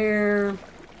over there.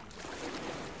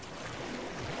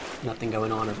 Nothing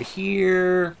going on over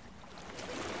here.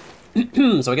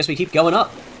 So I guess we keep going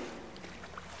up.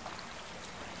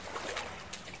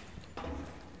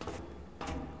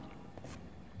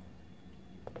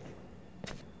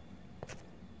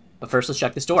 But first, let's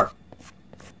check this door.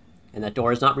 And that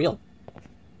door is not real.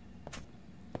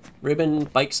 Ruben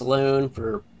bikes alone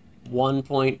for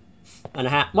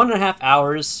 1.5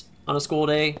 hours on a school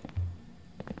day.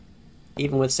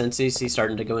 Even with senses, he's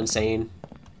starting to go insane.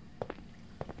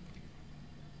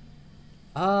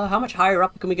 How much higher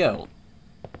up can we go?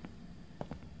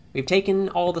 We've taken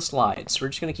all the slides. We're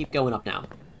just going to keep going up now.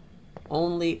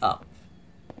 Only up.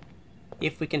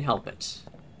 If we can help it.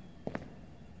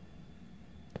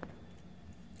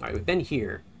 Alright, we've been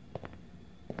here.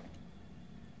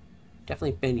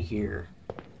 Definitely been here.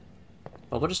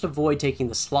 But we'll just avoid taking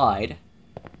the slide.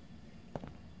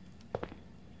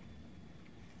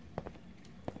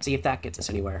 See if that gets us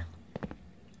anywhere.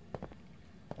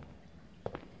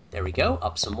 There we go,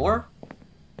 up some more.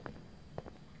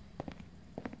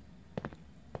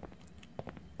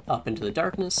 Up into the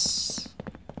darkness.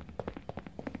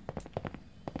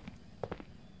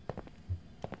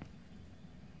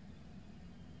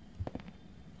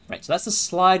 Right, so that's the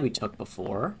slide we took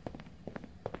before.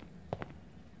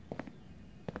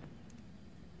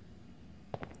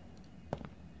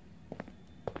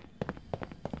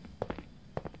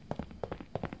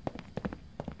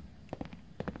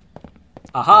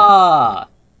 Aha!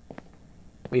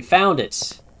 We found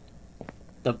it.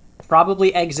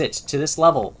 probably exit to this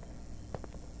level.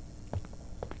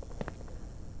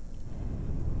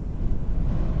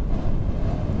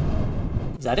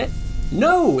 Is that it?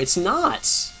 No, it's not!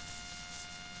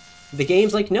 The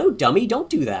game's like, no, dummy, don't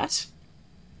do that.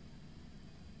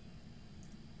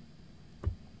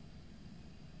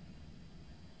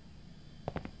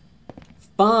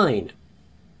 Fine.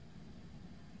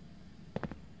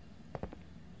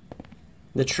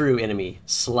 The true enemy,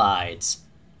 slides.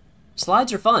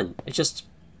 Slides are fun. It's just,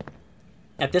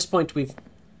 at this point, we've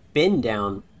been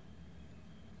down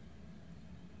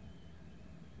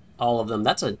all of them.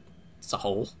 It's a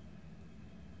hole.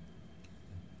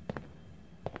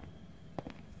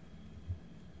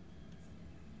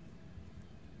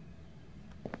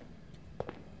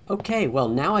 Okay, well,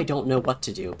 now I don't know what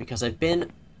to do, because I've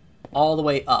been all the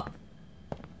way up.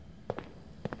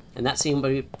 And that seemed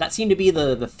to be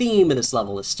the theme of this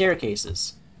level, is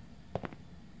staircases.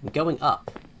 And going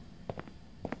up.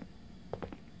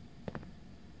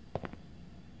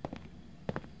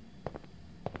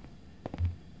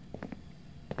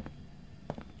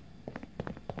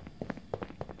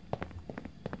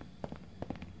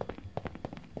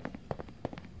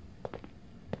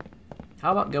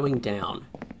 How about going down?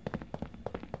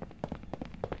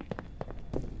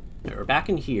 We're back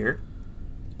in here.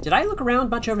 Did I look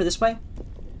around much over this way?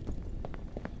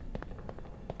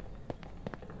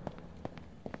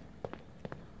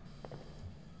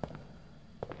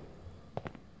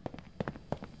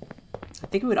 I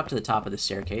think we went up to the top of the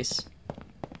staircase.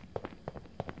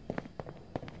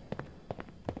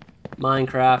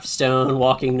 Minecraft, stone,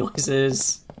 walking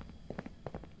noises.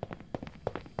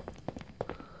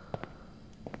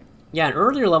 Yeah, in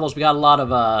earlier levels we got a lot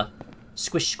of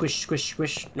squish, squish, squish,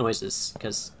 squish noises,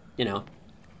 because, you know,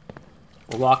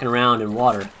 we're walking around in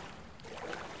water.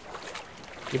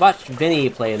 You watched Vinny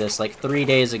play this like 3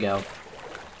 days ago.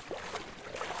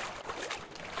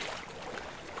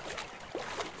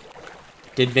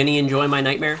 Did Vinny enjoy my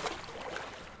nightmare?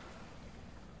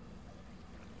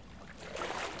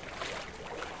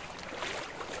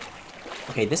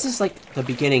 Okay, this is like the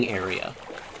beginning area.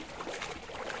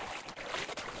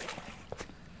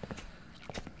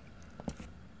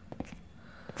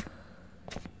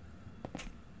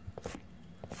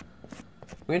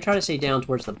 We're gonna try to stay down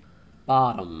towards the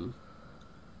bottom.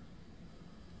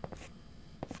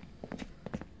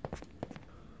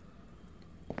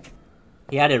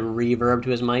 He added reverb to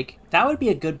his mic. That would be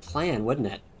a good plan, wouldn't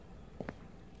it?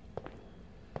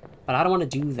 But I don't want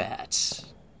to do that. So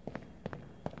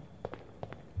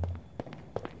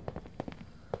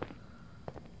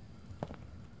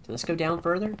let's go down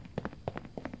further.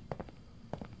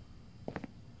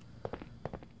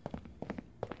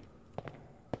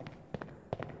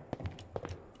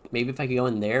 Maybe if I could go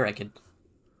in there, I could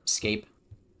escape.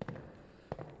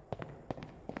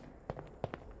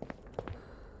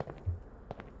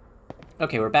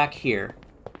 Okay, we're back here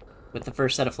with the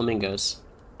first set of flamingos.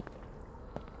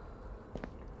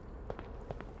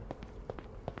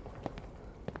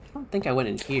 I don't think I went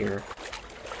in here.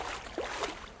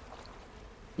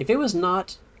 If it was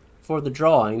not for the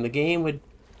drawing, the game would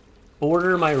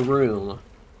border my room.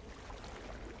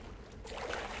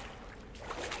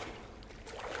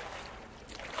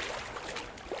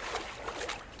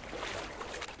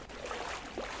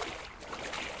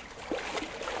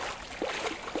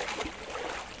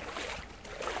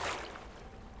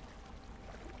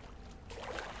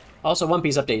 Also, One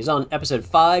Piece update is on episode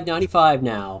 595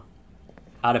 now.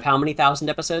 Out of how many thousand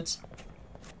episodes?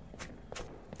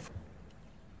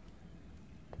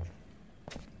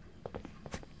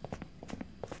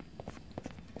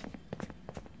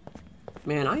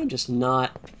 Man, I am just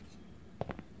not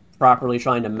properly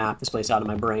trying to map this place out of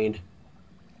my brain.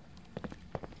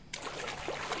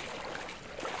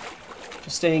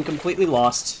 Just staying completely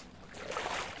lost.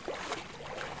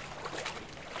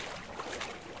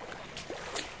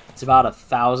 It's about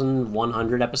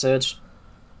 1,100 episodes.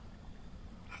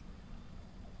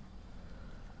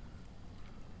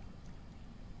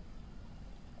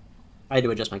 I had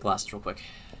to adjust my glasses real quick.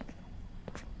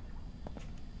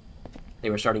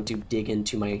 They were starting to dig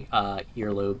into my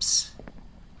earlobes.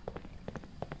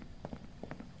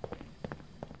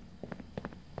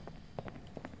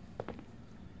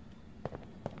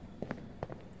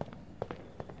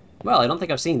 Well, I don't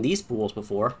think I've seen these pools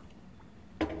before.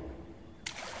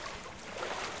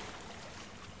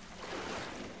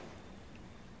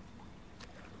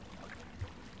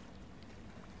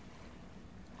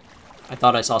 I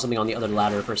thought I saw something on the other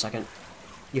ladder for a second.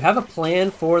 You have a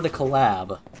plan for the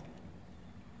collab.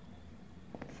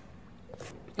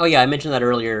 Oh yeah, I mentioned that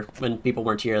earlier when people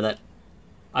weren't here, that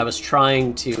I was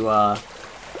trying to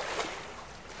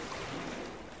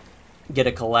get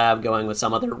a collab going with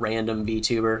some other random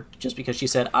VTuber just because she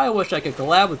said, I wish I could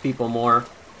collab with people more,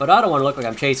 but I don't want to look like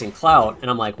I'm chasing clout. And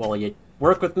I'm like, well, you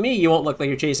work with me, you won't look like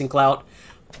you're chasing clout.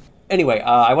 Anyway,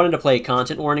 I wanted to play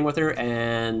Content Warning with her,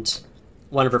 and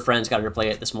one of her friends got her to play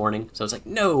it this morning. So I was like,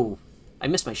 no, I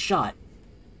missed my shot.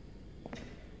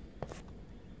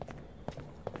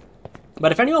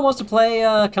 But if anyone wants to play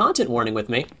Content Warning with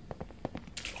me,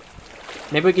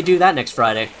 maybe we could do that next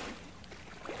Friday.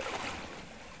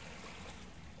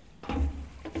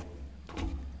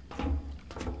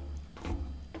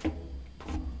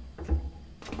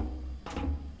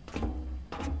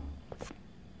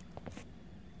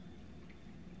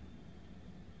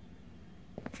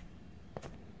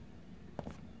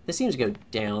 This seems to go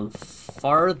down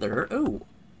farther. Ooh.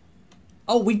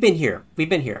 Oh, we've been here. We've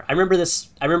been here. I remember this.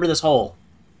 I remember this hole.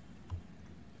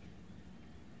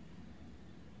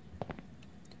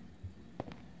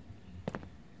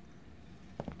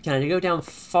 Can I go down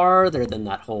farther than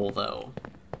that hole, though?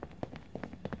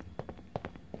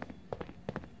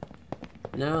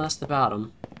 No, that's the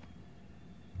bottom.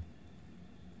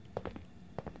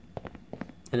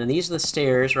 And then these are the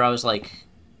stairs where I was like...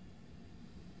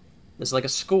 This is like a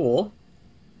school.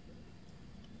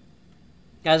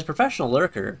 As a professional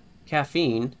lurker,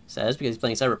 Caffeine says, because he's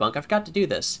playing Cyberpunk, I forgot to do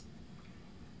this.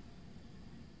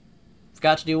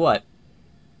 Forgot to do what?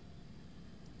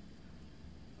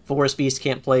 Forest Beast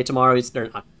can't play tomorrow.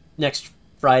 Next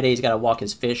Friday, he's got to walk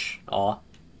his fish. Aw.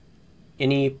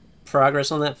 Any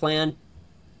progress on that plan?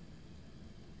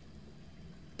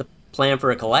 The plan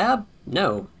for a collab?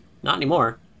 No, not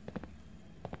anymore.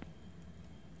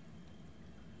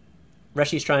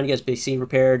 Reshi's trying to get his PC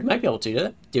repaired. Might be able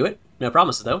to do it. No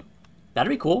promises, though. That'd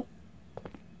be cool.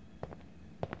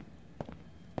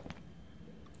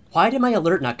 Why did my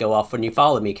alert not go off when you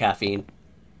followed me, Caffeine?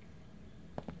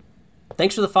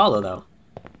 Thanks for the follow, though.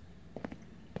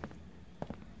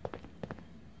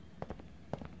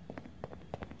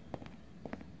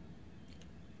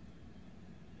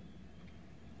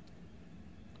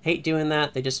 Hate doing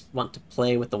that. They just want to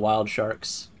play with the wild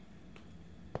sharks.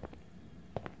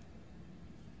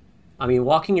 I mean,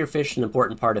 walking your fish is an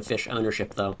important part of fish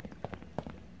ownership, though.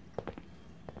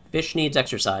 Fish needs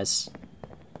exercise.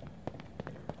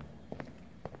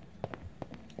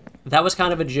 That was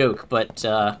kind of a joke, but,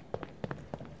 have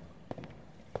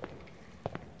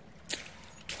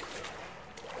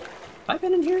I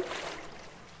been in here?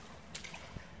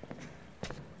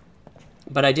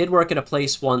 But I did work at a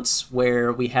place once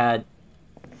where we had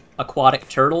aquatic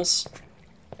turtles.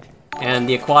 And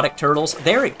the aquatic turtles...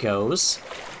 There it goes!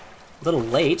 A little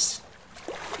late.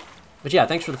 But yeah,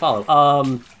 thanks for the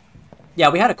follow. Yeah,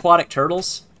 we had aquatic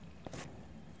turtles.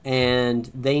 And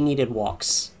they needed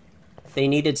walks. They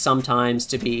needed sometimes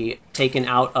to be taken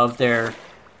out of their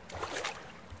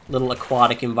little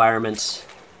aquatic environments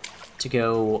to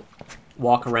go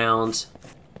walk around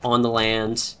on the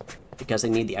land because they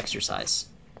need the exercise.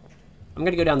 I'm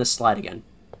gonna go down this slide again.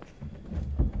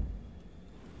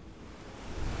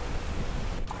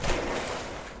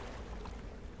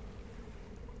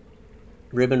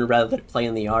 Ribbon would rather play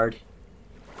in the yard.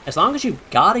 As long as you've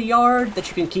got a yard that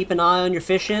you can keep an eye on your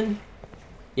fish in,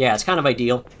 yeah, it's kind of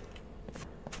ideal.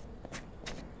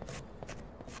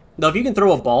 Though if you can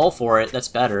throw a ball for it, that's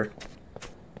better.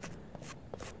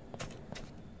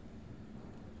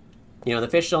 You know, the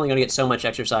fish is only going to get so much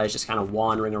exercise just kind of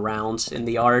wandering around in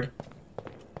the yard.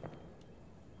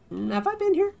 Have I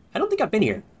been here? I don't think I've been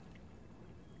here.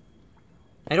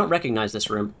 I don't recognize this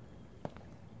room.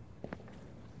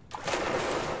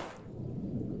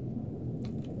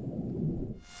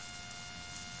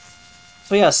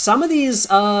 So yeah, some of these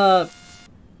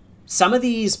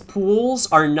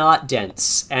pools are not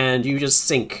dense, and you just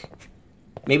sink.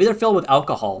 Maybe they're filled with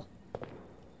alcohol.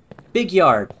 Big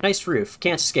yard, nice roof,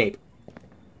 can't escape.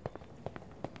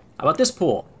 How about this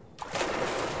pool?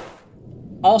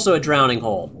 Also a drowning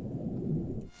hole.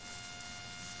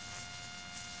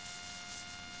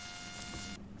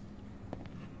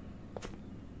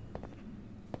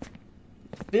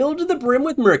 Filled to the brim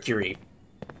with mercury.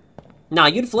 Nah,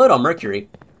 you'd float on mercury.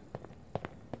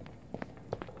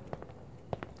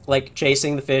 Like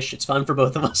chasing the fish, it's fun for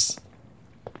both of us.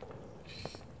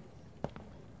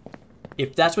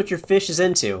 If that's what your fish is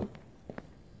into.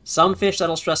 Some fish,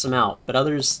 that'll stress them out, but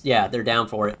others, yeah, they're down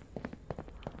for it.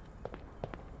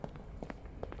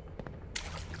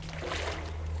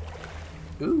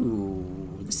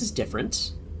 Ooh, this is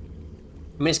different.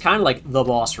 I mean, it's kind of like the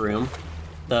boss room.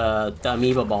 The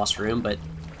amoeba boss room, but...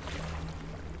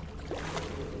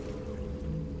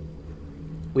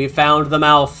 We found the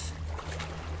mouth.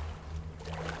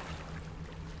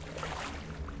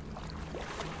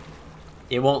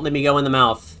 It won't let me go in the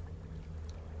mouth.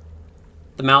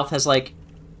 The mouth has, like,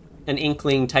 an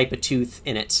inkling type of tooth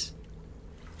in it.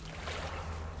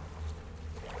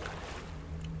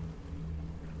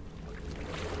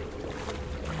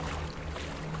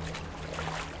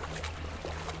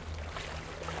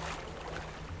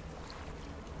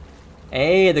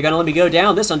 Hey, they're gonna let me go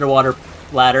down this underwater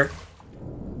ladder.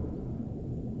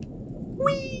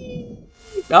 Whee!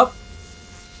 Oh.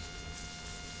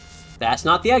 That's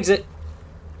not the exit.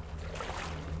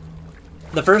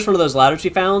 The first one of those ladders we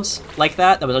found, like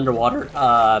that was underwater,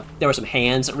 there were some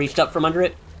hands that reached up from under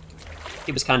it.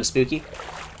 It was kind of spooky.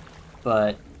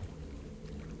 But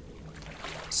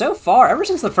so far, ever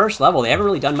since the first level, they haven't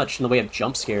really done much in the way of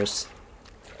jump scares.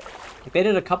 Like, they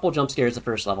did a couple jump scares the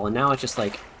first level, and now it's just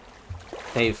like,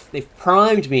 they've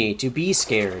primed me to be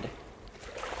scared.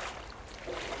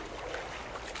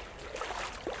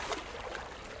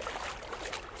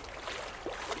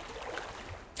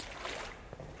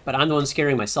 But I'm the one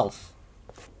scaring myself.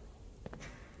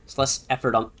 It's less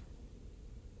effort on...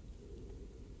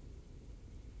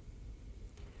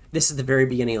 This is the very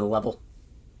beginning of the level.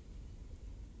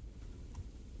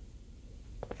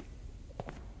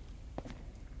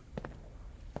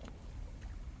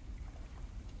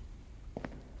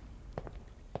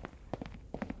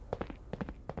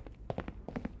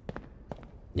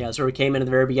 Yeah, that's where we came in at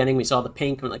the very beginning. We saw the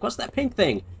pink. We're like, what's that pink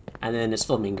thing? And then it's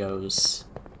flamingos.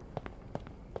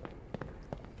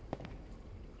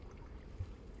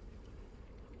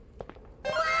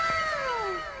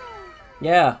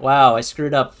 Yeah, wow, I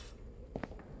screwed up.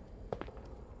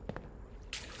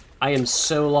 I am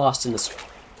so lost in this.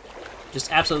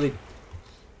 Just absolutely...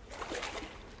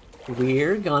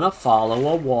 We're gonna follow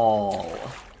a wall.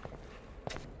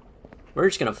 We're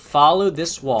just gonna follow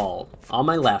this wall on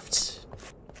my left.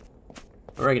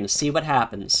 We're gonna see what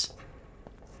happens.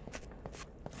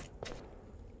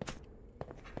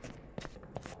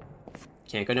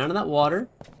 Can't go down to that water.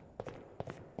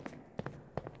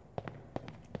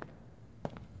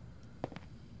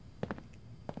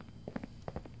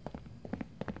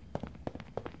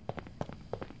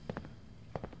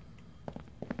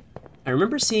 I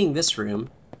remember seeing this room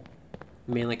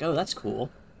and being like, oh, that's cool.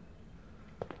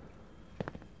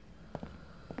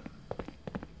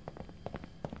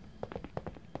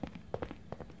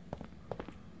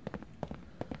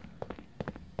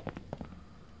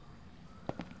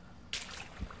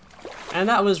 And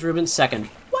that was Ruben's second.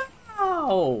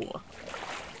 Wow!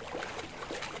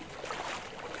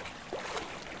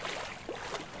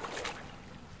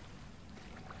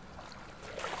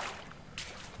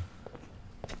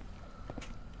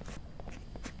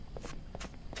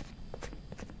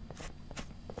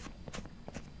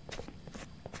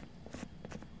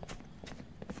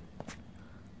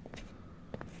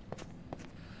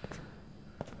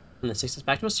 And this takes us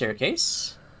back to a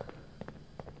staircase.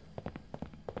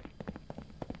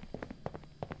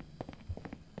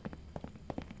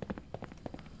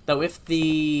 Though if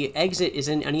the exit is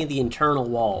in any of the internal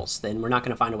walls, then we're not going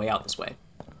to find a way out this way.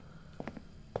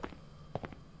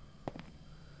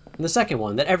 And the second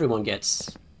one that everyone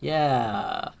gets.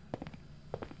 Yeah.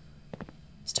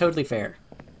 It's totally fair.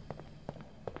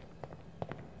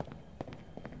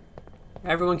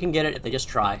 Everyone can get it if they just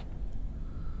try.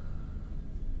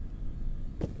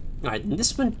 Alright, and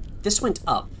this went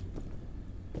up.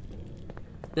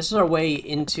 This is our way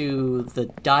into the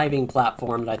diving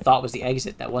platform that I thought was the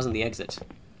exit. That wasn't the exit.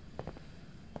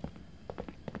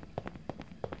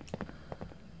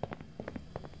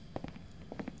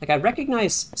 Like, I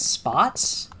recognize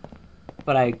spots,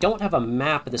 but I don't have a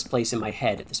map of this place in my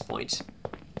head at this point.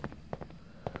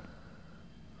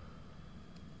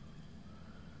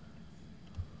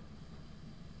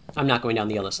 I'm not going down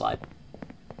the other slide.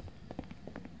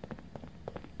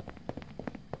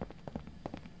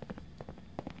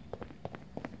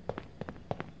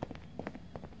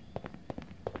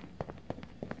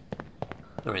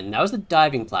 Alright, and that was the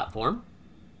diving platform.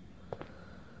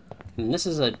 And this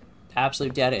is an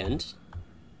absolute dead end.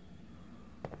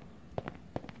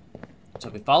 So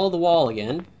if we follow the wall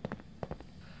again,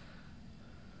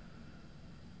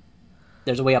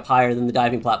 there's a way up higher than the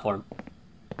diving platform.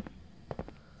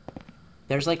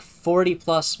 There's like 40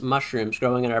 plus mushrooms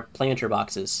growing in our planter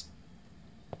boxes.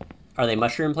 Are they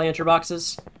mushroom planter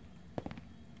boxes?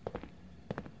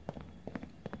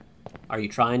 Are you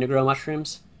trying to grow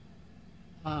mushrooms?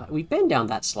 We've been down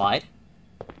that slide.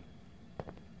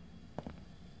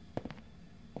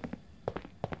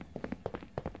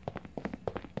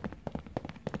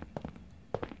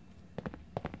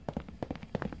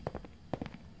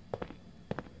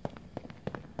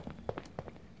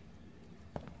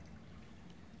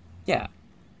 Yeah.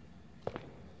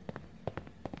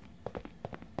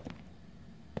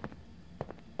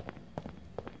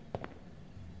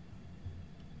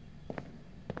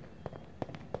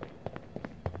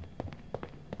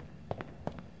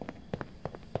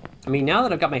 I mean, now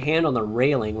that I've got my hand on the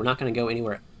railing, we're not going to go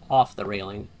anywhere off the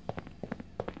railing.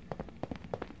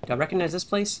 Do I recognize this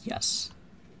place? Yes.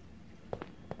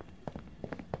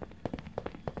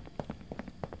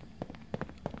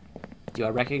 Do I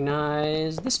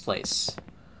recognize this place?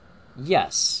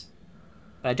 Yes.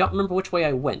 But I don't remember which way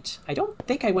I went. I don't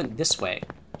think I went this way.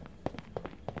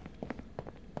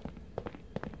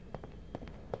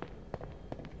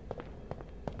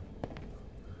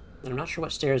 And I'm not sure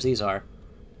what stairs these are.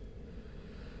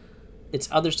 It's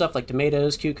other stuff like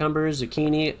tomatoes, cucumbers,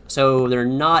 zucchini. So they're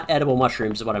not edible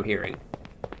mushrooms is what I'm hearing.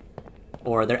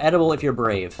 Or they're edible if you're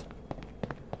brave.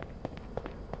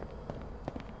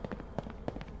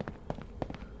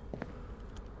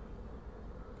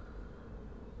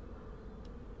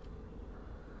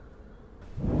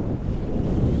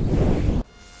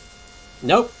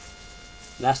 Nope.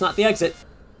 That's not the exit.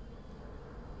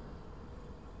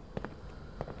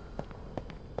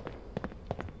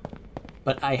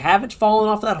 But I haven't fallen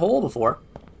off that hole before.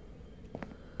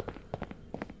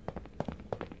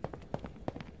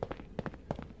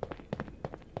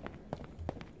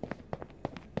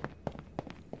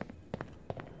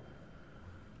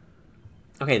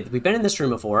 Okay, we've been in this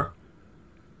room before.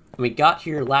 And we got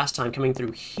here last time coming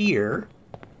through here.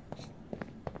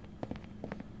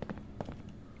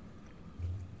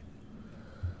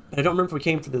 But I don't remember if we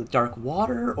came through the dark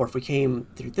water or if we came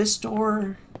through this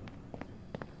door.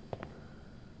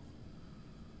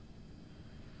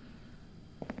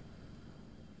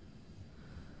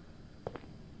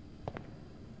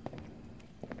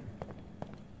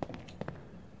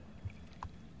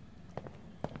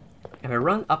 If I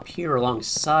run up here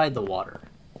alongside the water.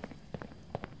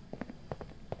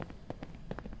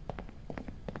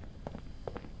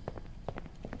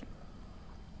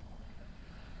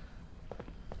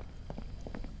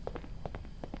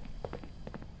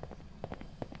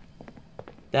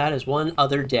 That is one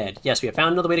other dead. Yes, we have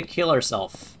found another way to kill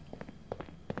ourselves.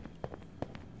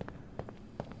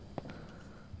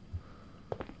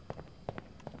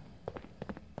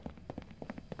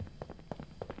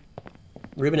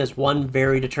 Ruben has one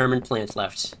very determined plant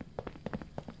left.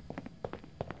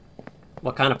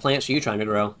 What kind of plants are you trying to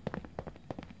grow?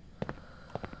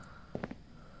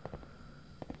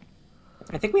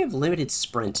 I think we have limited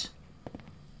sprint.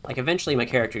 Like, eventually my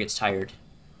character gets tired.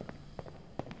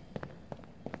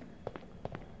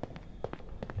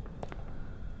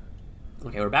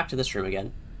 Okay, we're back to this room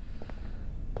again.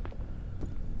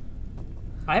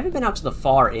 I haven't been out to the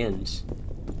far end.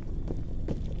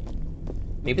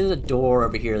 Maybe there's a door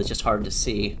over here that's just hard to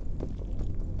see.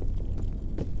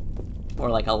 Or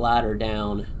like a ladder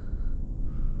down.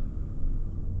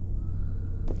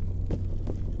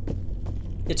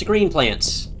 It's a green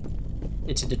plant.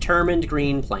 It's a determined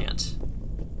green plant.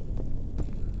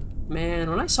 Man,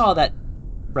 when I saw that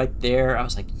right there, I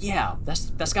was like, yeah,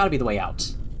 that's gotta be the way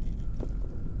out.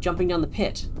 Jumping down the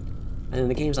pit. And then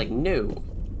the game's like, no,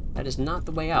 that is not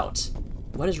the way out.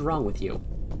 What is wrong with you?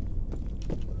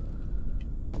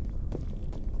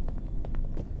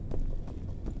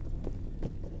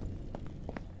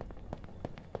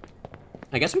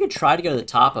 I guess we could try to go to the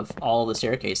top of all the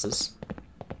staircases.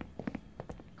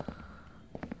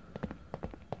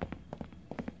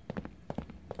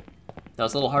 That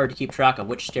was a little hard to keep track of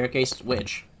which staircase is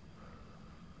which.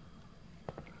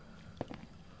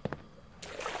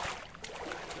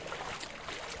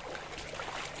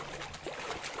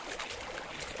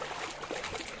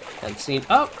 Haven't seen...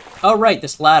 Oh, right,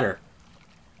 this ladder.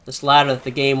 This ladder that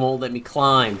the game won't let me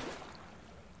climb.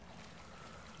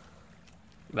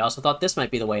 I also thought this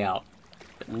might be the way out.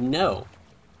 But no.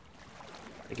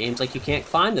 The game's like, you can't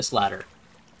climb this ladder.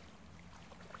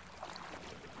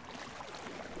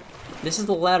 This is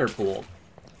the ladder pool.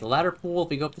 The ladder pool, if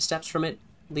we go up the steps from it,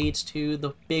 leads to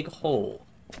the big hole.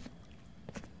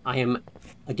 I am,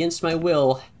 against my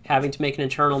will, having to make an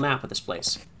internal map of this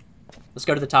place. Let's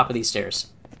go to the top of these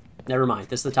stairs. Never mind,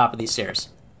 this is the top of these stairs.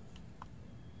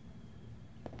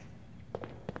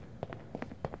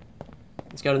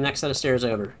 Let's go to the next set of stairs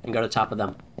over and go to the top of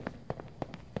them.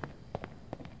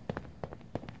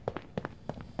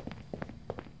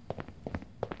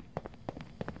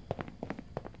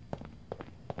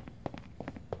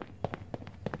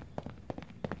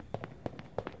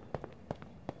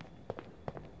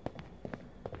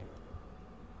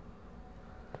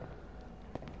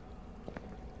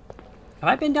 Have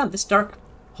I been down this dark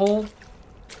hole?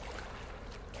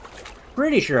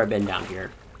 Pretty sure I've been down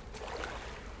here.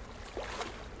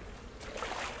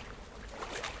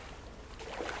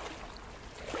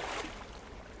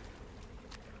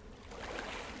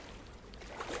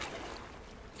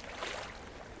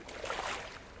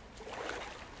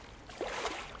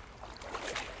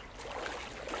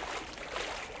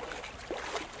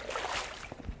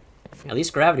 At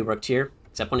least gravity worked here,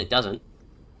 except when it doesn't.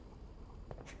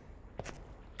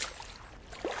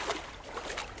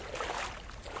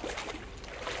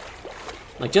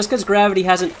 Like, just because gravity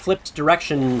hasn't flipped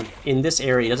direction in this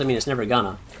area doesn't mean it's never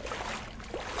gonna.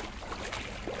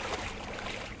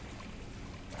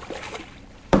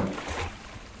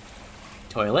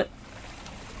 Toilet.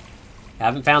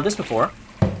 Haven't found this before.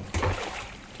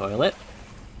 Toilet.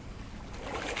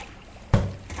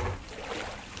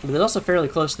 But it's also fairly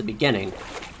close to the beginning.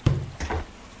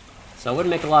 So it wouldn't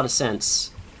make a lot of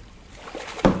sense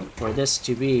for this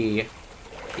to be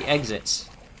the exit.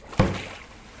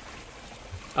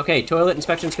 Okay, toilet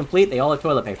inspection's complete. They all have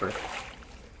toilet paper.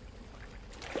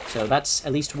 So that's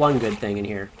at least one good thing in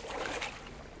here.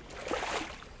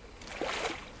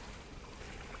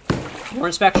 More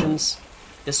inspections.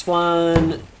 This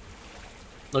one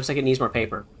looks like it needs more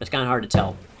paper. It's kind of hard to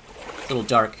tell. It's a little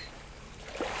dark.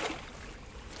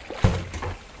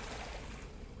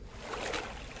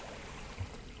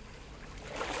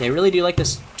 They really do like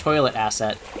this toilet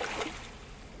asset.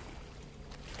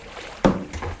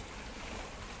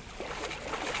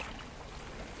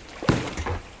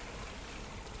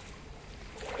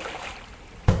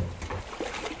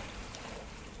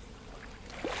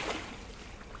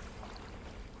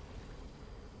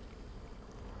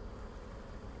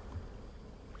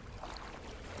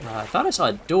 I thought I saw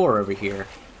a door over here.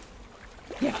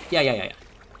 Yeah.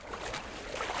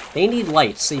 They need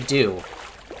lights, they do.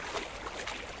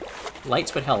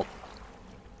 Lights would help.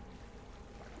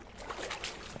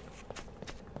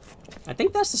 I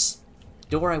think that's the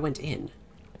door I went in.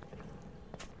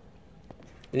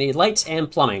 They need lights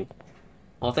and plumbing.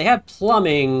 Well, if they had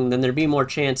plumbing, then there'd be more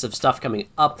chance of stuff coming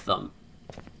up them.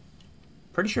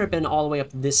 Pretty sure I've been all the way up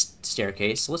this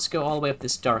staircase, so let's go all the way up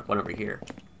this dark one over here.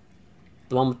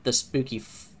 The one with the spooky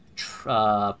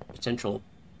potential.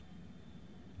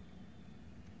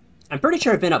 I'm pretty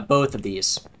sure I've been up both of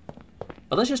these.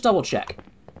 But let's just double check.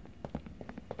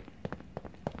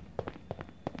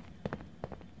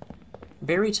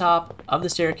 Very top of the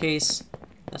staircase,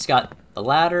 that's got the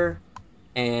ladder,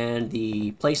 and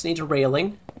the place needs a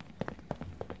railing.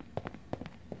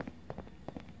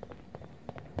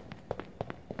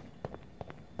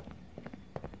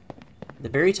 The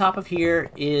very top of here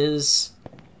is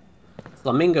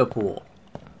Flamingo Pool.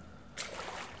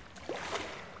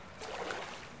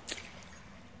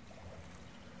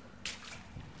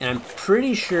 And I'm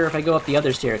pretty sure if I go up the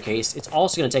other staircase, it's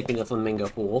also going to take me to the Flamingo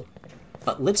Pool.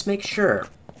 But let's make sure.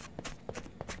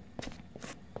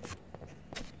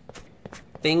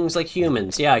 Things like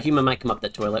humans. Yeah, a human might come up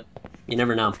that toilet. You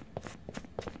never know.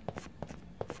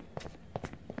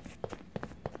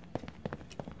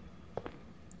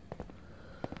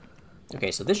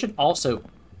 Okay, so this should also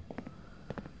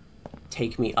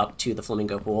take me up to the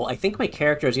Flamingo Pool. I think my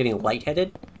character is getting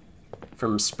lightheaded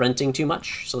from sprinting too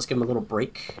much, so let's give him a little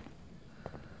break.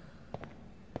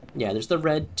 Yeah, there's the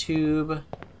red tube.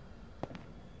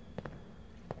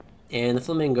 And the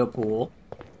Flamingo Pool.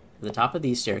 At the top of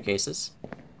these staircases.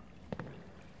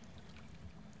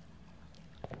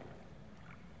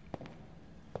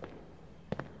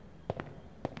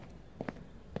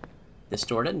 This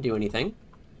door doesn't do anything.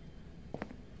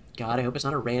 God, I hope it's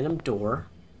not a random door.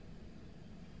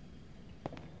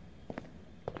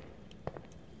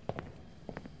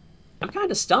 I'm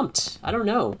kind of stumped. I don't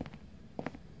know.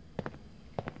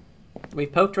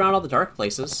 We've poked around all the dark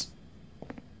places.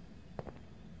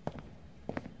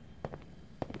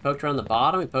 We poked around the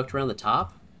bottom, we poked around the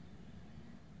top.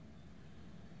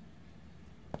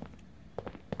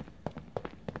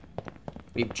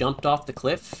 We've jumped off the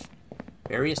cliff.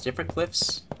 Various different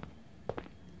cliffs.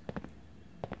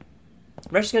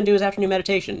 What I'm just going to do is afternoon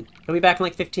meditation. He'll be back in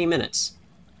like 15 minutes.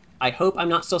 I hope I'm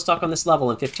not still stuck on this level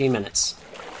in 15 minutes.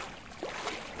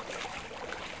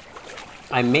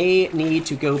 I may need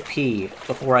to go pee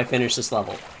before I finish this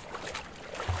level.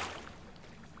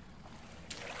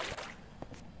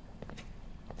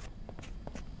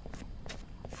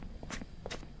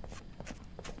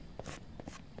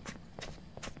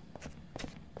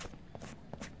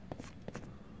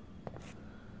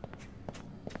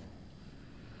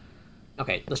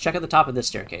 Okay, let's check at the top of this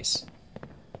staircase.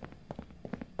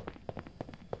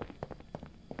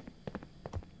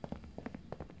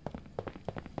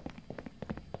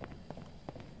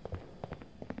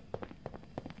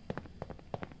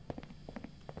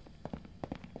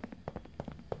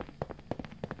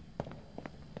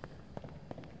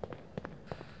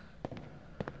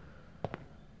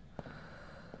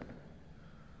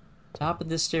 Top of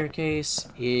this staircase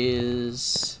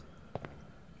is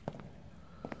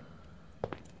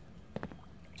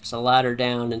just a ladder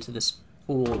down into this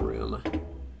pool room.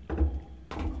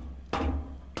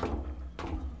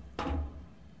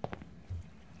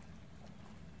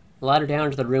 ladder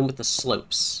down to the room with the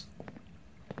slopes.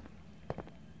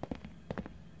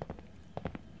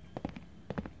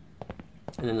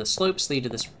 And then the slopes lead to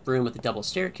this room with the double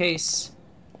staircase.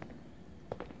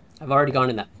 I've already gone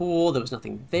in that pool. There was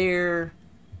nothing there.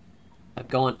 I've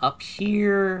gone up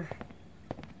here.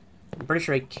 I'm pretty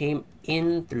sure I came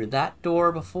in through that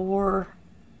door before.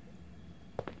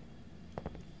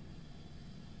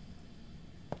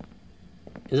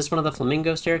 Is this one of the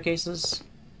flamingo staircases?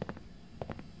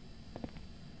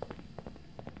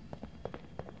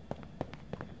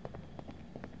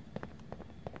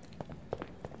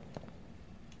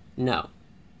 No.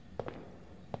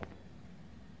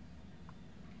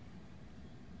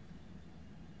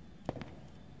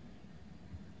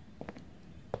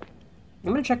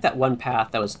 I'm gonna check that one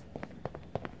path that was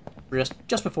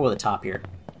just before the top here.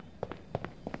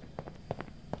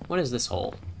 What is this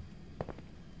hole?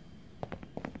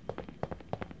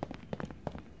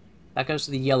 That goes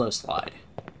to the yellow slide.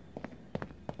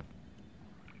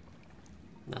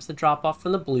 And that's the drop-off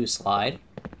from the blue slide.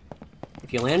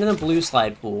 If you land in the blue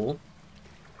slide pool,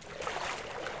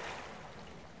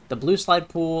 the blue slide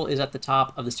pool is at the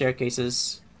top of the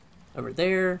staircases over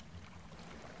there.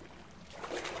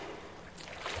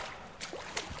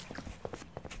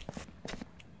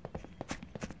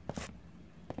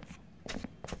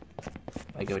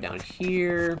 If I go down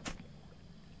here,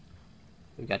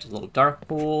 we got this little dark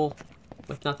pool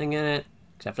with nothing in it,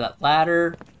 except for that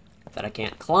ladder that I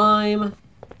can't climb.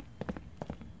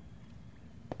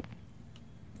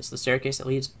 This is the staircase that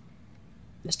leads...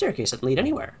 The staircase doesn't lead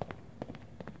anywhere.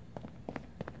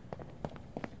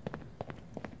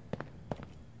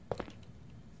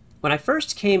 When I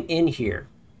first came in here...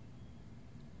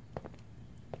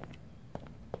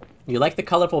 You like the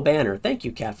colorful banner. Thank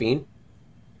you, Caffeine.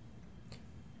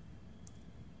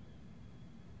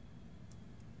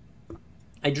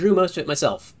 I drew most of it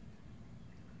myself.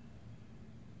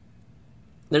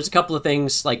 There's a couple of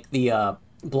things, like the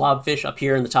blobfish up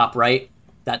here in the top right.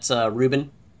 That's Ruben.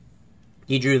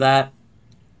 He drew that.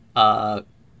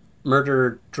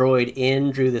 Murder Droid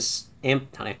In drew this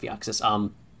not Amphioxus,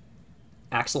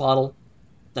 axolotl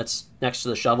that's next to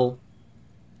the shovel.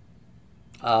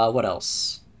 What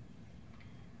else?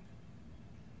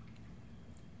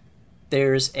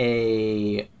 There's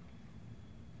a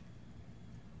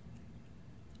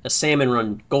salmon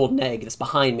run golden egg that's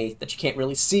behind me that you can't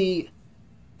really see.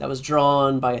 That was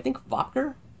drawn by, I think,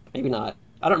 Vopker? Maybe not.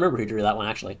 I don't remember who drew that one,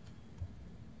 actually.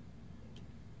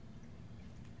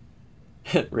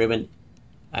 Ruben.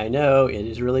 I know, it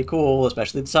is really cool,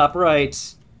 especially the top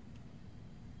right.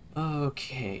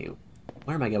 Okay,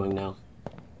 where am I going now?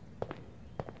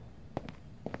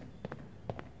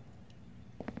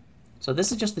 So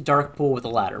this is just the dark pool with a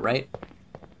ladder, right?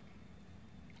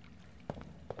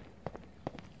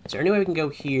 Is there any way we can go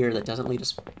here that doesn't lead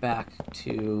us back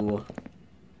to...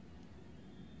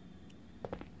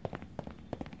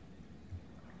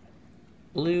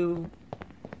 blue,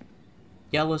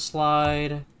 yellow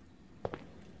slide,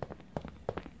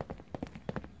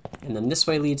 and then this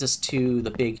way leads us to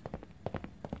the big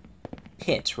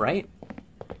pit, right?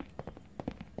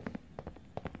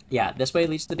 Yeah, this way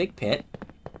leads to the big pit.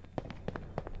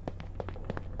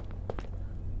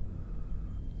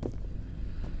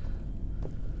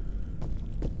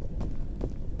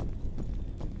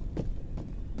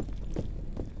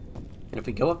 And if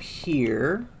we go up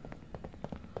here...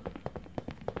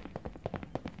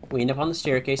 we end up on the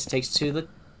staircase. It takes to the...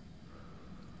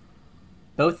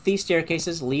 both these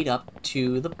staircases lead up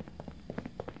to the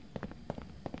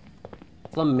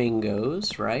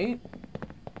flamingos, right?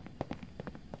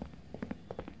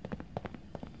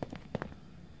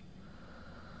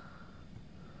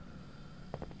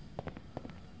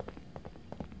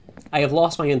 I have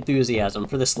lost my enthusiasm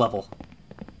for this level.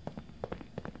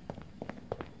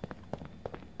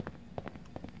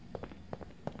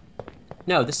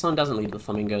 No, this one doesn't lead to the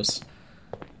flamingos.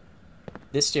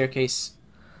 This staircase...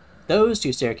 those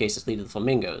two staircases lead to the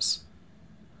flamingos.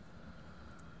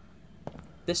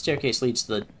 This staircase leads to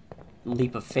the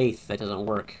leap of faith that doesn't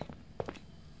work.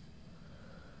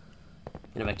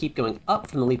 And if I keep going up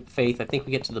from the leap of faith, I think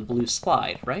we get to the blue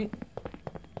slide, right?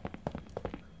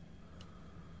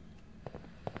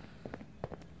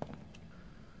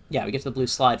 Yeah, we get to the blue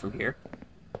slide from here.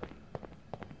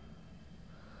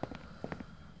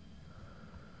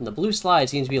 And the blue slide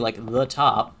seems to be like the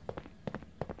top.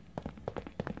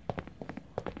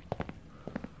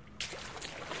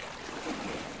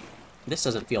 This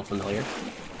doesn't feel familiar.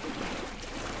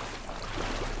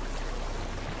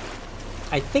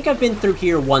 I think I've been through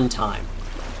here one time.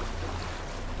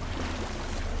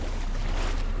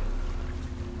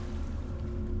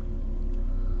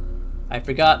 I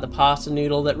forgot the pasta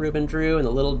noodle that Ruben drew and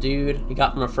the little dude he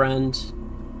got from a friend.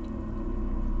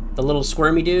 The little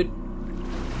squirmy dude.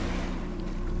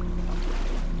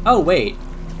 Oh, wait.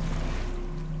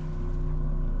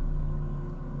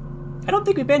 I don't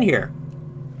think we've been here.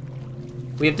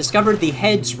 We have discovered the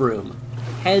heads room.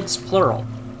 Heads, plural.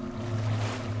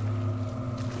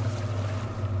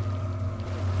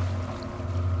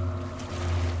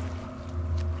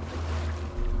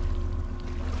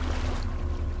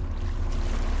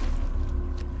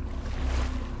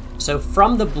 So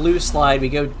from the blue slide, we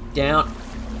go down.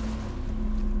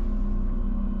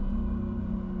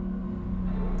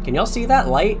 Can y'all see that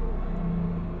light?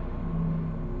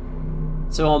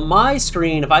 So on my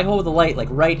screen, if I hold the light like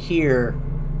right here,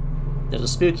 there's a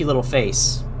spooky little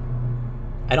face.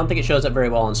 I don't think it shows up very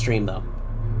well on stream though.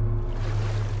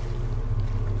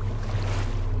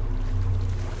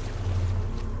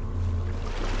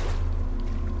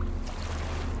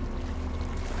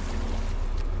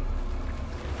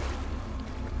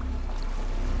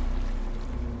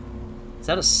 Is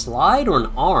that a slide or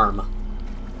an arm?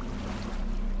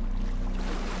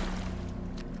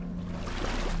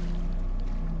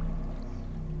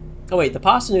 Oh wait, the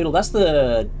pasta noodle, that's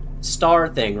the star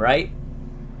thing, right?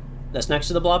 That's next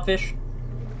to the blobfish?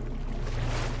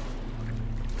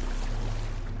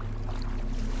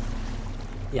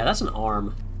 Yeah, that's an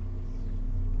arm.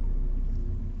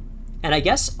 And I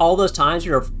guess all those times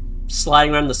we were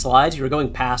sliding around the slides, you were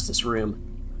going past this room.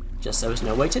 Just there was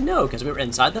no way to know, because we were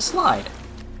inside the slide.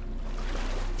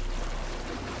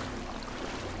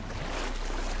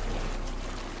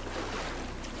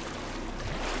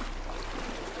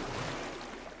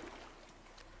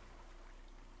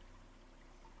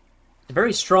 A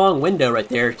very strong window right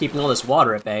there, keeping all this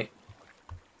water at bay.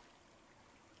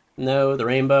 No, the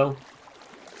rainbow.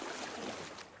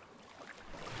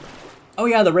 Oh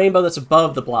yeah, the rainbow that's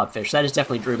above the blobfish. That is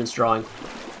definitely Ruben's drawing.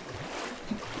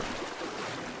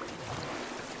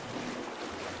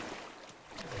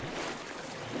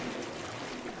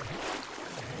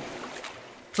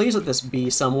 Please let this be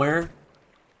somewhere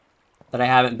that I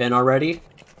haven't been already.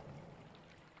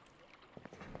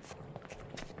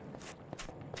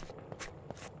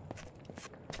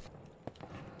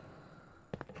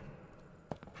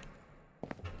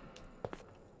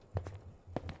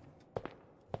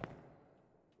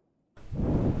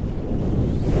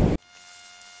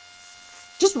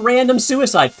 Just random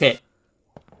suicide pit.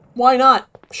 Why not?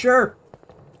 Sure.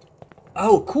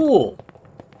 Oh, cool.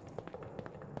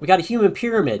 We got a human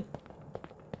pyramid.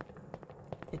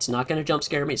 It's not gonna jump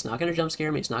scare me. It's not gonna jump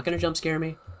scare me. It's not gonna jump scare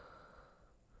me.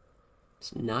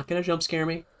 It's not gonna jump scare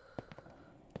me.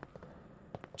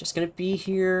 Just gonna be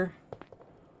here.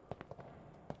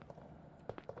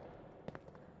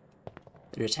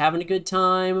 They're just having a good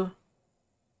time.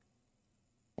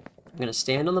 I'm gonna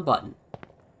stand on the button.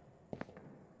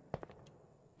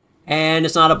 And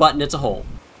it's not a button, it's a hole.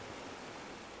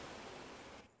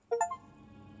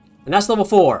 And that's level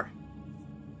 4.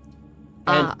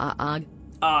 And,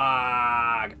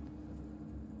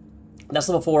 that's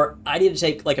level 4. I need to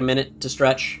take like a minute to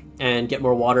stretch and get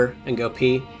more water and go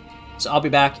pee. So I'll be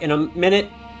back in a minute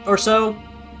or so.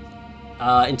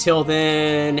 Until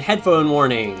then, headphone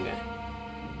warning.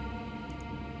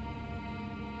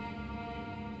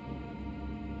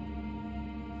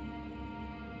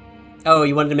 Oh,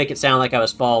 you wanted to make it sound like I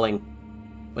was falling.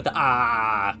 With the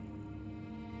ah.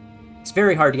 It's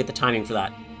very hard to get the timing for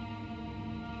that.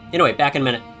 Anyway, back in a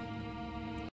minute.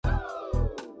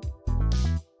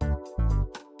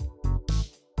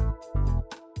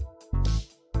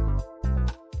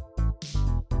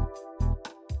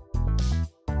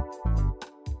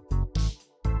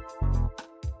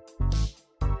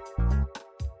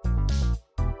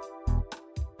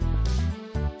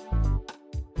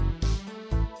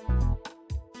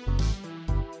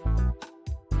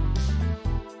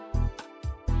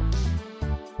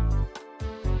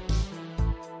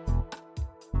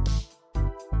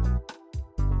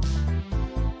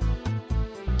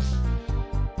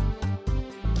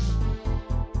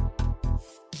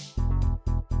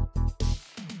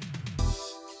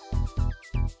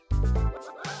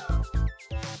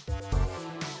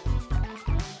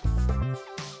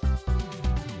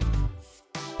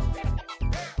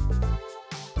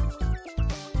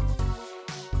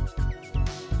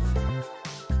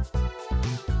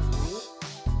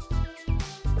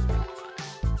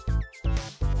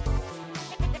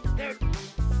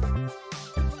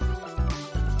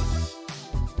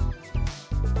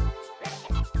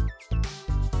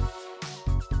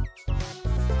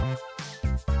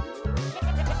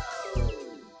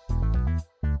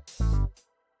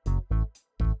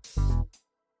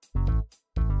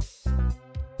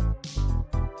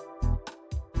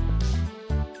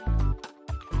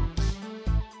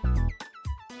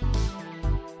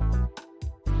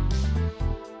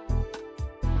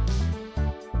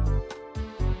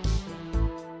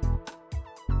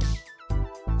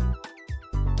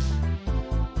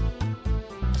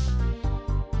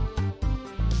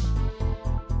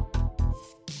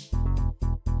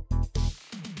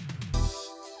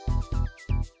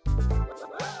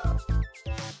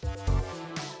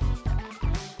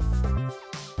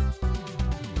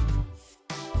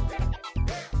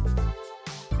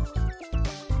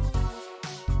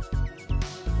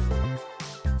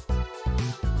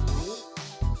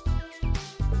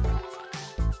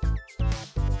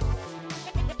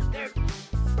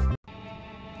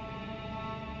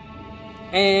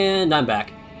 And I'm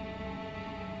back.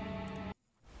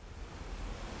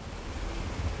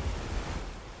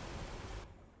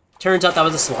 Turns out that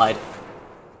was a slide.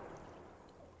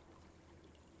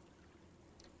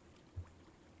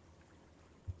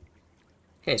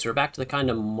 Okay, so we're back to the kind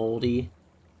of moldy...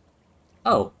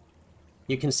 Oh,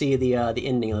 you can see the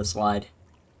ending of the slide.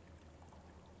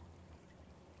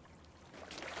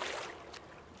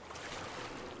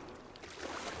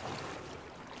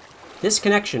 This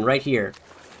connection right here.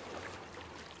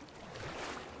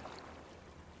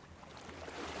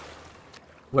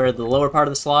 Where the lower part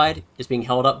of the slide is being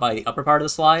held up by the upper part of the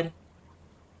slide.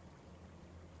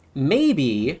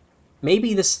 Maybe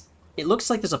this... It looks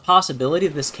like there's a possibility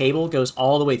that this cable goes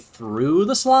all the way through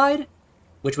the slide,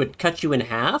 which would cut you in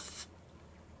half.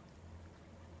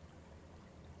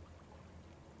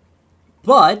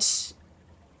 But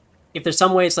if there's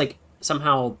some way it's like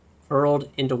somehow furled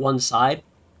into one side.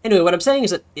 Anyway, what I'm saying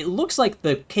is that it looks like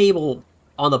the cable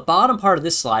on the bottom part of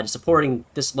this slide is supporting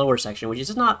this lower section, which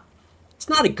is not... It's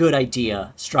not a good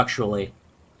idea, structurally.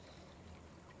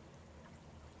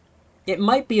 It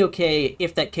might be okay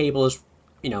if that cable is,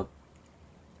 you know...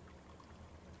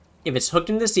 If it's hooked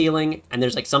into the ceiling, and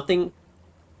there's like something...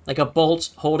 Like a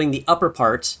bolt holding the upper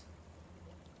part,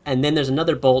 and then there's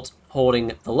another bolt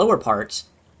holding the lower part.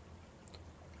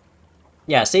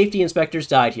 Yeah, safety inspectors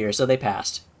died here, so they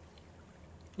passed.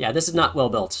 Yeah, this is not well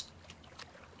built.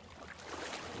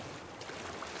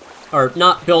 Or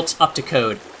not built up to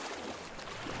code.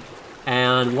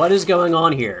 And what is going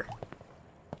on here?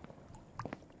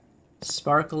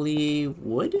 Sparkly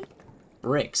wood?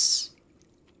 Bricks.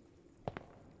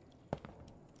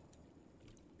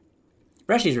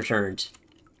 Reshi's returned.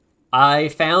 I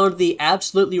found the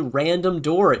absolutely random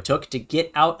door it took to get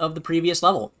out of the previous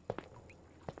level.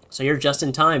 So you're just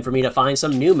in time for me to find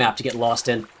some new map to get lost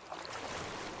in.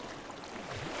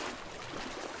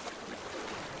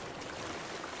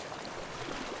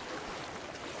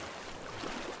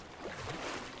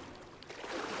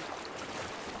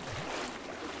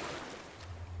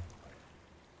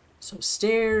 So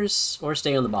stairs, or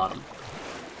stay on the bottom.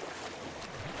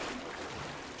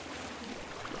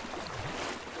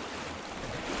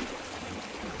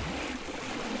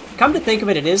 Come to think of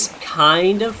it, it is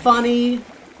kind of funny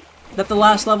that the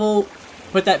last level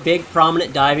put that big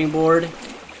prominent diving board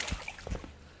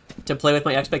to play with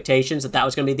my expectations that that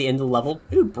was going to be the end of the level.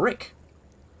 Ooh, brick.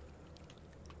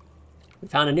 We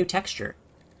found a new texture.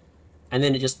 And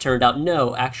then it just turned out,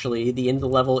 no, actually, the end of the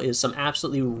level is some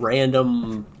absolutely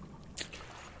random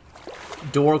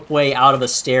doorway out of a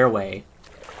stairway.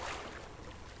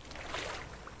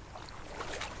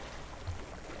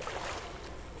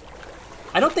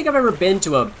 I don't think I've ever been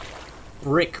to a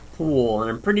brick pool, and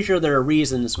I'm pretty sure there are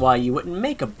reasons why you wouldn't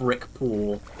make a brick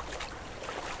pool.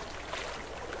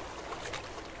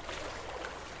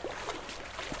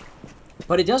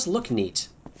 But it does look neat.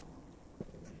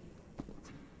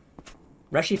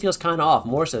 Reshi feels kind of off,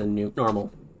 more so than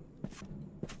normal.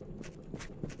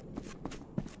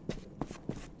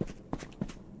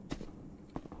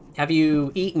 Have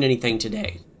you eaten anything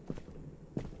today?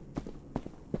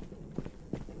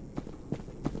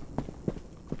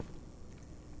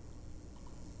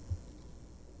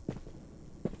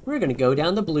 We're gonna go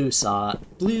down the blue slide.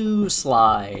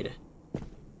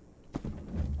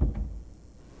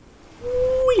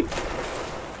 Weep.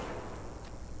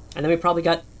 And then we probably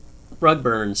got rug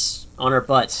burns on our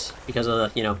butts because of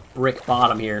the, you know, brick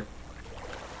bottom here.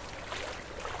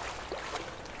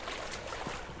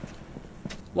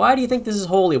 Why do you think this is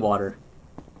holy water?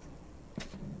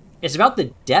 It's about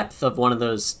the depth of one of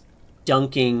those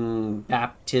dunking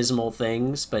baptismal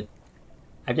things, but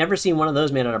I've never seen one of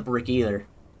those made out of brick either.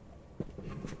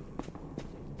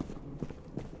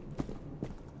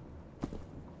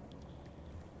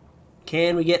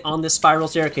 Can we get on this spiral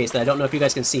staircase that I don't know if you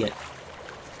guys can see it?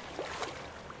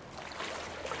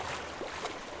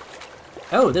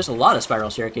 Oh, there's a lot of spiral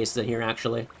staircases in here,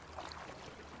 actually.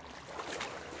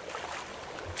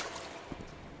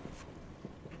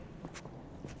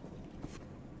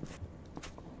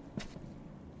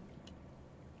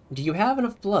 Do you have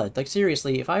enough blood? Like,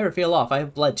 seriously, if I ever feel off, I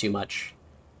have bled too much.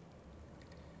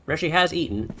 Reshi has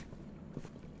eaten.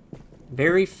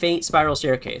 Very faint spiral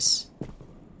staircase.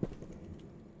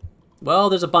 Well,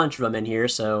 there's a bunch of them in here,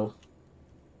 so...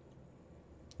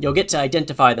 You'll get to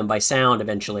identify them by sound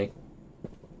eventually.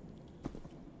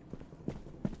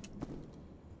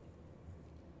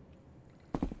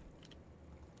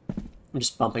 I'm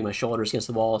just bumping my shoulders against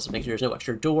the wall to make sure there's no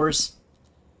extra doors.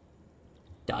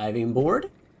 Diving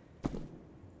board.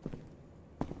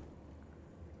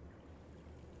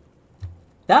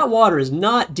 That water is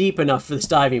not deep enough for this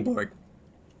diving board.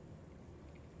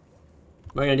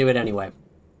 We're gonna do it anyway.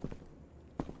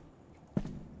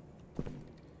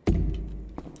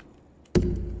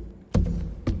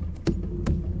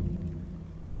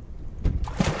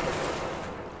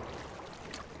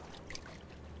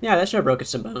 Yeah, that should have broken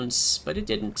some bones, but it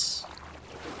didn't.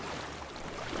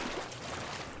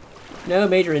 No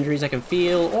major injuries I can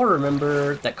feel or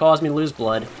remember that caused me to lose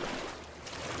blood.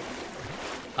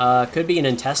 Could be an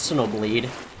intestinal bleed.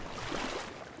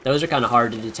 Those are kind of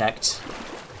hard to detect.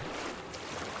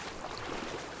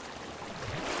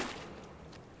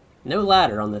 No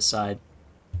ladder on this side.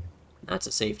 That's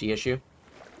a safety issue.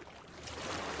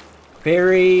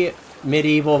 Very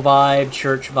medieval vibe,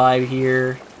 church vibe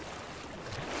here.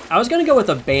 I was going to go with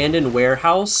abandoned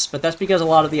warehouse, but that's because a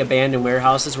lot of the abandoned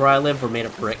warehouses where I live were made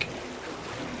of brick.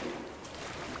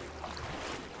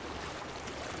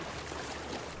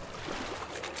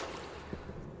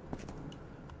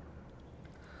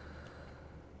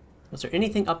 Was there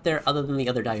anything up there other than the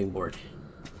other diving board?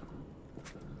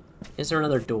 Is there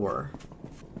another door?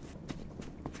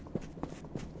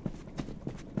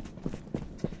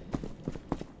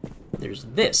 There's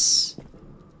this.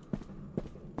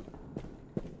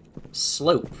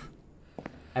 Slope.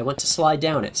 I want to slide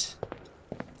down it.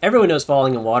 Everyone knows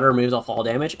falling in water removes all fall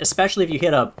damage, especially if you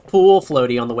hit a pool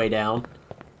floaty on the way down.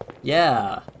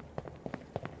 Yeah.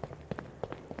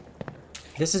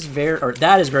 This is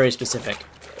that is very specific.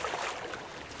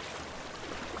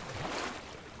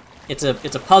 It's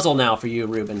a puzzle now for you,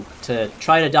 Ruben, to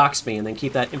try to dox me and then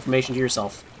keep that information to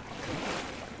yourself.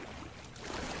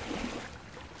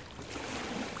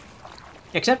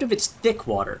 Except if it's thick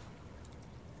water.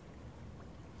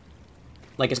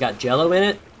 Like it's got jello in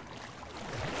it.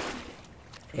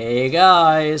 Hey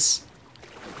guys.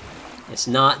 It's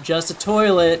not just a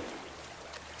toilet.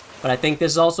 But I think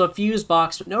this is also a fuse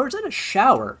box. But no, is that a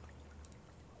shower?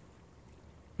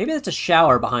 Maybe that's a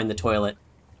shower behind the toilet.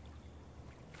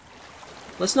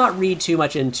 Let's not read too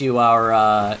much into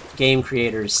our game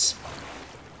creators'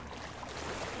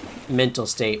 mental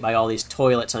state by all these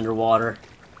toilets underwater.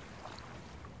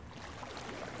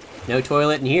 No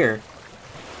toilet in here.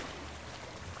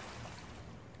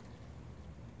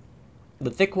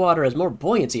 The thick water has more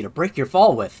buoyancy to break your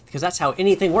fall with, because that's how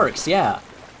anything works, yeah.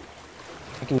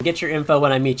 I can get your info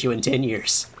when I meet you in 10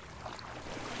 years.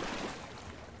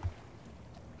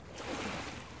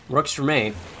 Works for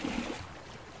me.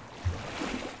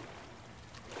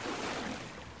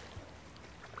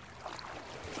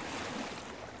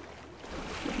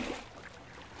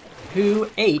 Who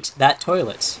ate that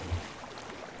toilet?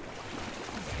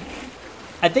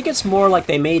 I think it's more like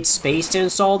they made space to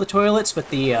install the toilets, but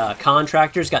the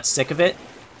contractors got sick of it.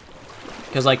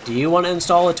 Because, like, do you want to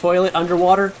install a toilet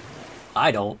underwater?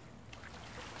 I don't.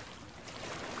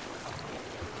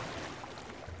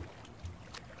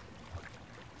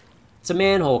 It's a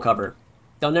manhole cover.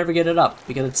 They'll never get it up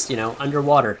because it's, you know,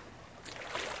 underwater.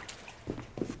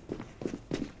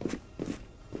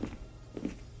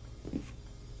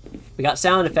 We got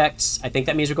sound effects. I think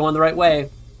that means we're going the right way.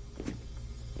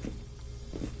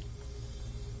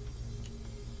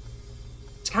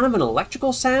 It's kind of an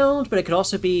electrical sound, but it could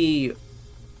also be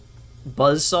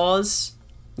buzzsaws.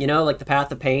 You know, like the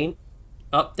Path of Pain.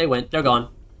 Oh, they went. They're gone.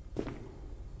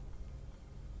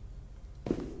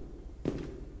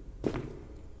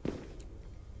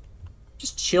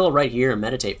 Just chill right here and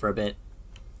meditate for a bit.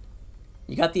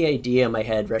 You got the idea in my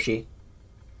head, Reshi.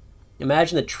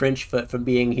 Imagine the trench foot from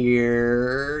being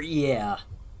here. Yeah.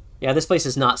 Yeah, this place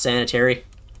is not sanitary.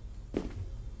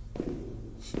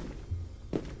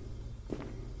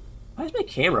 Why is my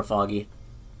camera foggy?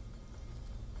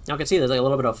 Now I can see there's like a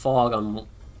little bit of fog on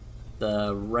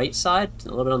the right side, a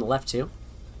little bit on the left too.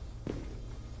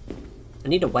 I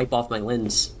need to wipe off my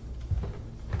lens.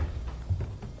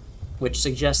 Which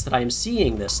suggests that I'm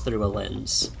seeing this through a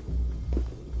lens.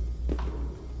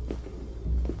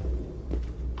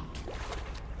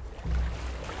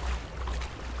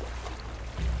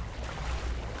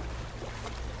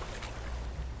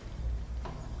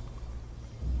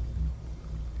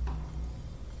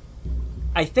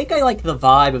 I think I like the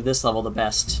vibe of this level the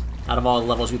best, out of all the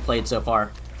levels we played so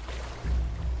far.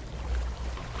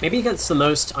 Maybe it's the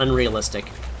most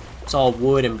unrealistic. It's all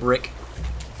wood and brick.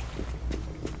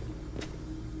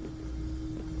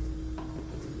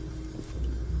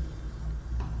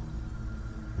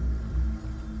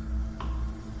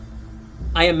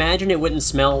 I imagine it wouldn't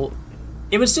smell...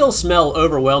 It would still smell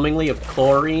overwhelmingly of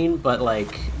chlorine, but,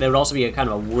 like, there would also be a kind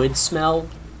of a wood smell.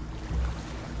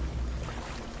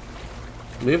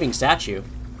 Moving statue.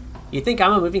 You think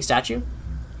I'm a moving statue?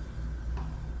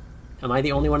 Am I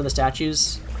the only one of the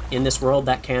statues in this world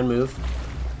that can move?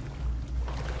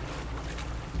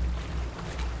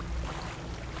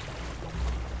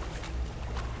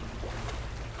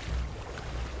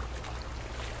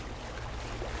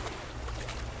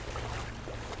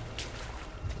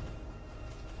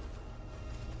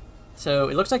 So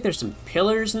it looks like there's some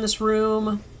pillars in this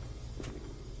room.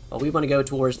 But we want to go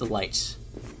towards the light.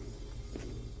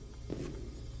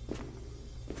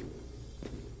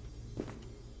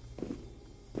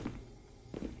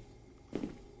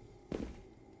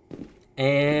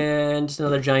 And it's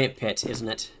another giant pit, isn't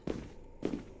it?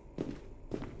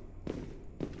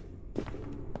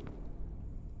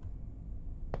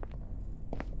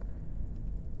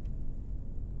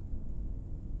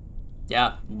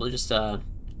 Yeah, we'll just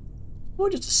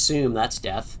assume that's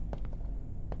death.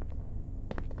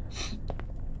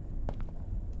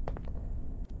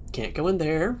 Can't go in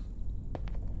there.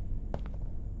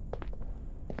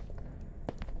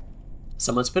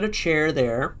 Someone's put a chair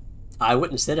there. I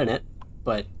wouldn't sit in it,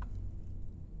 but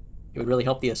it would really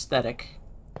help the aesthetic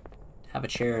to have a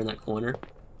chair in that corner.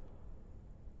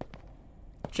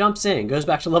 Jumps in, goes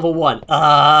back to level 1.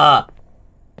 Ah!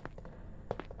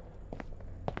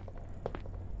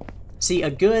 See,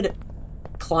 a good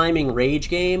climbing rage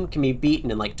game can be beaten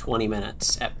in like 20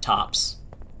 minutes at tops.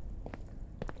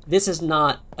 This is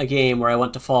not a game where I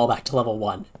want to fall back to level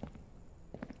 1.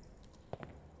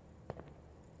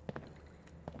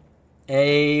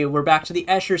 Hey, we're back to the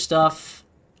Escher stuff.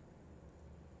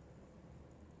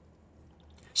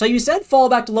 So you said fall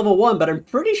back to level 1, but I'm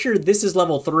pretty sure this is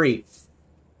level 3.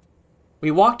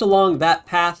 We walked along that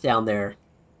path down there.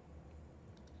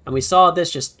 And we saw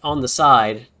this just on the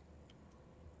side.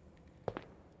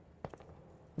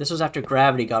 This was after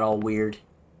gravity got all weird.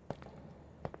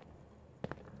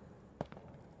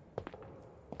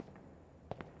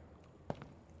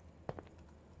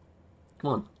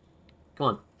 Come on. Come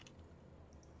on.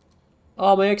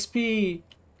 Oh, my XP!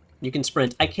 You can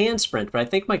sprint. I can sprint, but I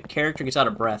think my character gets out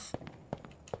of breath.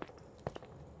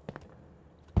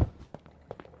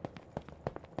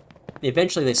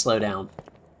 Eventually they slow down.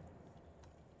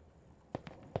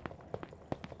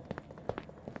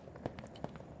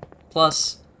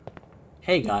 Plus,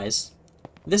 hey guys,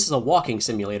 this is a walking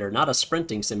simulator, not a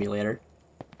sprinting simulator.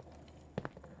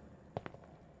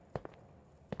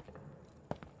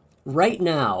 Right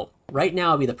now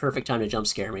would be the perfect time to jump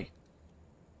scare me.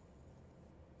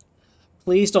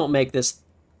 Please don't make this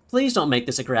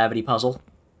a gravity puzzle.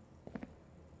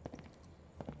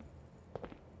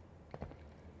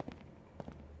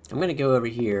 I'm gonna go over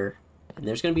here, and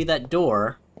there's gonna be that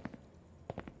door.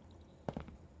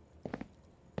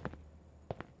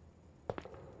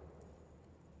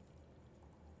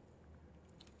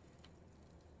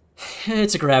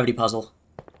 It's a gravity puzzle.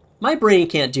 My brain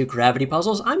can't do gravity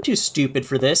puzzles. I'm too stupid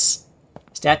for this.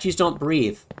 Statues don't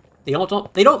breathe. They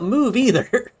don't move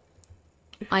either.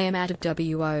 I am out of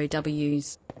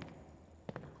WOWs.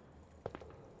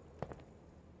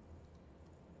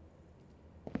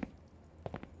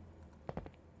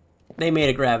 They made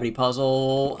a gravity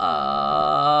puzzle.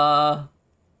 Oh,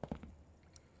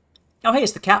 hey,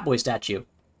 it's the Catboy statue.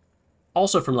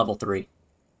 Also from level 3.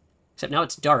 Except now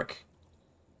it's dark.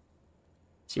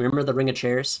 So you remember the Ring of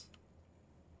Chairs?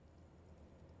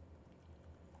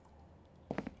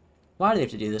 Why do they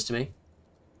have to do this to me?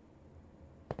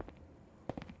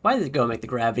 Why did they go make the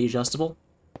gravity adjustable?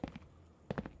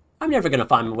 I'm never gonna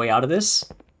find my way out of this.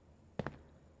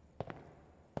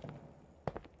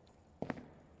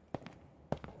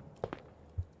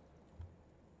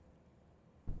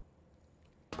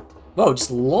 Whoa,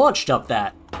 just launched up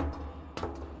that.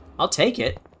 I'll take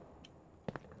it.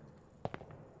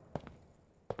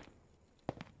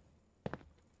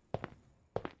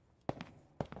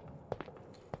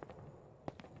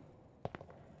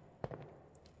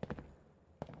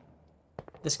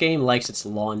 This game likes its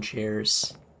lawn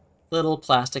chairs. Little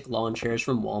plastic lawn chairs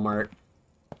from Walmart.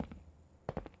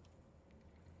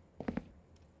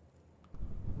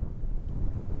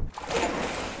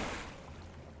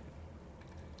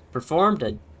 Performed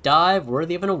a dive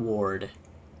worthy of an award.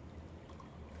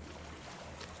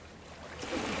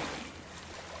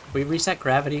 We reset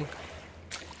gravity.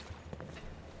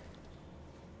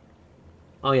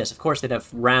 Oh yes, of course they'd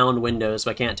have round windows,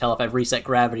 so I can't tell if I've reset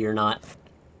gravity or not.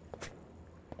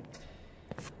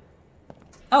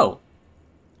 Oh.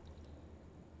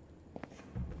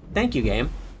 Thank you,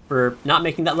 game, for not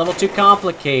making that level too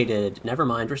complicated. Never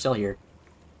mind, we're still here.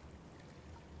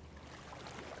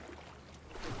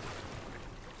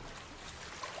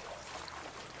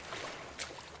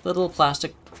 Little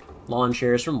plastic lawn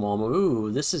chairs from Walmart. Ooh,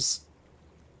 this is...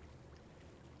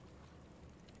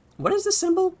 What is this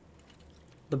symbol?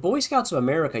 The Boy Scouts of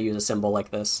America use a symbol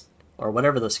like this. Or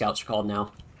whatever the Scouts are called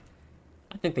now.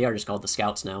 I think they are just called the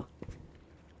Scouts now.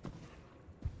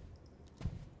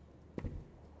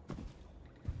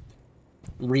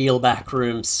 Real back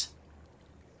rooms.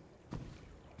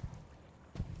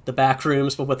 the back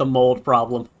rooms, but with a mold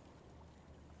problem.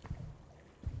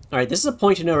 Alright, this is a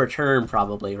point of no return,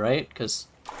 probably, right? Because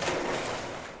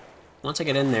once I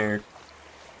get in there,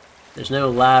 there's no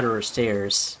ladder or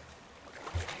stairs.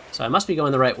 So I must be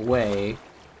going the right way.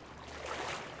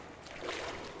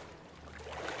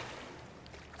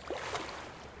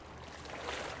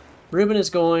 Ruben is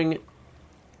going...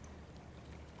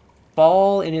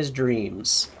 fall in his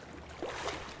dreams.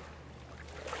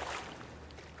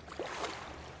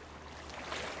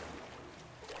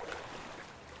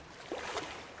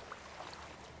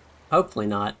 Hopefully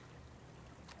not.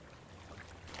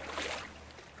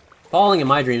 Falling in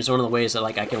my dreams is one of the ways that,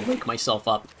 like, I can wake myself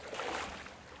up.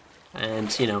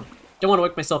 And, you know, don't want to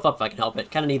wake myself up if I can help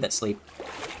it. Kind of need that sleep.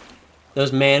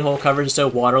 Those manhole covers are so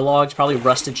waterlogged, probably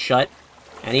rusted shut.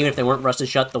 And even if they weren't rusted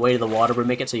shut, the weight of the water would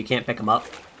make it so you can't pick them up.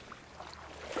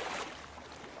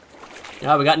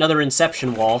 Oh, we got another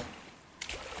Inception wall.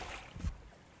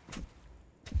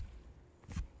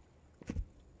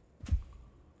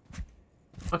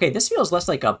 Okay, this feels less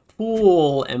like a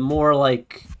pool and more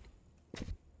like...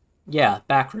 yeah,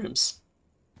 back rooms.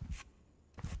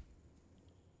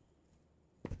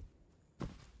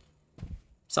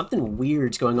 Something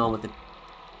weird's going on with the...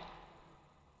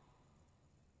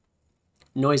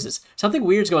 noises. Something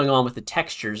weird's going on with the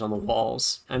textures on the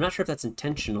walls. I'm not sure if that's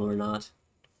intentional or not.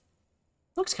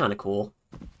 Looks kind of cool.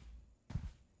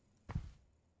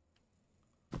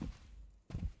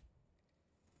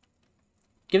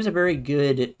 Gives a very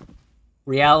good...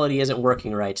 reality isn't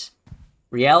working right.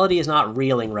 Reality is not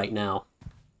reeling right now.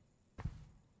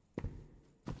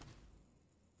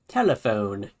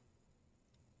 Telephone.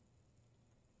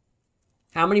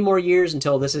 How many more years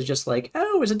until this is just like,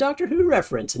 oh, it's a Doctor Who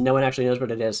reference, and no one actually knows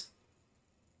what it is?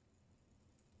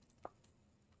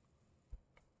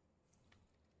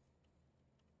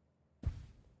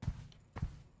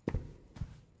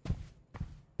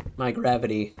 My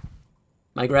gravity.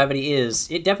 My gravity is.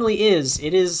 It definitely is.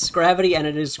 It is gravity, and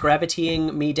it is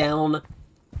gravitating me down.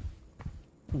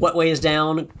 What way is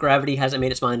down? Gravity hasn't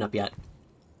made its mind up yet.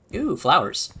 Ooh,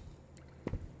 flowers.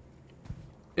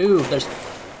 Ooh, there's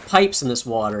pipes in this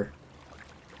water.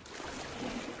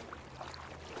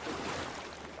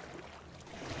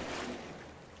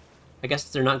 I guess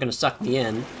they're not going to suck me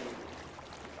in.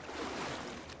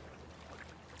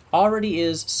 Already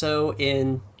is so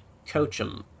in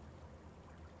Coachum.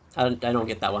 I don't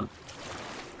get that one.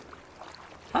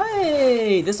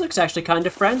 Hey, this looks actually kind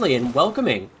of friendly and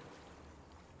welcoming.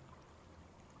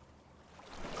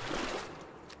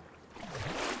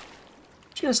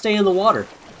 Just gonna stay in the water.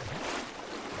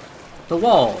 The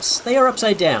walls, they are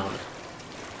upside down.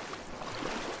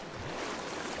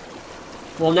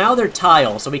 Well, now they're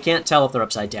tile, so we can't tell if they're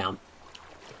upside down.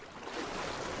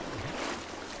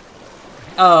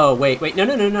 Oh, wait,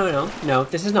 no,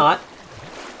 this is not.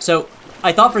 So,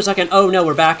 I thought for a second, oh no,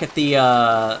 we're back at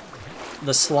the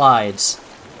slides.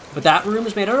 But that room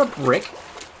is made out of brick.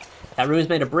 That room is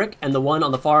made of brick, and the one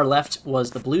on the far left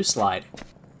was the blue slide.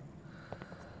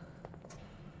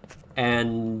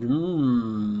 And,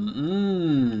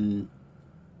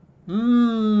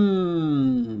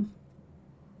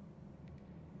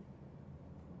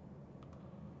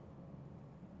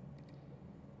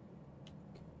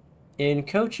 In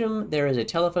Coachum, there is a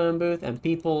telephone booth, and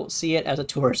people see it as a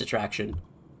tourist attraction.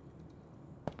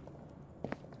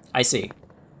 I see.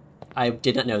 I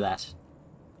did not know that.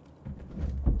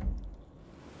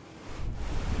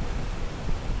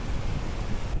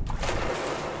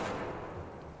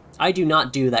 I do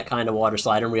not do that kind of water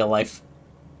slide in real life.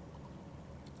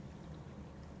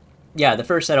 Yeah, the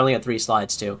first set only had 3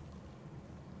 slides, too.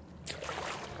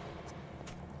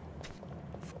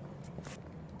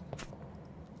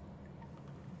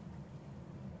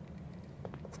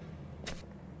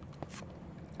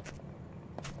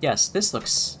 Yes, this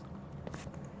looks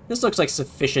like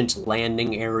sufficient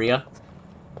landing area.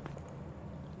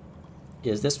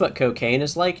 Is this what cocaine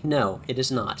is like? No, it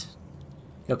is not.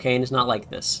 Cocaine is not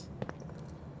like this.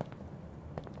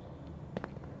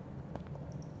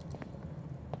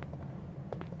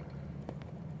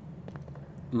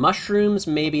 Mushrooms,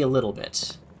 maybe a little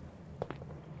bit.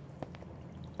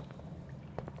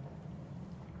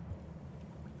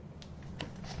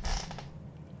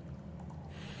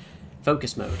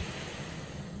 Focus mode.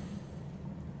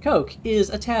 Coke is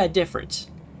a tad different.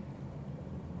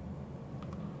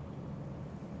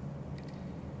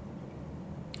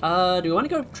 Do we want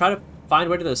to go try to find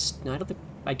where to those... No,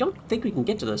 I don't think we can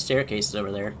get to those staircases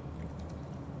over there.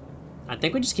 I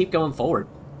think we just keep going forward.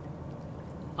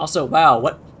 Also, wow,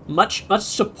 what much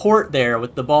support there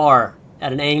with the bar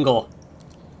at an angle.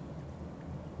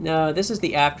 No, this is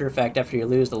the after effect after you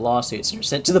lose the lawsuits and are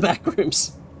sent to the back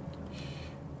rooms.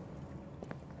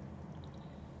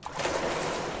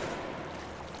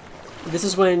 This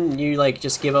is when you, like,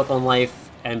 just give up on life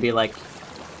and be like,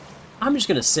 I'm just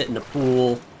gonna sit in the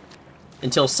pool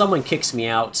until someone kicks me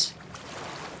out.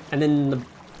 And then the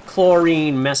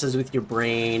chlorine messes with your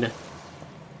brain.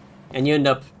 And you end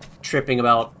up tripping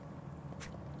about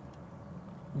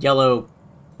yellow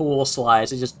pool slides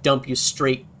that just dump you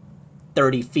straight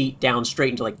 30 feet down straight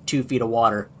into like 2 feet of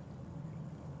water.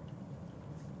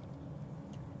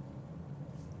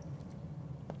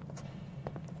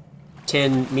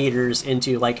 $10 meters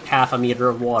into like half a meter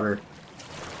of water.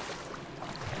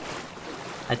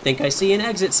 I think I see an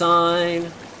exit sign.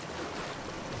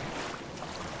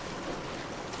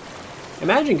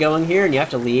 Imagine going here and you have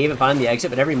to leave and find the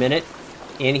exit, but every minute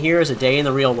in here is a day in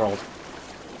the real world.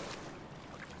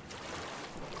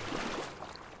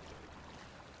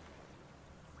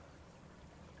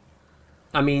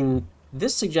 I mean,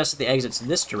 this suggests that the exit's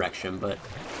this direction, but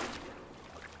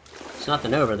there's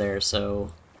nothing over there,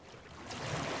 so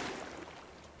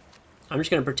I'm just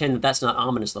going to pretend that that's not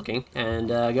ominous looking and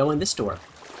go in this door.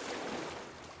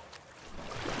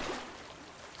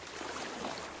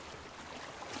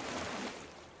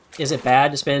 Is it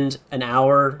bad to spend an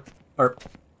hour, or,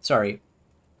 sorry,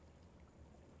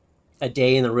 a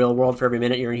day in the real world for every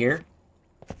minute you're in here?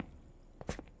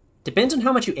 Depends on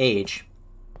how much you age.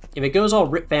 If it goes all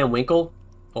Rip Van Winkle,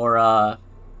 or,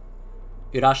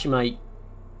 Urashima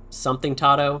something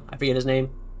Tato, I forget his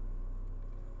name,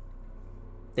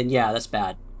 then yeah, that's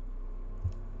bad.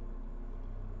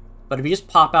 But if you just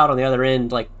pop out on the other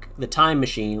end, like the Time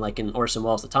Machine, like in Orson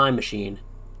Welles' The Time Machine,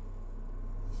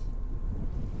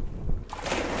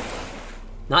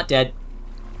 not dead,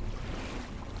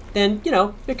 then, you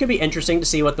know, it could be interesting to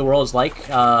see what the world's like.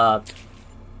 I've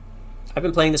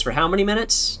been playing this for how many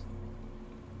minutes?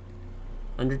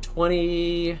 Under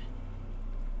 20...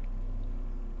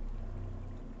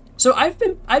 So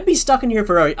I'd be stuck in here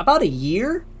for about a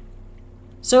year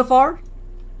so far.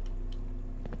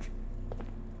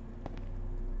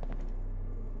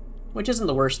 Which isn't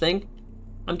the worst thing.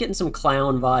 I'm getting some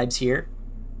clown vibes here.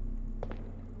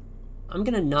 I'm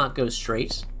gonna not go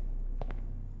straight.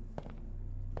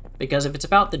 Because if it's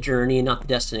about the journey and not the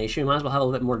destination, we might as well have a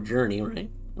little bit more journey, right?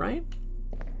 Right?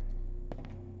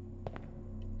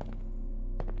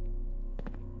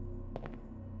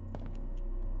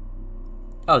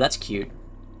 Oh, that's cute.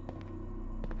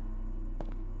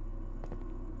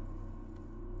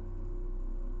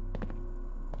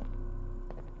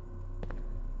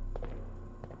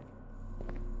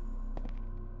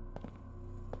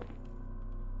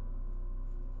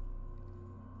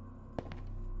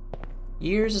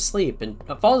 Years asleep, and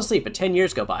falls asleep, but 10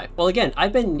 years go by. Well, again,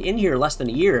 I've been in here less than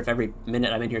a year if every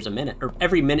minute I'm in here is a minute, or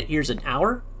every minute here's an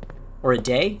hour, or a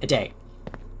day.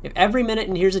 If every minute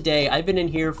in here's a day, I've been in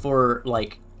here for,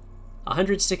 like,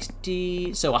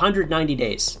 160, so 190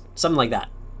 days. Something like that.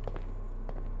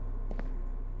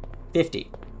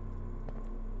 50.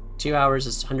 2 hours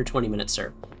is 120 minutes,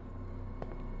 sir.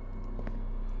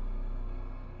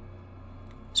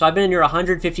 So I've been in here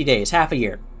 150 days, half a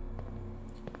year.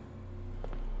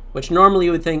 Which normally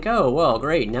you would think, oh, well,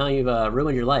 great, now you've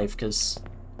ruined your life because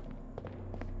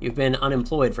you've been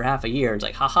unemployed for half a year. It's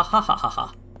like, ha ha ha ha ha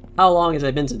ha. How long has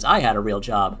it been since I had a real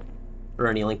job for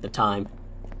any length of time?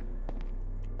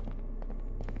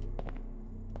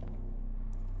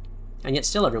 And yet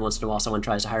still every once in a while someone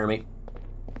tries to hire me.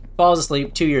 Falls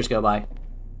asleep, 2 years go by.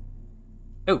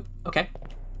 Oh, okay.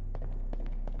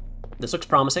 This looks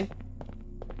promising.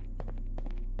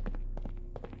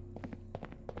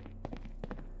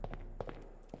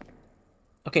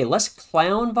 Okay, less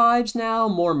clown vibes now,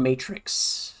 more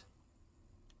Matrix.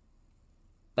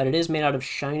 But it is made out of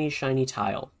shiny, shiny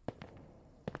tile.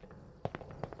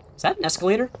 Is that an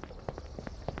escalator?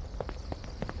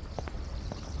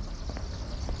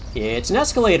 It's an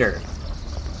escalator!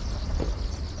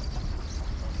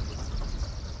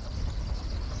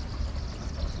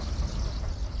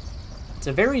 It's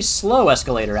a very slow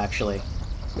escalator, actually.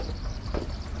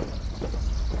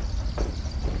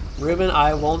 Ruben,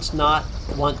 I won't not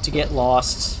want to get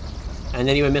lost, and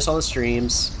then you would miss all the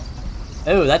streams.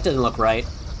 Oh, that doesn't look right.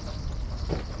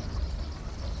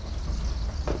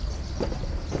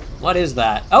 What is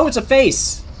that? Oh, it's a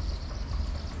face!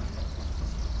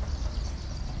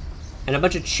 And a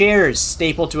bunch of chairs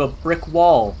stapled to a brick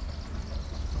wall.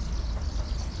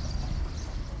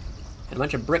 And a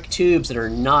bunch of brick tubes that are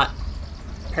not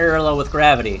parallel with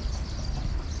gravity.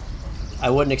 I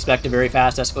wouldn't expect a very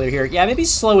fast escalator here. Yeah, maybe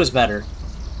slow is better.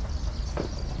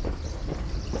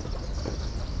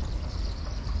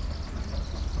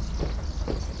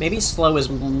 Maybe slow is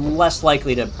less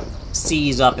likely to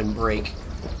seize up and break.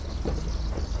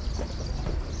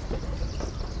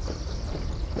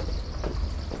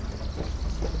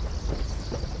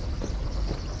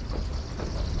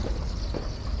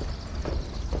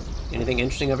 Anything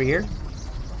interesting over here?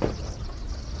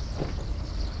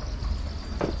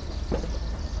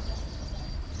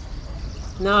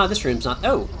 Nah, this room's not...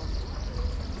 Oh!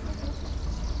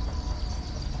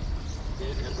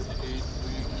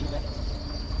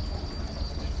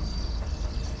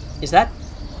 Is that...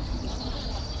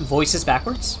 voices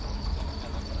backwards?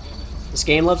 This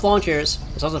game loves lawn chairs.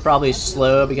 It's also probably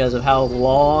slow because of how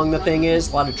long the thing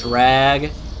is. A lot of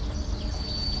drag.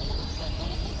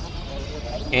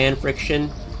 And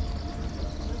friction.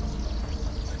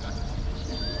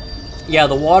 Yeah,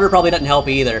 the water probably doesn't help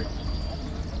either.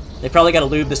 They probably gotta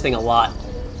lube this thing a lot.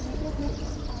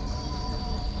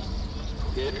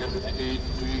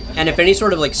 And if any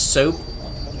sort of, like, soap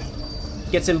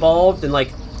gets involved, then,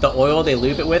 like, the oil they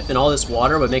lube it with and all this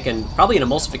water would make probably an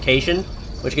emulsification,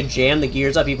 which could jam the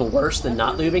gears up even worse than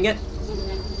not lubing it.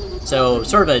 So,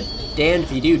 sort of a damned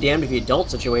if you do, damned if you don't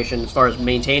situation as far as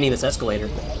maintaining this escalator.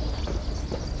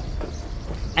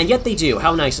 And yet they do.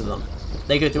 How nice of them.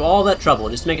 They go through all that trouble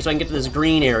just to make it so I can get to this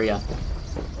green area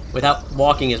without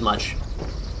walking as much.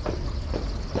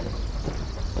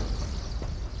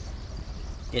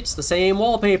 It's the same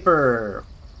wallpaper.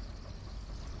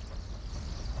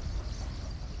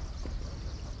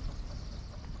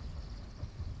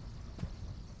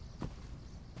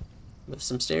 With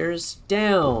some stairs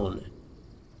down.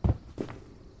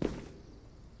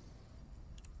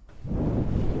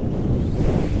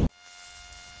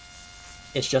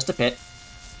 It's just a pit.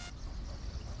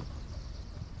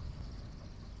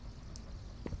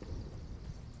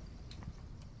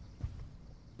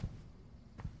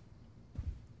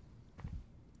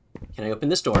 Can I open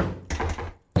this door?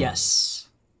 Yes.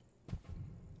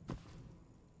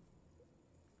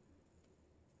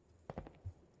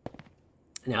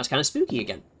 And now it's kind of spooky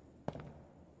again.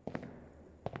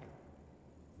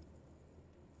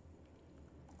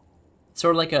 It's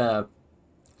sort of like a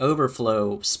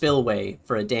overflow spillway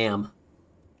for a dam.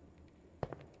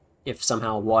 If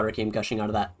somehow water came gushing out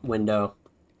of that window.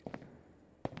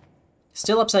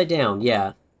 Still upside down,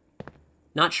 yeah.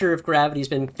 Not sure if gravity's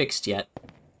been fixed yet.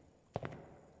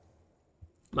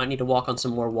 Might need to walk on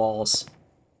some more walls.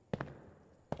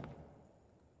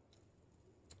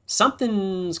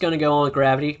 Something's gonna go on with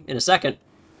gravity in a second.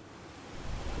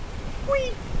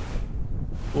 Whee!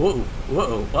 Whoa,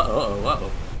 whoa, whoa,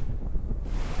 whoa.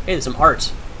 Hey, there's some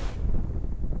art.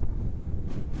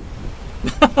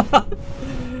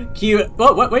 Cute.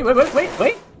 Whoa,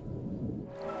 wait.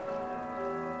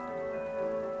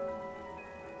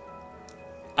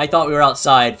 I thought we were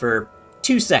outside for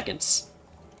 2 seconds.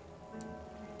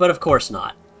 But of course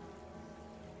not.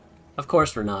 Of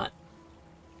course we're not.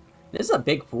 This is a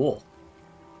big pool.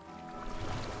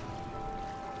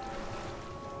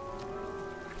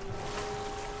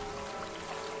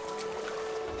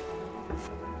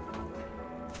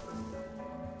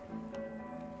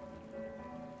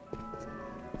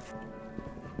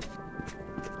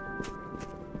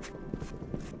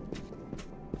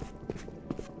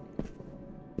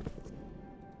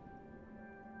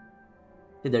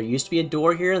 Did there used to be a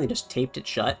door here and they just taped it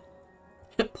shut?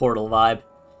 Portal vibe.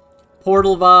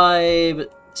 Portal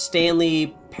vibe.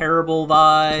 Stanley Parable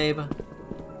vibe.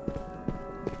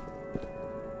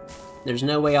 There's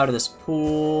no way out of this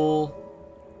pool.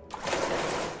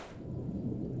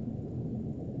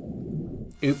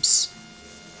 Oops.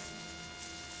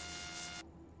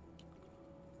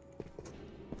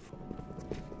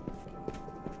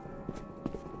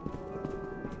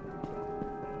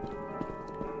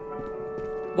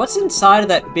 What's inside of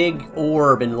that big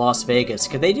orb in Las Vegas?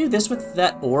 Could they do this with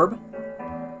that orb?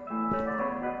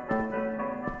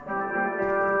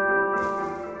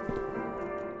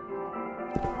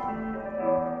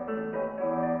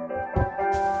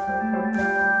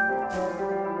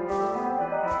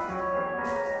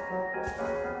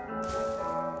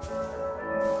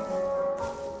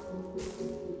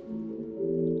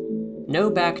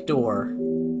 No back door.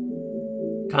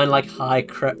 Kind of like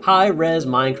high-res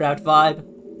Minecraft vibe.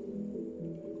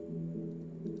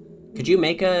 Could you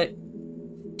make a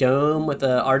dome with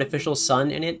an artificial sun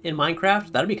in it in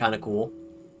Minecraft? That'd be kind of cool.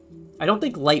 I don't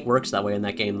think light works that way in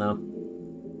that game, though.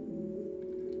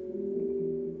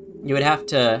 You would have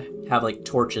to have, like,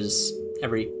 torches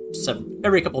every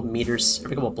couple of meters,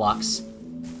 every couple of blocks.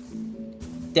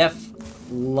 Def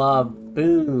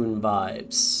Laboon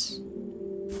vibes.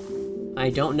 I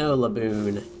don't know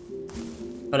Laboon,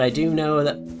 but I do know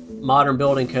that modern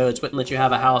building codes wouldn't let you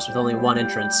have a house with only one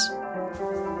entrance.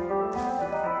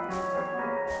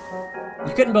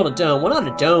 You couldn't build a dome. Well, not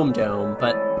a dome,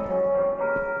 but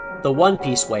the One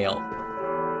Piece whale.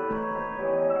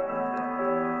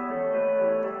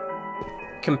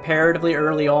 Comparatively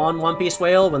early on, One Piece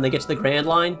whale, when they get to the Grand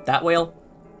Line, that whale.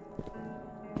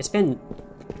 It's been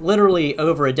literally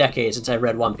over a decade since I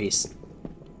read One Piece.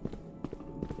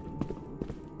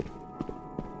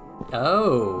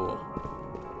 Oh.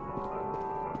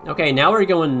 Okay, now we're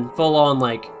going full on,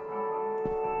 like,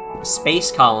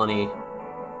 space colony.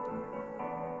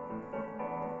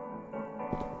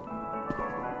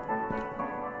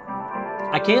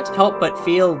 I can't help but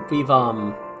feel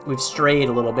we've strayed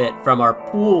a little bit from our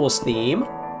pools theme.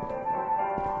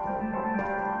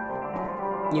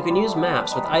 You can use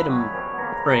maps with item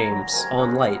frames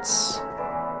on lights.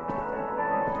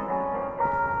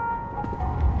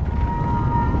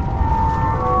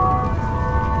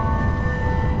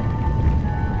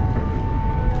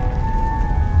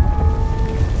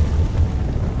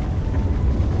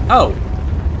 Oh.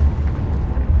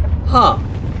 Huh.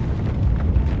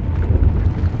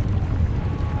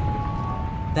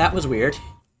 That was weird.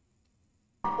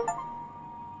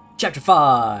 Chapter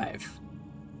 5.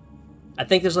 I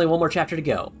think there's only one more chapter to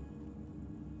go.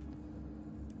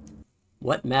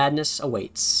 What madness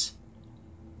awaits?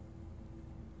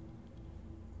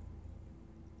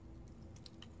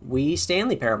 Wee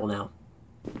Stanley parable now.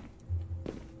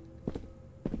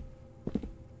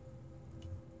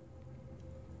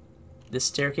 This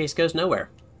staircase goes nowhere.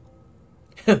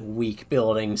 Weak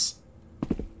buildings.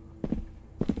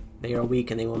 They are weak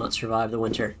and they will not survive the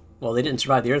winter. Well, they didn't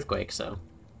survive the earthquake, so...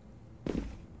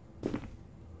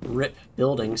 RIP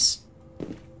buildings.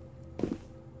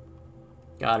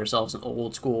 Got ourselves an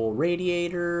old school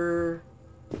radiator.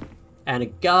 And a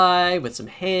guy with some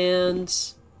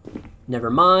hands. Never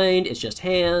mind, it's just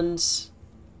hands.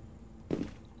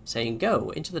 Saying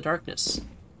go into the darkness.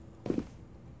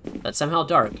 That's somehow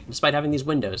dark, despite having these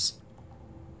windows.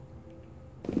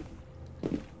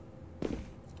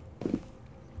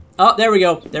 Oh, there we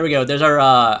go. There we go. There's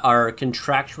our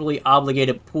contractually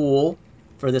obligated pool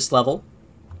for this level.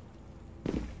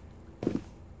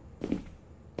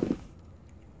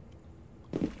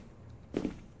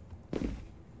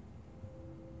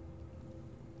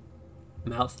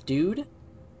 Mouth dude.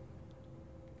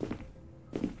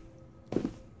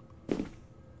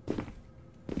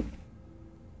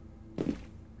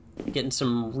 Getting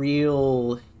some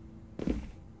real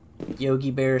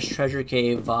Yogi Bear's Treasure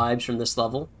Cave vibes from this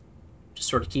level. Just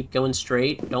sort of keep going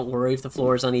straight. Don't worry if the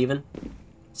floor is uneven.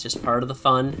 It's just part of the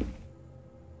fun.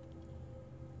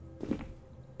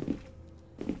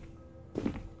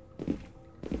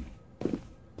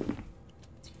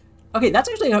 Okay, that's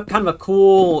actually kind of a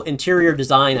cool interior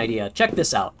design idea. Check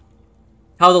this out.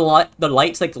 How the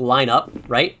lights like line up,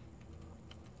 right?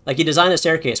 Like you design a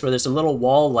staircase where there's some little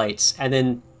wall lights and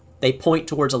then they point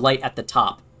towards a light at the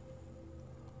top.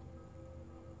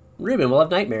 Ruben will have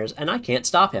nightmares, and I can't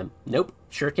stop him. Nope,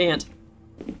 sure can't.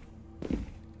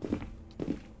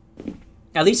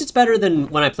 At least it's better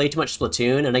than when I play too much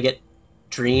Splatoon and I get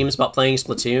dreams about playing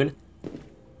Splatoon.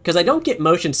 Because I don't get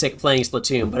motion sick playing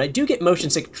Splatoon, but I do get motion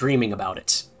sick dreaming about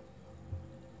it.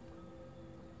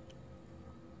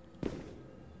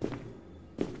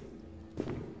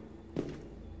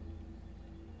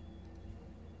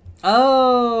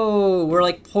 Oh, we're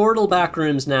like Portal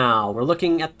backrooms now. We're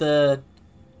looking at the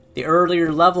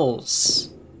earlier levels.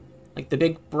 Like the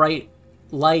big bright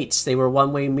lights, they were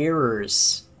one-way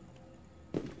mirrors.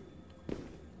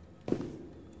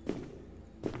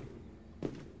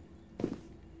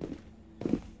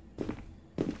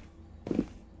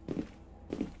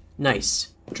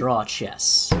 Nice. Draw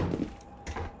chess.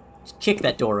 Just kick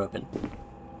that door open.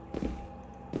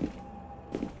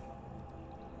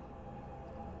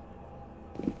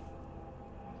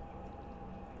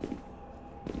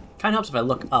 Kind of helps if I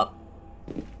look up.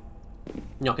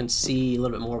 Y'all can see a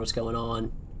little bit more what's going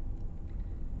on.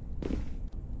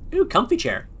 Ooh, comfy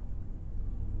chair.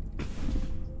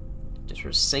 Just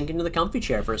sort of sink into the comfy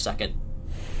chair for a second.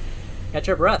 Catch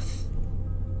our breath.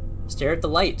 Stare at the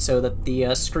light so that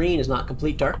the screen is not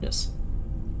complete darkness.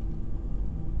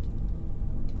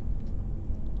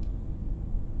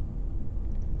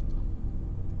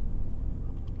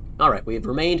 Alright, we've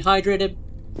remained hydrated.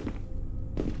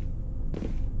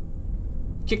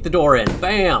 Kick the door in.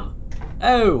 Bam!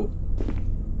 Oh!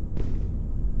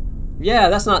 Yeah,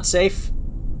 that's not safe.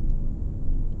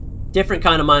 Different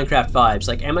kind of Minecraft vibes.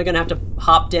 Like, am I gonna have to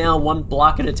hop down one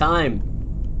block at a time?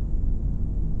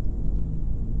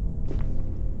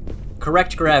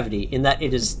 Correct gravity, in that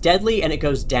it is deadly and it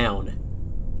goes down.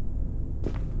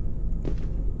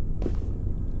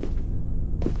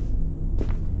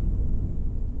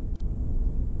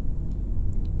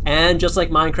 And just like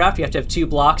Minecraft, you have to have 2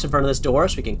 blocks in front of this door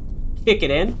so we can kick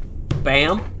it in.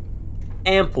 Bam.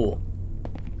 And pool.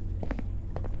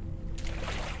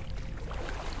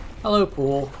 Hello,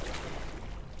 pool.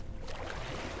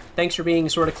 Thanks for being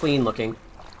sort of clean looking.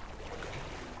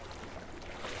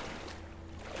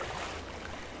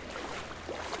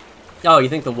 Oh, you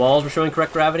think the walls were showing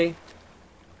correct gravity?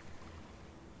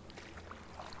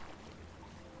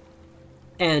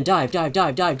 And dive, dive,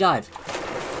 dive, dive, dive.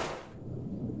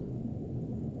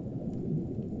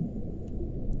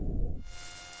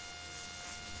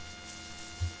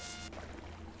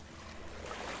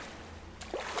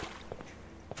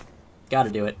 Gotta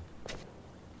do it.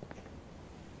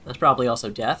 That's probably also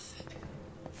death.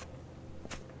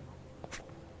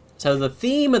 So the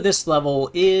theme of this level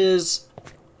is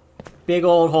big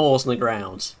old holes in the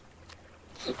ground.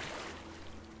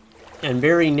 And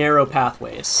very narrow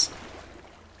pathways.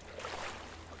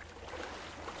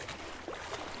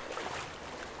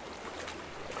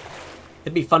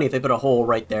 It'd be funny if they put a hole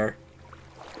right there.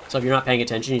 So if you're not paying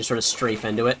attention, you sort of strafe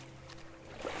into it.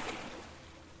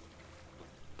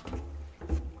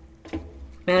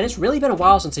 Man, it's really been a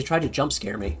while since they tried to jump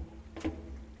scare me.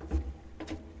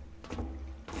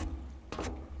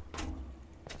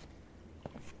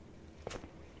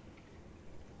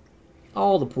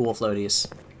 All the pool floaties.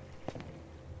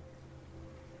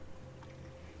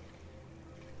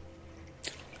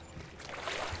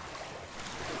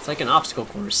 It's like an obstacle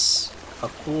course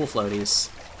of pool floaties.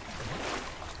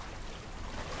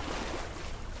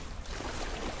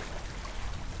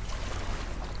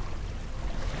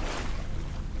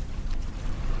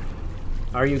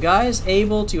 Are you guys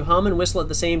able to hum and whistle at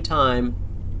the same time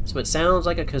so it sounds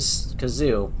like a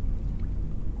kazoo?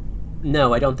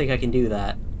 No, I don't think I can do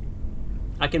that.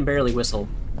 I can barely whistle.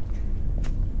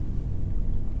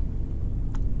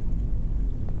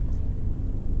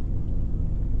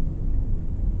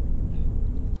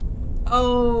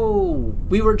 Oh,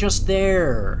 we were just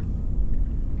there.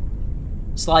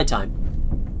 Slide time.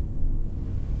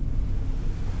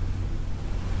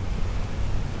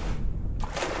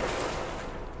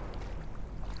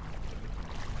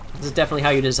 This is definitely how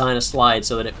you design a slide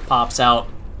so that it pops out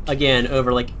again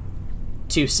over like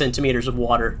 2 centimeters of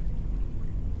water.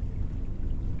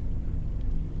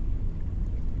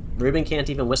 Ruben can't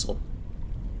even whistle.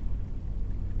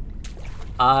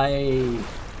 I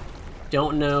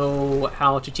don't know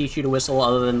how to teach you to whistle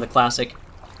other than the classic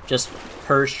just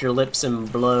purse your lips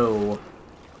and blow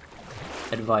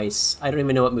advice. I don't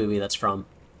even know what movie that's from.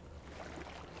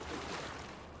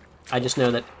 I just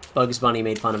know that Bugs Bunny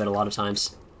made fun of it a lot of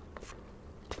times.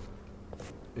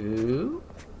 Ooh.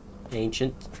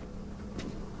 Ancient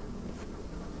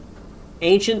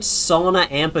sauna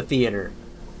amphitheater.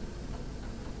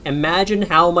 Imagine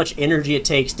how much energy it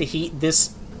takes to heat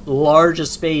this large a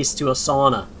space to a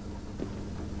sauna.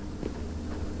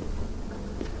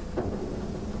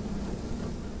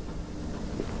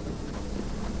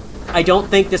 I don't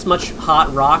think this much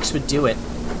hot rocks would do it.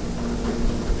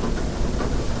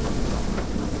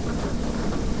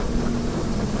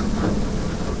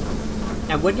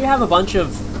 And wouldn't you have a bunch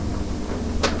of,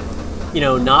 you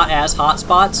know, not as hot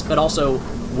spots, but also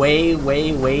way,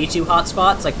 way, way too hot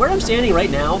spots? Like where I'm standing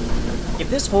right now, if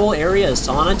this whole area is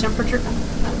sauna temperature...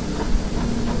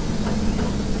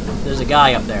 There's a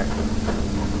guy up there.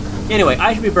 Anyway,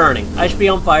 I should be burning. I should be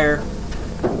on fire.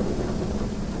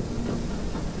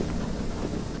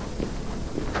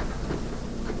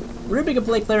 Ruby can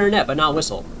play clarinet, but not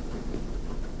whistle.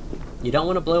 You don't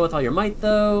want to blow with all your might,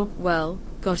 though. Well,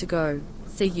 gotta go.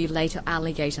 See you later,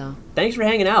 alligator. Thanks for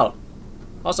hanging out.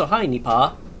 Also, hi,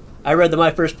 Nipa. I read the My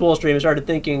First Pool stream and started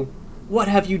thinking, what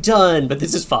have you done? But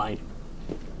this is fine.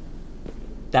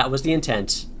 That was the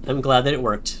intent. I'm glad that it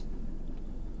worked.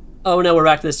 Oh no, we're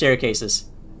back to the staircases.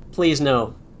 Please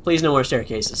no. Please no more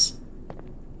staircases.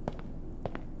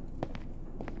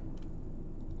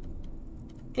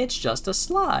 It's just a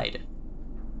slide.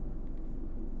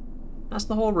 That's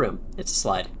the whole room. It's a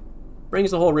slide.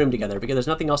 Brings the whole room together because there's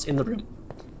nothing else in the room.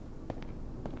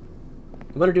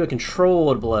 You want to do a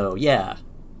controlled blow, yeah.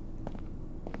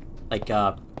 Like,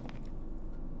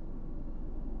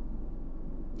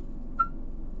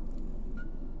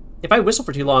 if I whistle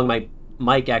for too long, my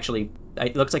mic actually,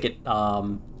 it looks like it,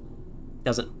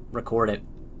 doesn't record it.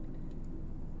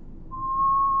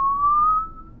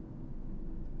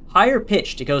 Higher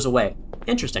pitched, it goes away.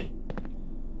 Interesting.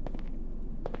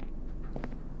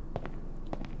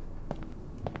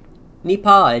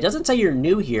 Nipa, it doesn't say you're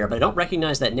new here, but I don't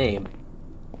recognize that name.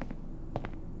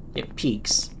 It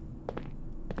peaks.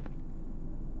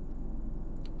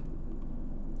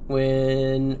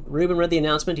 When Ruben read the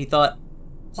announcement, he thought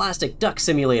Plastic duck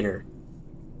simulator.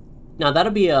 Now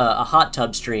that'll be a hot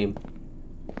tub stream.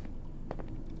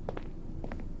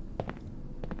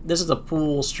 This is a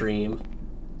pool stream.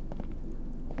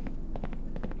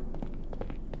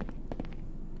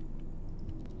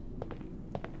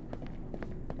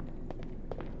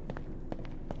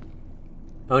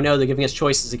 Oh no, they're giving us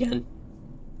choices again.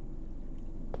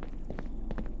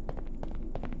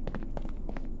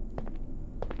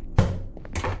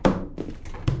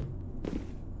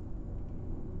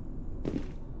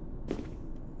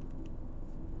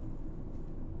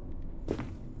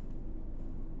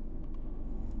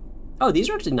 Oh, these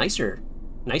are actually nicer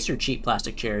cheap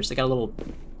plastic chairs. They got a little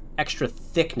extra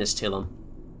thickness to them.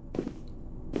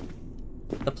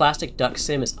 The plastic duck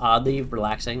sim is oddly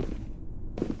relaxing.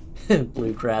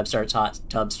 Blue Crab starts hot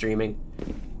tub streaming.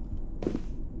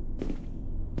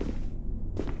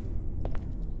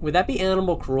 Would that be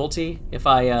animal cruelty if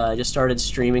I just started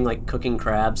streaming like cooking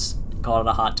crabs, call it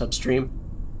a hot tub stream?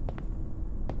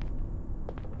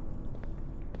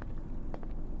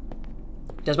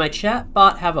 Does my chat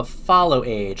bot have a follow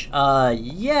age?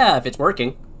 Yeah, if it's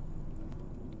working.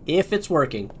 If it's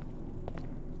working.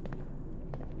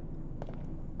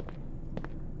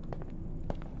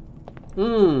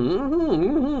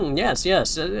 Yes,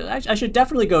 yes. I should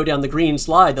definitely go down the green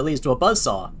slide that leads to a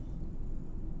buzzsaw.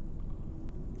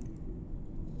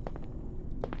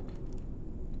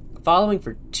 Following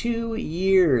for 2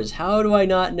 years. How do I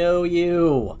not know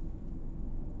you?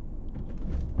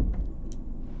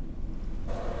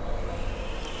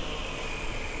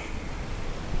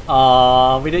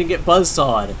 Aw, we didn't get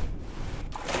buzzsawed.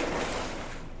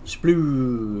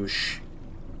 Sploosh.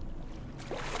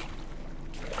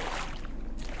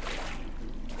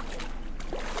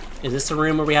 Is this the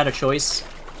room where we had a choice?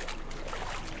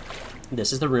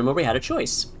 This is the room where we had a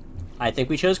choice. I think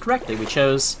we chose correctly. We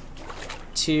chose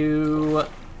to...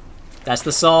 That's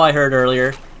the saw I heard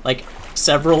earlier, like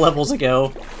several levels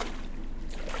ago.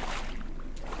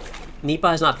 Nipa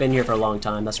has not been here for a long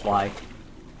time, that's why.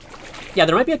 Yeah,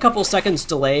 there might be a couple seconds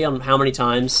delay on how many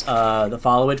times the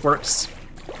follow-age works.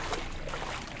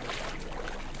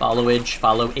 Follow-age,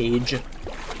 follow-age.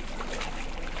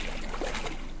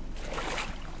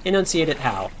 Enunciate it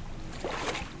how?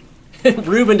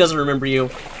 Ruben doesn't remember you.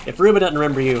 If Ruben doesn't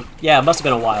remember you, yeah, it must have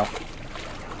been a while.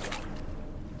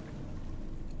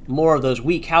 More of those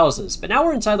weak houses, but now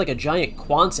we're inside like a giant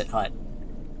Quonset hut.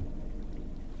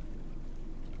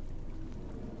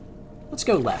 Let's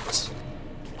go left.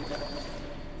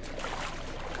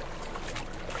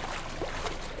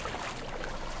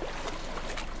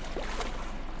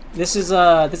 This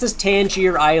is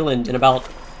Tangier Island in about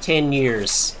 10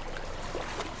 years.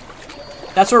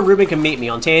 That's where Ruben can meet me,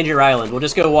 on Tangier Island. We'll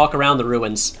just go walk around the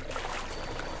ruins.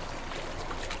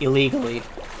 Illegally.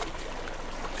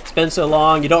 It's been so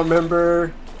long, you don't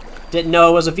remember? Didn't know I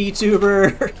was a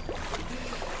VTuber?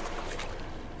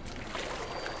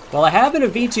 Well, I have been a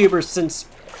VTuber since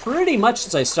pretty much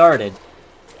since I started.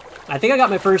 I think I got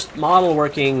my first model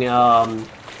working, I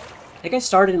think I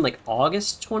started in like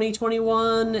August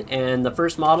 2021, and the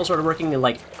first model started working in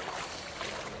like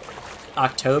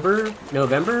October,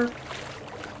 November?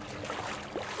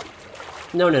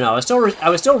 No. I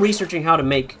was still researching how to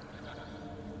make...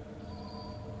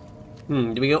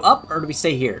 do we go up or do we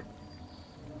stay here?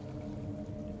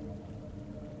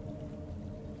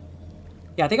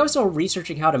 Yeah, I think I was still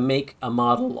researching how to make a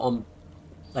model on,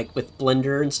 like, with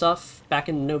Blender and stuff back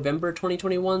in November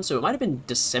 2021, so it might have been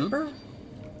December?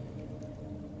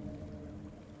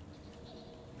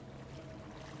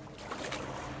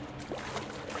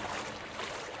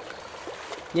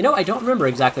 You know, I don't remember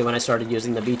exactly when I started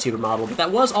using the VTuber model, but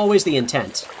that was always the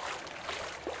intent.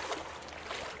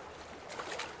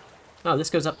 Oh, this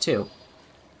goes up too.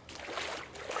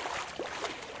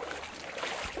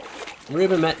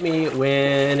 Ruben met me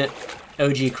when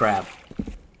OG Crab.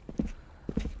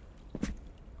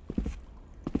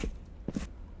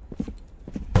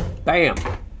 Bam!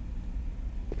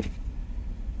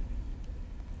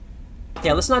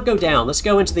 Yeah, let's not go down. Let's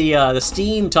go into the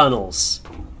steam tunnels.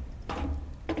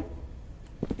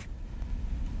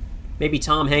 Maybe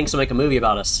Tom Hanks will make a movie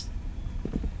about us.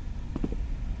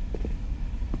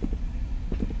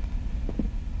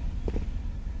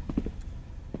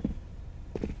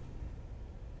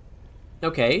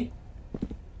 Okay.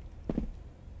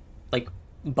 Like,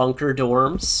 bunker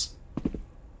dorms.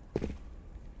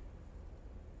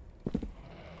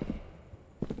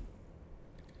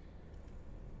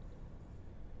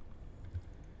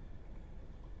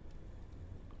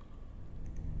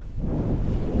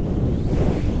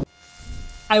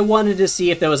 I wanted to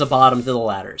see if there was a bottom to the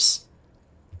ladders.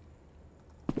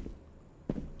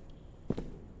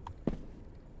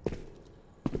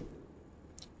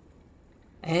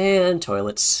 And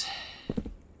toilets.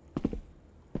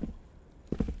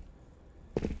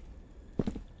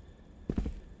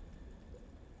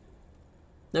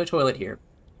 No toilet here.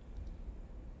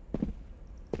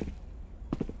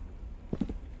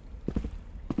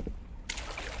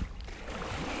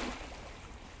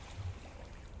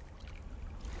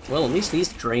 Well, at least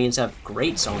these drains have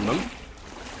grates on them.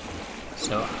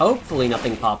 So hopefully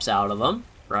nothing pops out of them,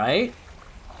 right?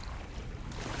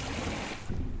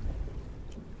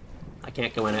 I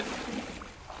can't go in it.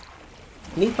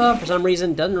 Nipa, for some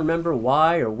reason, doesn't remember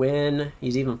why or when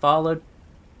he's even followed.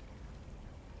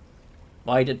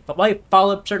 Why he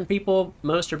followed certain people?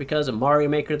 Most are because of Mario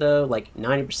Maker, though. Like,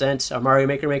 90% are Mario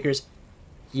Maker makers.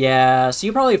 Yeah, so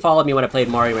you probably followed me when I played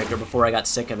Mario Maker before I got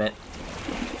sick of it.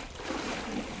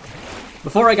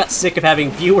 Before I got sick of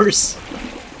having viewers.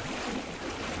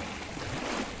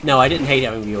 No, I didn't hate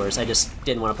having viewers. I just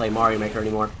didn't want to play Mario Maker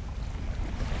anymore.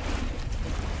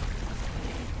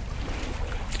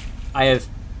 I have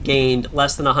gained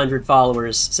less than 100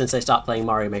 followers since I stopped playing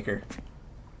Mario Maker.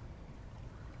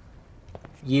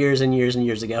 Years and years and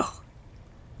years ago.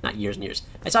 Not years and years.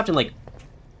 I stopped in like...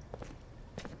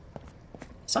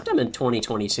 Sometime in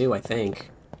 2022, I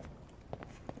think.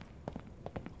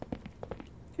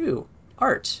 Ooh,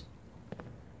 art.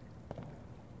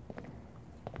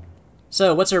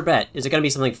 So, what's our bet? Is it going to be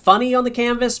something funny on the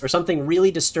canvas or something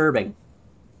really disturbing?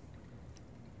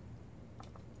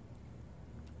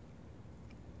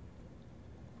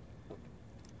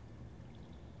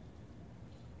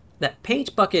 That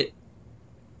paint bucket,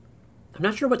 I'm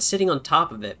not sure what's sitting on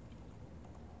top of it.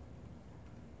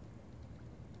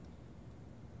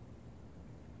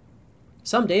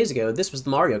 Some days ago, this was the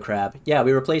Mario Crab. Yeah,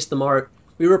 we replaced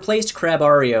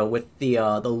Crabario with the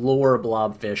lore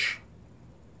blobfish.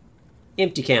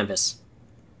 Empty canvas.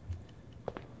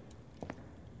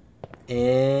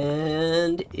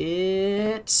 And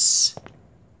it's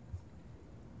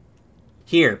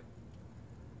here.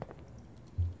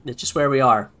 It's just where we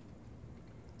are.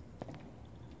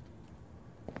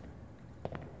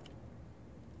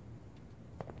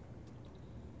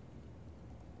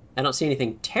 I don't see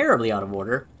anything terribly out of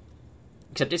order,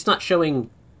 except it's not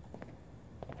showing.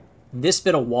 This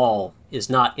bit of wall is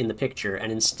not in the picture,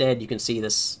 and instead you can see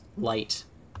this light.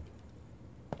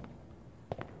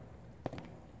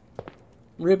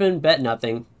 Ruben bet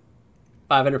nothing.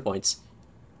 500 points.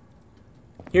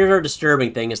 Here's our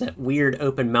disturbing thing, is that weird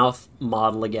open mouth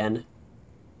model again.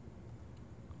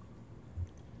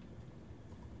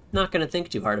 Not gonna think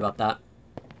too hard about that.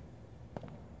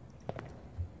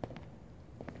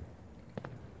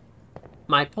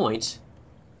 My point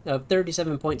of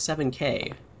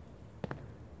 37.7k.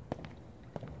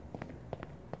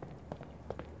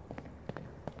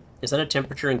 Is that a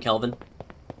temperature in Kelvin?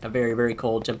 A very, very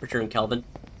cold temperature in Kelvin.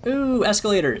 Ooh,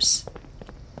 escalators!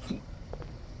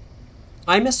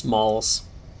 I miss malls.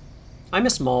 I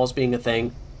miss malls being a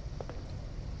thing.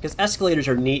 Because escalators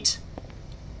are neat.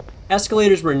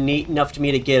 Escalators were neat enough to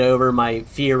me to get over my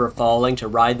fear of falling, to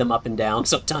ride them up and down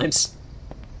sometimes.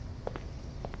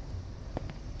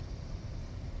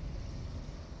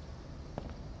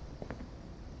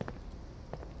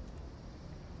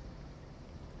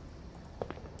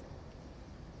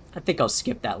 I think I'll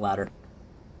skip that ladder.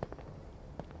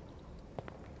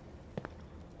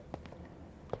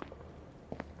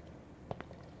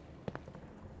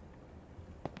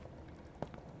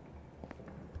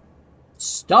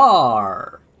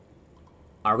 Star!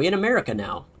 Are we in America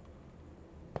now?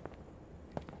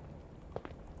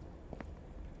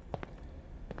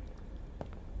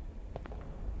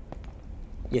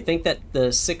 You think that the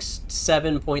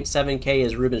 67.7k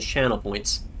is Ruben's channel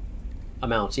points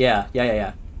amount?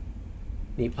 Yeah.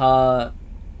 Nipa,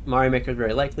 Mario Maker is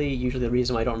very likely. Usually the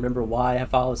reason why I don't remember why I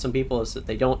follow some people is that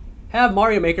they don't have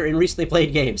Mario Maker in recently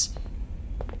played games.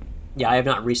 Yeah, I have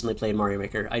not recently played Mario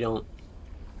Maker. I don't...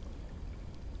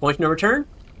 Point no return?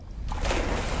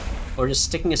 Or just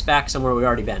sticking us back somewhere we've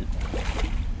already been?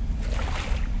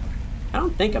 I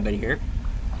don't think I've been here.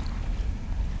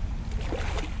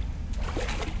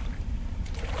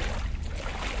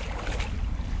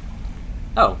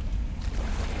 Oh.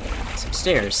 Some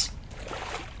stairs.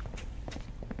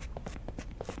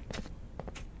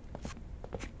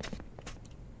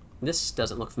 This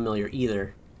doesn't look familiar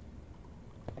either.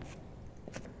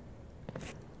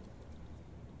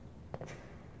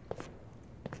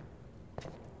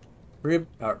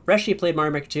 Reshi played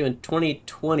Mario Maker 2 in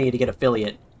 2020 to get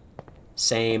affiliate.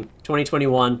 Same.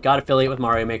 2021, got affiliate with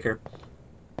Mario Maker.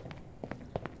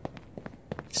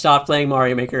 Stopped playing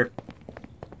Mario Maker.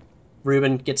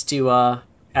 Ruben gets to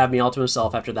have me all to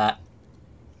himself after that.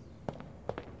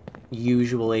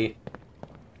 Usually.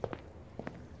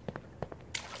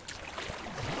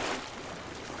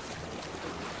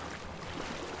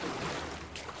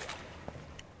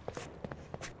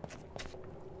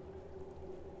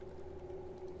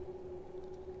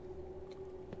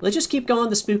 Let's just keep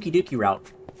going the spooky dooky route.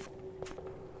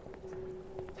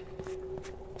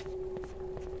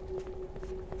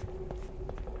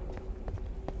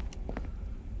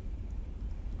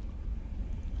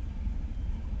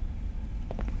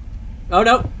 Oh,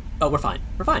 no. Oh, we're fine.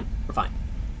 We're fine. We're fine.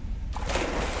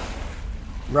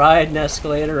 Ride an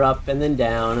escalator up and then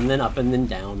down and then up and then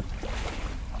down.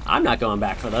 I'm not going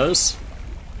back for those.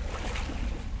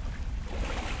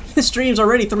 This stream's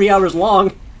already 3 hours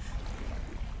long.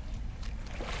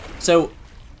 So,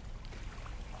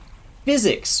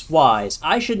 physics-wise,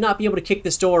 I should not be able to kick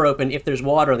this door open if there's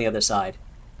water on the other side.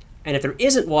 And if there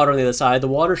isn't water on the other side, the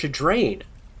water should drain.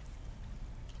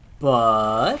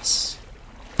 But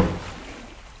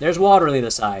there's water on the other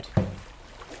side.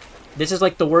 This is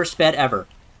like the worst bed ever.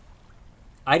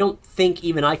 I don't think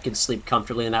even I could sleep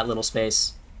comfortably in that little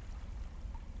space.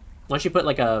 Once you put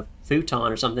like a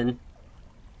futon or something,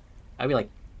 I'd be like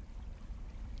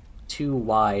too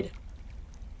wide.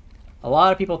 A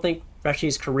lot of people think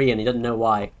Reshi's Korean. He doesn't know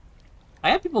why. I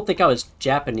had people think I was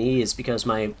Japanese because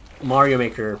my Mario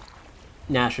Maker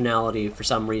nationality for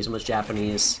some reason was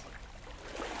Japanese.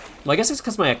 Well, I guess it's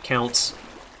because my accounts.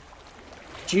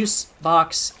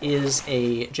 Juicebox is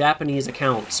a Japanese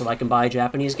account, so I can buy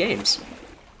Japanese games.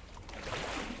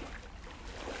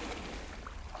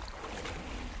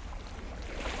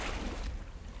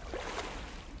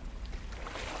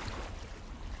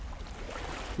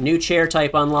 New chair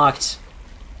type unlocked.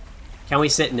 Can we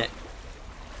sit in it?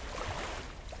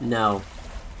 No.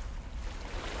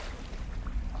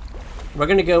 We're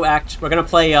gonna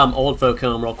play Old Folk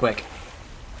Home real quick.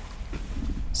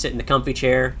 Sit in the comfy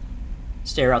chair.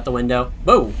 Stare out the window.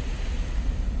 Whoa!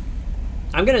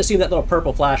 I'm gonna assume that little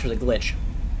purple flash was a glitch.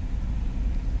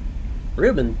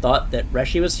 Ruben thought that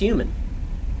Reshi was human.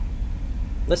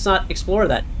 Let's not explore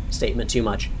that statement too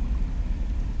much.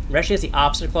 Reshi has the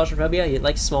opposite of claustrophobia. He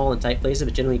likes small and tight places,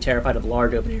 but generally terrified of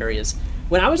large open areas.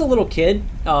 When I was a little kid,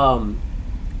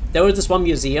 there was this one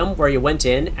museum where you went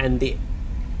in, and the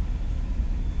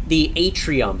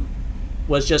atrium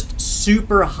was just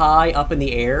super high up in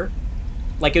the air.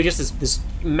 Like, it was just this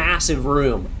massive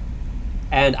room.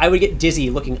 And I would get dizzy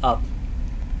looking up.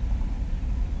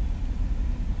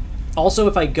 Also,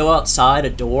 if I go outside a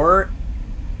door...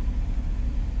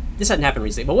 This hadn't happened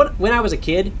recently, but when I was a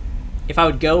kid, if I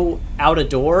would go out a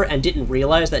door and didn't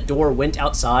realize that door went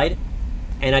outside,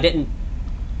 and I didn't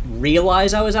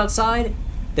realize I was outside,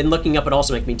 then looking up would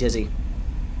also make me dizzy.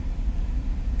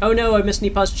 Oh no, I missed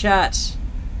Nipa's chat.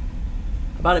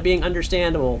 About it being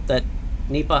understandable that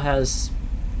Nipa has...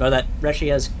 or that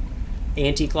Reshi has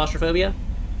anti-claustrophobia?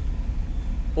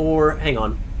 Or, hang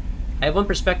on. I have one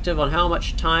perspective on how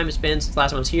much time it's been since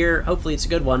last time I was here. Hopefully it's a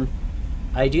good one.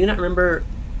 I do not remember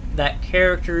that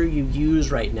character you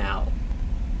use right now.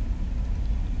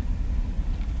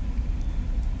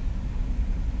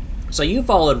 So you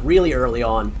followed really early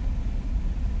on.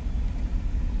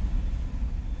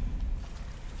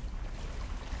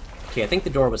 Okay, I think the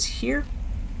door was here.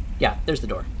 Yeah, there's the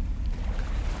door.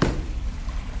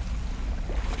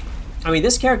 I mean,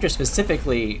 this character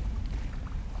specifically,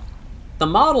 the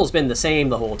model's been the same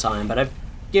the whole time, but I've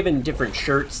given different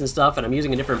shirts and stuff, and I'm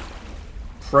using a different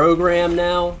program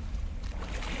now.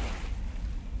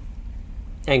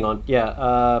 Hang on,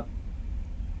 yeah,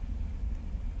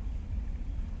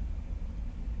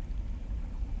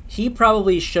 he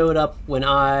probably showed up when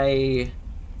I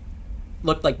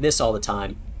looked like this all the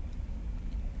time.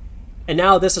 And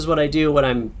now this is what I do when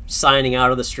I'm signing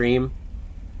out of the stream.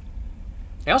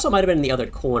 I also might have been in the other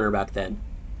corner back then.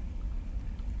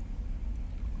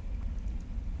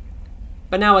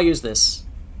 But now I use this.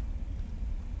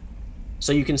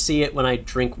 So you can see it when I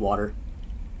drink water.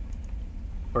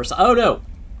 Or so, oh no!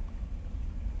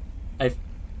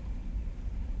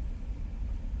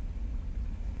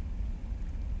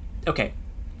 Okay.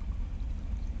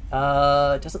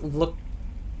 It doesn't look...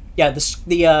 Yeah,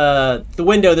 the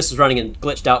window this is running in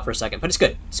glitched out for a second, but it's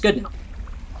good. It's good now.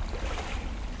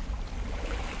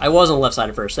 I was on the left side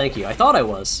at first, thank you. I thought I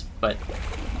was, but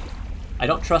I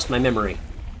don't trust my memory.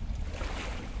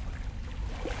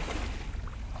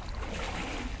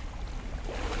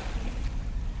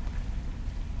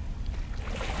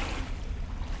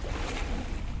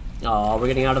 Oh, we're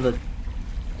getting out of the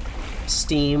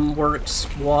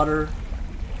Steamworks water.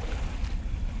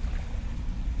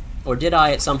 Or did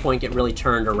I at some point get really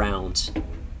turned around?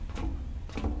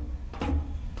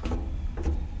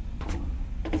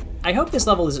 I hope this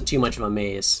level isn't too much of a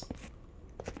maze.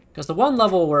 Because the one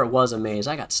level where it was a maze,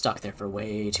 I got stuck there for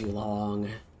way too long.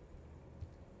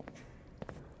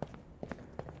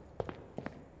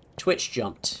 Twitch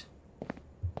jumped.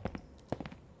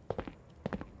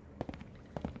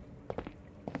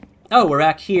 Oh, we're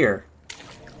back here.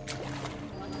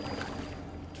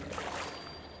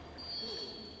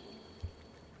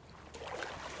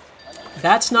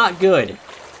 That's not good.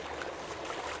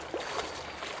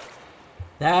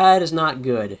 That is not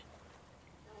good.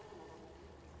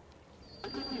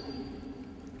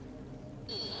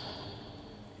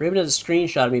 Raven has a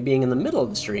screenshot of me being in the middle of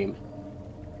the stream.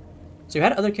 So you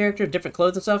had other characters, different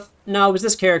clothes and stuff? No, it was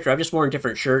this character. I've just worn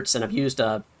different shirts, and I've used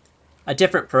a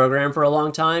different program for a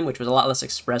long time, which was a lot less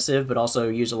expressive, but also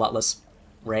used a lot less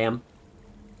RAM.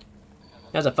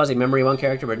 It has a fuzzy memory one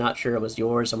character, but not sure it was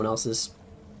yours, someone else's.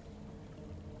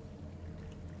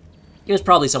 It was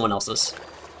probably someone else's.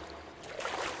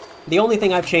 The only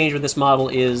thing I've changed with this model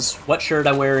is what shirt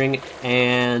I'm wearing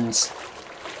and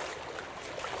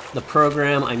the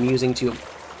program I'm using to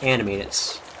animate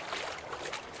it.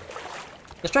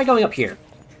 Let's try going up here.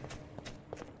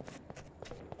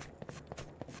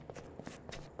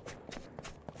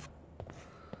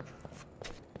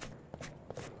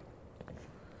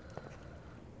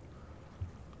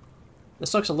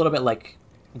 This looks a little bit like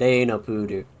They no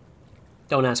Pudu.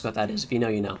 Don't ask what that is. If you know,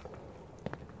 you know.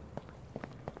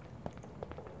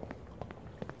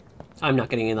 I'm not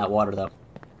getting in that water, though.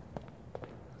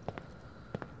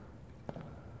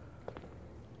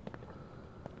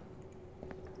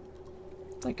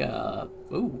 It's like a...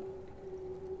 Ooh.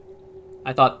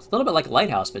 I thought it's a little bit like a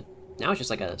lighthouse, but now it's just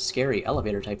like a scary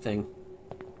elevator type thing.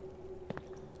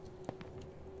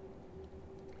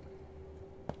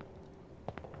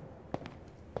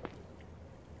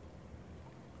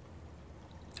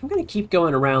 I'm gonna keep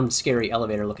going around the scary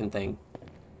elevator looking thing.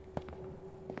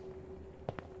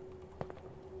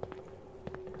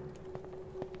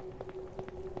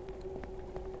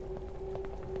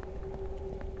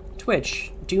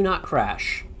 Twitch, do not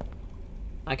crash.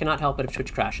 I cannot help it if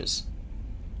Twitch crashes.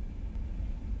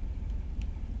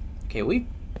 Okay, we've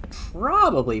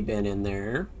probably been in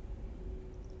there.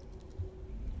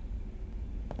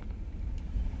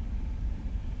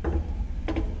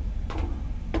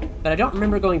 But I don't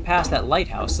remember going past that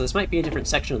lighthouse, so this might be a different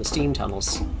section of the steam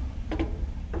tunnels.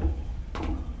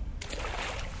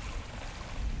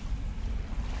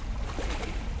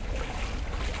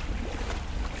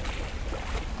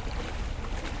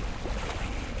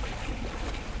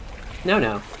 No.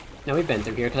 No, we've been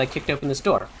through here because I kicked open this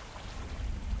door.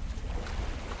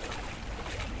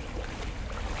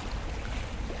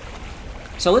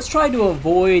 So let's try to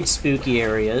avoid spooky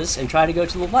areas and try to go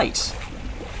to the light.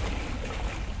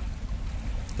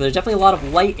 There's definitely a lot of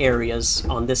light areas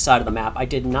on this side of the map I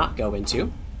did not go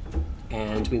into.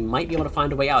 And we might be able to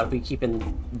find a way out if we keep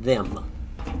in them.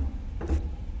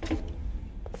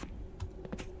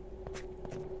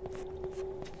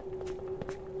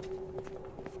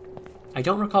 I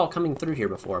don't recall coming through here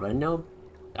before, but I know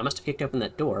I must have kicked open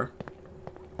that door.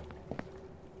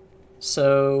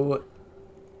 So...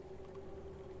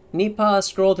 Nipa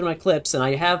scrolled through my clips, and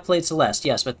I have played Celeste,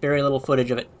 yes, but very little footage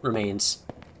of it remains.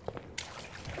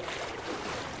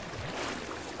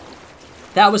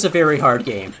 That was a very hard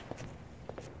game.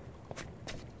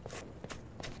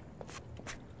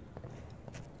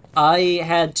 I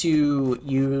had to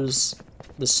use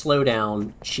the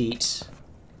slowdown cheat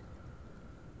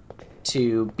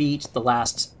to beat the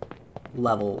last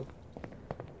level.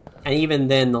 And even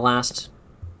then, the last...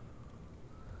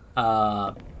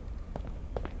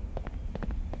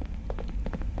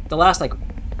 like,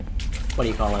 what do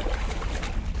you call it?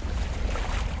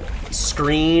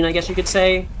 Screen, I guess you could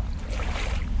say.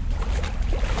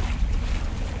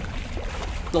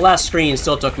 The last screen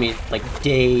still took me, like,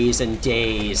 days and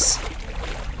days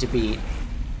to beat.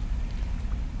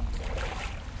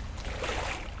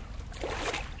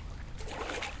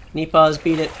 Nipa's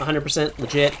beat it 100%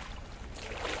 legit.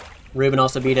 Ruben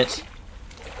also beat it.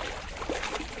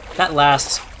 That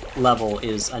last level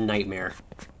is a nightmare.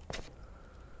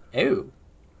 Oh.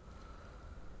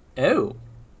 Oh.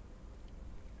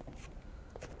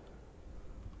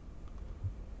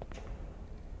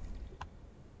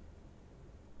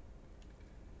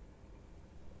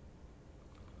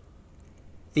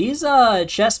 These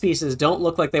chess pieces don't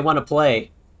look like they want to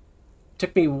play.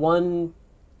 Took me 1-2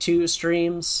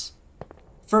 streams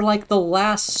for like the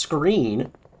last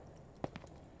screen.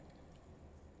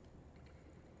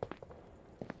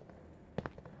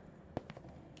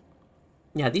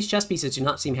 Yeah, these chess pieces do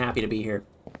not seem happy to be here.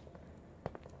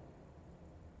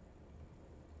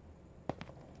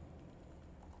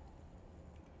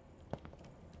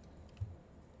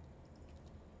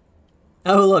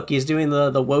 Oh, look, he's doing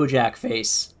the Wojak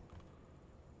face.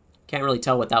 Can't really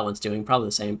tell what that one's doing. Probably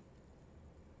the same.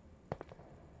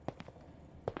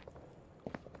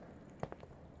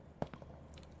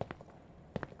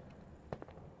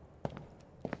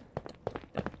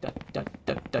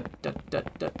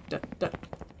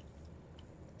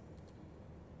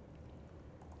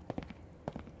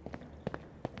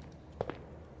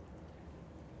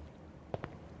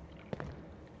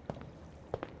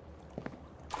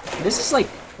 This is like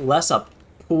less a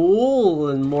pool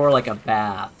and more like a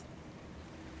bath.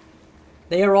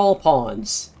 They are all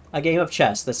pawns. A game of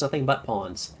chess that's nothing but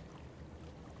pawns.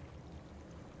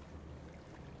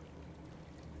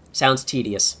 Sounds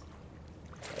tedious.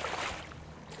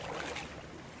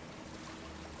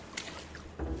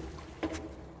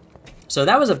 So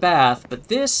that was a bath, but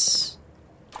this...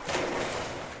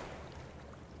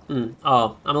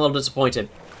 Oh, I'm a little disappointed.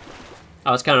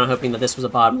 I was kind of hoping that this was a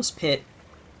bottomless pit.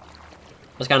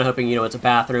 I was kind of hoping, you know, it's a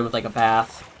bathroom with like a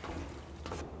bath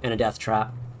and a death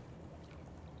trap.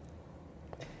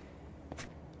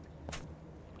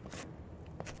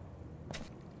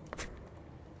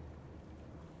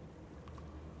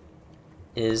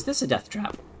 Is this a death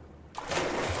trap?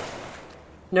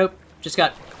 Nope, just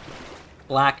got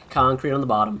black concrete on the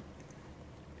bottom.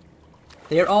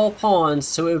 They are all pawns,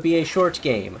 so it would be a short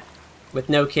game with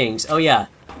no kings. Oh yeah.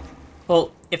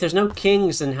 Well, if there's no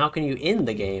kings, then how can you end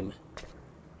the game?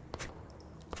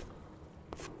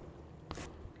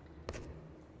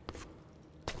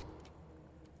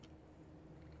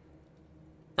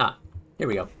 Ah, here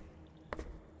we go.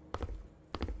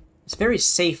 It's very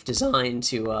safe design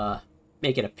to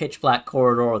make it a pitch black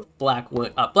corridor with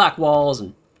black walls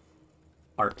and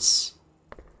arts.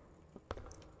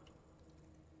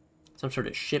 Some sort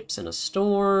of ships in a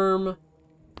storm.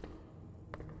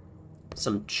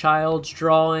 Some child's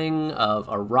drawing of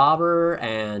a robber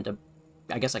and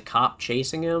I guess a cop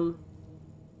chasing him.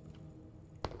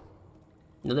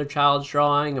 Another child's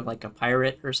drawing of like a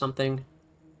pirate or something.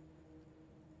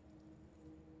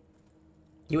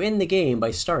 You end the game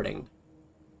by starting.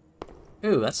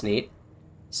 Ooh, that's neat.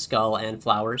 Skull and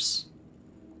flowers.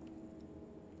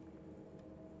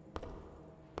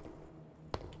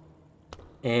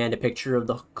 And a picture of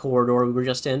the corridor we were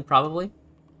just in, probably.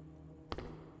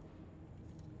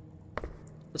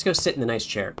 Let's go sit in the nice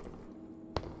chair.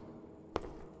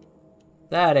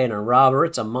 That ain't a robber,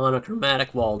 it's a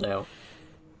monochromatic Waldo.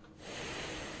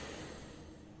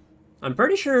 I'm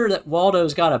pretty sure that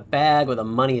Waldo's got a bag with a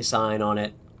money sign on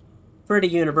it. Pretty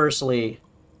universally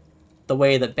the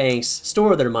way that banks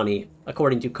store their money,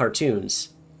 according to cartoons.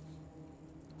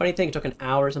 Funny thing, it took an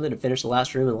hour or something to finish the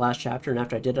last room in the last chapter, and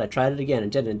after I did it, I tried it again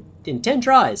and did it in 10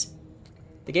 tries.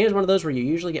 The game is one of those where you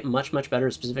usually get much, much better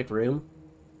at a specific room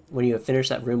when you have finished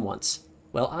that room once.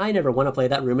 Well, I never want to play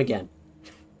that room again.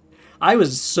 I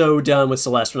was so done with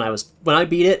Celeste when I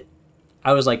beat it.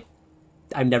 I was like,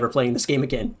 I'm never playing this game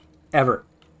again. Ever.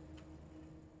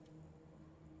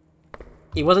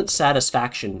 It wasn't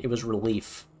satisfaction, it was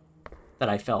relief that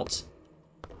I felt.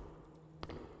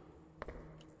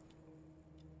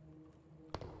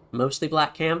 Mostly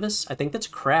black canvas? I think that's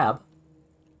crab.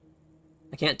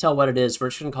 I can't tell what it is. We're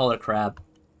just gonna call it a crab.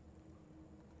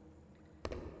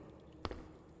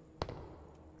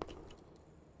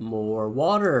 More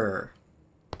water.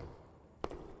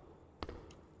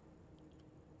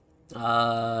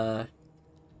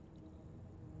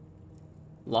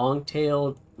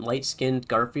 Long-tailed, light-skinned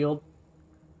Garfield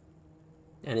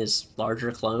and his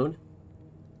larger clone.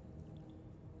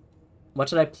 What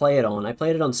did I play it on? I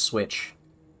played it on Switch.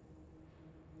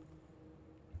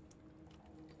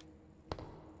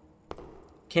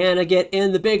 Can I get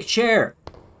in the big chair?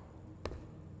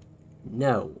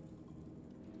 No.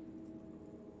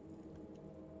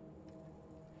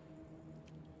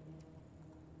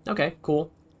 Okay,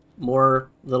 cool. More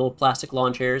little plastic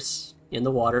lawn chairs in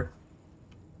the water.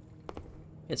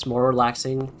 It's more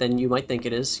relaxing than you might think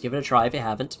it is. Give it a try if you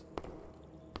haven't.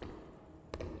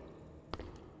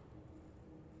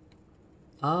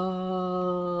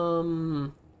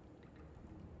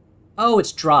 Oh,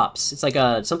 it's drops. It's like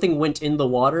something went in the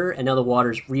water, and now the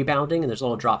water's rebounding, and there's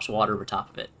little drops of water over top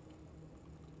of it.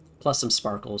 Plus some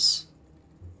sparkles.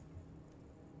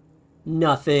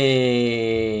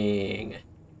 Nothing.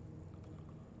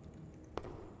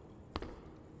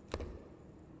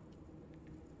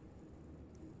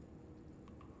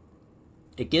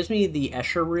 It gives me the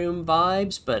Escher Room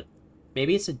vibes, but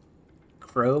maybe it's a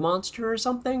crow monster or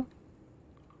something?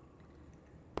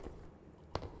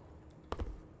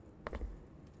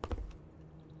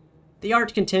 The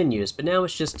art continues, but now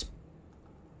it's just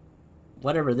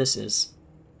whatever this is.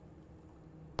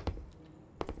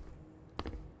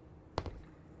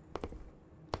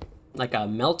 Like a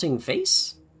melting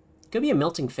face? Could be a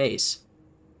melting face.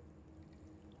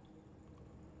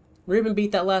 Ruben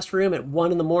beat that last room at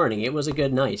 1 in the morning. It was a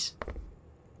good night.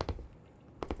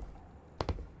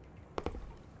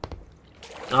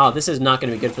 Oh, this is not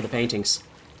going to be good for the paintings.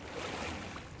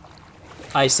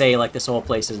 I say like this whole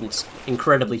place is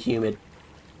incredibly humid.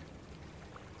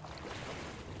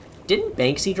 Didn't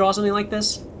Banksy draw something like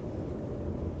this?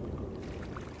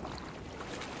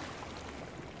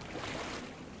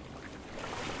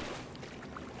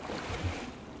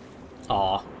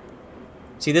 Aw.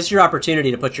 See, this is your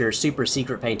opportunity to put your super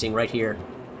secret painting right here.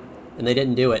 And they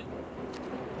didn't do it.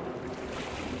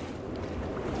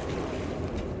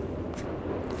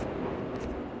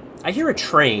 I hear a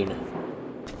train.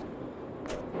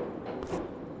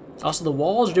 Also, the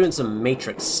walls are doing some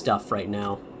Matrix stuff right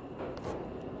now.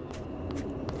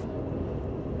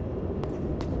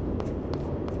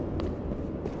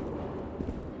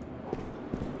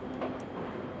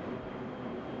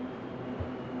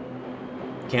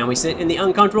 Can we sit in the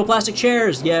uncomfortable plastic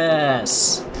chairs?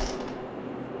 Yes!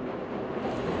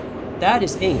 That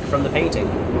is ink from the painting.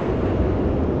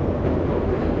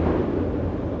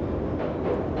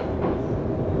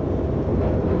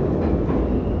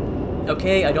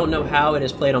 Okay, I don't know how it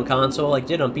is played on console. I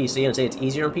did on PC, and I'd say it's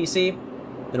easier on PC.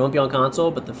 It won't be on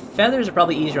console, but the feathers are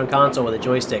probably easier on console with a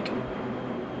joystick.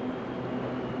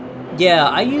 Yeah,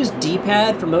 I use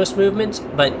D-pad for most movement,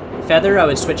 but feather I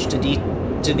would switch to the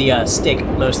stick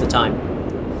most of the time.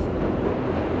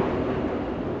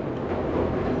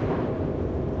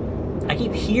 I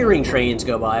keep hearing trains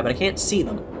go by, but I can't see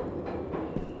them.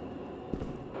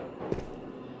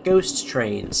 Ghost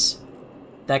trains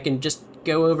that can just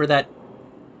go over that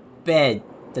bed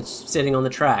that's sitting on the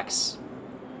tracks.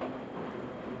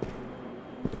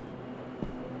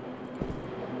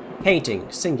 Painting,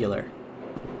 singular.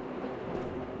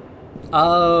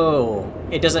 Oh,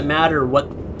 it doesn't matter what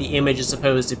the image is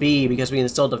supposed to be because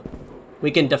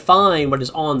we can define what is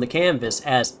on the canvas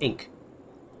as ink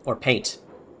or paint.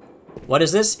 What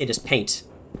is this? It is paint.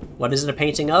 What is it a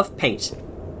painting of? Paint.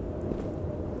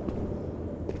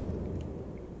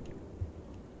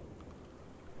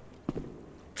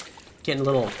 Getting a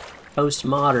little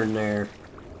postmodern there.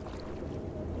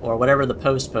 Or whatever the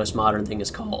postmodern thing is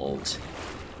called.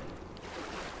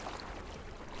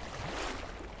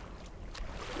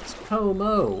 It's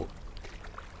Pomo.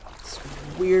 It's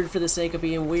weird for the sake of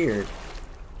being weird.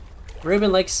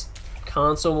 Ruben likes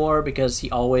console more because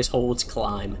he always holds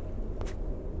climb.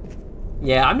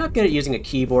 Yeah, I'm not good at using a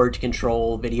keyboard to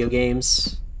control video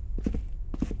games.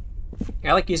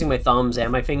 I like using my thumbs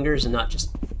and my fingers and not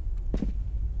just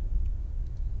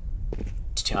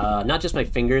my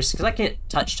fingers, because I can't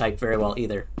touch type very well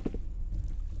either.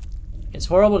 It's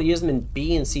horrible to use them in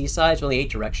B and C sides with only 8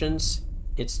 directions.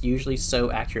 It's usually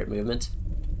so accurate movement.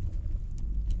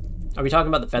 Are we talking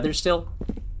about the feathers still?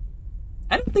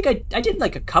 I don't think I did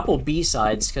like a couple B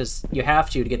sides, because you have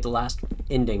to get the last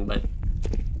ending, but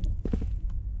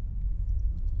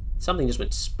something just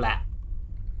went splat.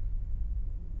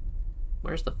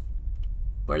 Where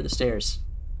are the stairs?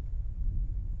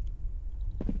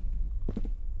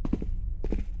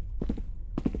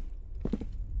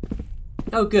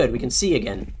 Oh good, we can see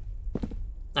again.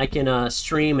 I can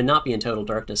stream and not be in total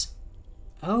darkness.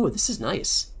 Oh, this is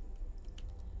nice.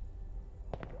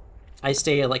 I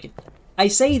say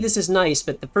this is nice,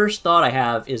 but the first thought I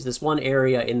have is this one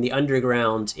area in the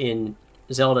underground in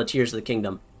Zelda Tears of the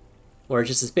Kingdom, where it's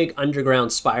just this big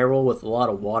underground spiral with a lot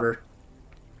of water.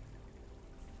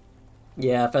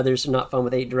 Yeah, feathers are not fun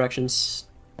with 8 directions.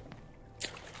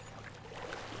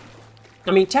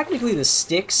 I mean, technically the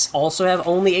sticks also have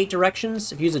only 8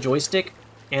 directions. If you use a joystick,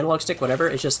 analog stick, whatever,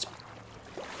 it's just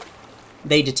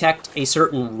they detect a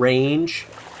certain range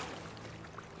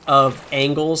of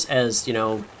angles as, you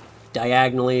know,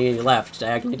 diagonally left,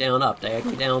 diagonally down up,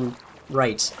 diagonally down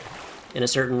right, and a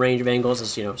certain range of angles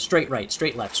as, you know, straight right,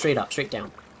 straight left, straight up, straight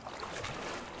down.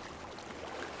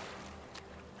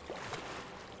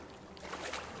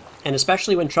 And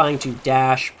especially when trying to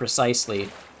dash precisely,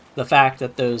 the fact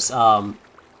that those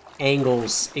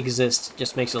angles exist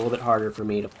just makes it a little bit harder for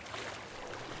me to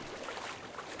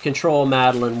control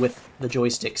Madeline with the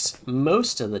joysticks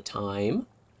most of the time.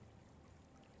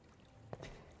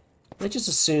 Let's just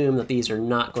assume that these are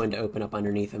not going to open up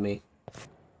underneath of me.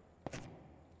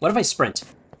 What if I sprint?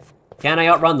 Can I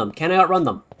outrun them? Can I outrun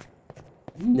them?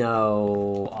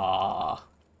 No. Aw.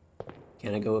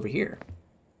 Can I go over here?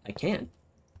 I can.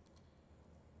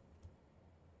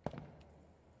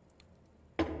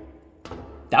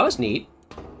 That was neat.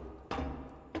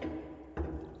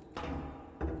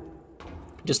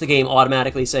 Just the game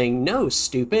automatically saying, no,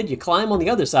 stupid, you climb on the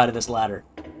other side of this ladder.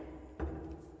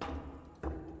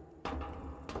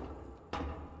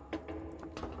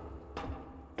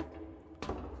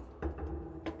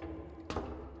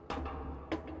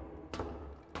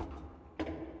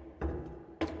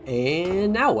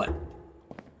 And now what?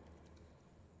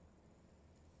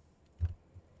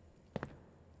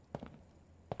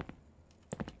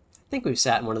 I think we've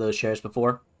sat in one of those chairs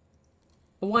before.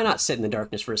 But why not sit in the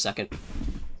darkness for a second?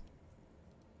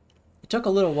 took a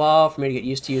little while for me to get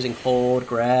used to using hold,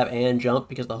 grab, and jump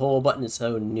because the hold button is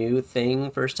so new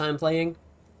thing first time playing.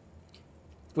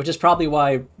 Which is probably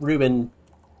why Ruben,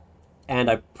 and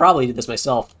I probably did this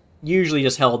myself, usually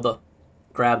just held the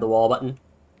grab the wall button.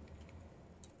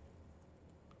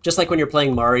 Just like when you're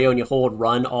playing Mario and you hold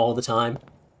run all the time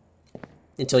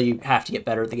until you have to get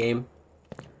better at the game.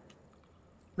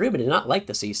 Ruben did not like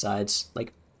the C-sides,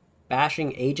 like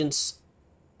bashing against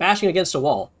a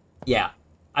wall. Yeah,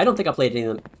 I don't think I played any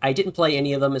of them. I didn't play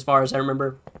any of them as far as I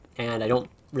remember, and I don't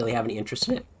really have any interest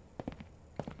in it.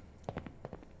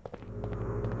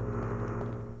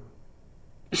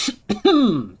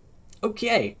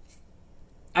 Okay.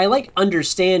 I like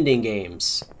understanding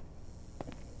games.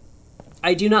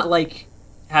 I do not like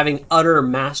having utter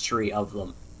mastery of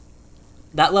them.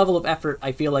 That level of effort,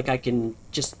 I feel like I can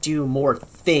just do more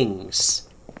things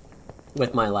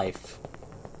with my life.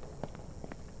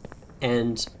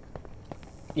 And,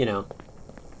 you know,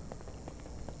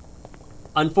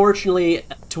 unfortunately,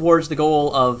 towards the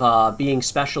goal of being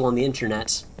special on the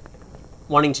internet,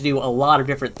 wanting to do a lot of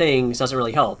different things doesn't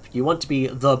really help. You want to be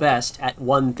the best at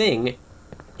one thing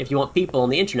if you want people on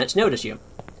the internet to notice you.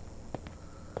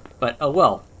 But, oh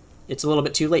well, it's a little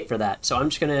bit too late for that, so I'm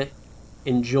just gonna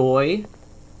enjoy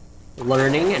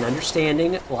learning and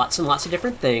understanding lots and lots of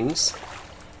different things,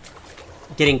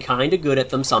 getting kinda good at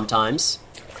them sometimes.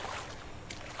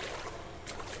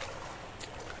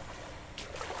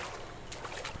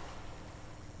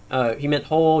 He meant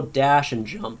hold, dash, and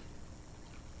jump.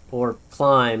 Or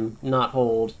climb, not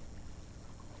hold.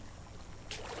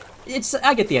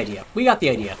 I get the idea. We got the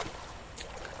idea.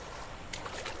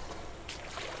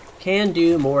 Can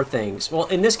do more things. Well,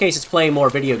 in this case, it's play more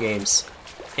video games.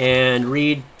 And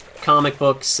read comic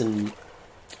books, and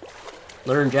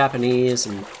learn Japanese,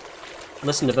 and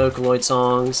listen to Vocaloid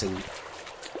songs, and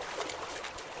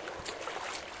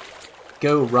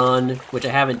go run, which I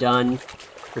haven't done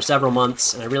for several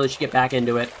months, and I really should get back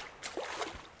into it.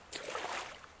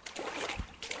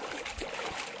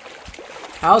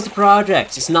 How's the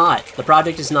project? It's not. The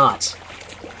project is not.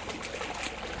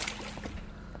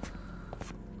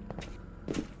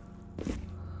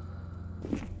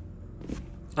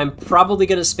 I'm probably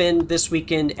going to spend this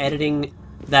weekend editing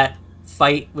that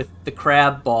fight with the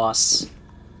crab boss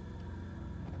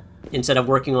instead of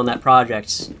working on that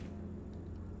project,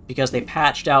 because they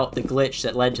patched out the glitch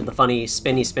that led to the funny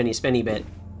spinny, spinny, spinny bit.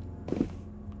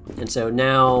 And so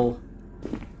now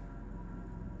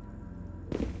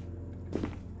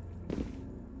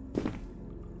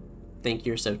think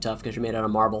you're so tough because you're made out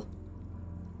of marble.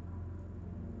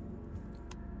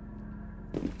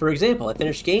 For example, I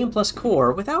finished game plus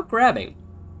core without grabbing.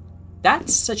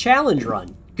 That's a challenge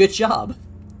run. Good job.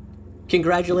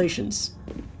 Congratulations.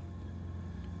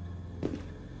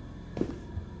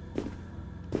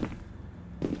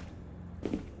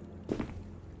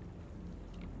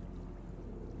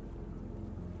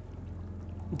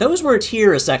 Those weren't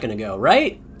here a second ago,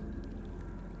 right?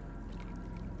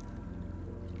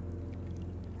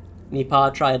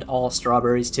 Nipa tried all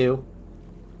strawberries too.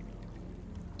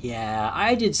 Yeah,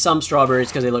 I did some strawberries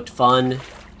because they looked fun.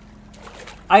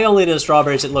 I only did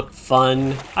strawberries that looked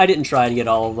fun. I didn't try to get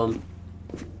all of them.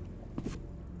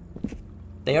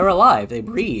 They are alive. They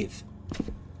breathe.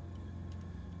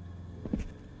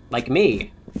 Like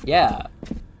me. Yeah.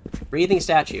 Breathing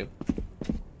statue.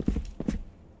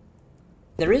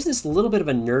 There is this little bit of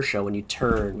inertia when you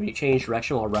turn, when you change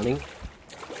direction while running.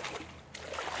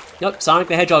 Nope, Sonic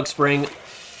the Hedgehog spring.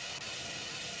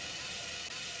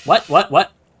 What?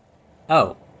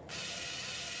 Oh.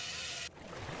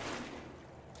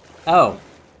 Oh.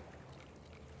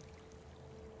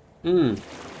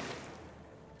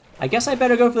 I guess I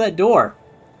better go for that door.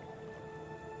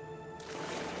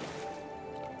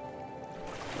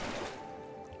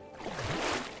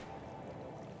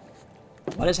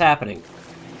 What is happening?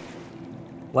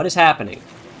 What is happening?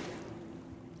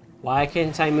 Why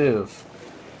can't I move?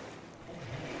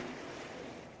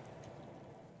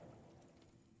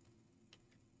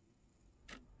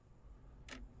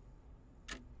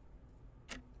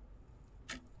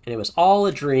 And it was all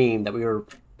a dream that we were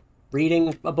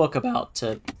reading a book about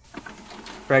to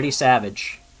Freddy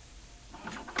Savage.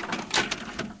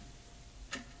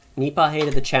 Nipa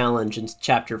hated the challenge in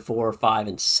chapter 4, 5,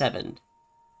 and 7.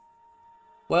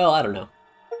 Well, I don't know.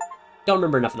 Don't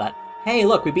remember enough of that. Hey,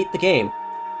 look, we beat the game.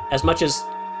 As much as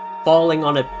falling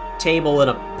on a table in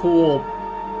a pool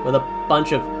with a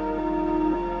bunch of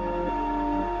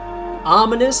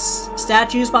ominous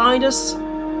statues behind us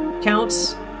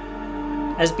counts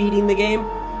as beating the game.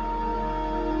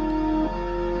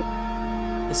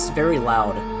 This is very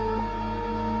loud.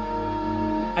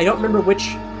 I don't remember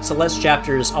which Celeste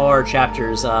chapters are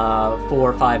chapters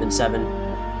 4, 5, and 7.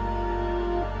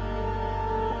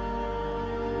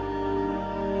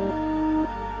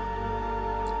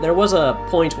 There was a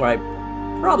point where I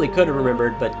probably could have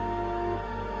remembered, but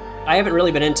I haven't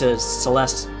really been into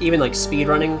Celeste, even like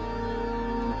speedrunning.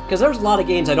 Because there's a lot of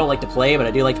games I don't like to play, but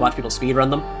I do like to watch people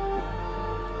speedrun them.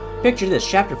 Picture this,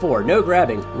 Chapter 4, no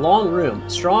grabbing, long room,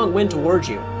 strong wind towards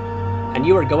you, and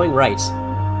you are going right.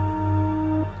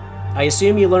 I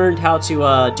assume you learned how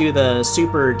to do the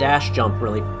super dash jump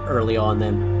really early on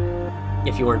then,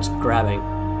 if you weren't grabbing.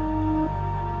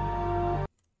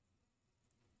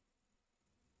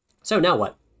 So now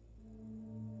what?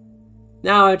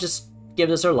 Now I just give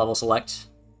us our level select.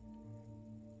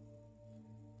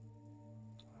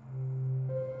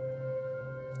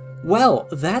 Well,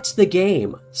 that's the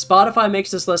game. Spotify makes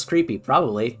this less creepy,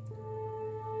 probably.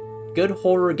 Good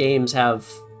horror games have...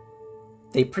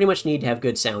 They pretty much need to have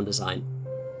good sound design.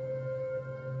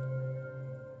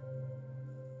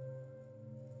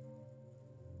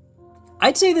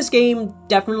 I'd say this game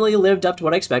definitely lived up to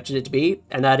what I expected it to be,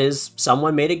 and that is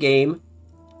someone made a game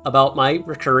about my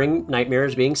recurring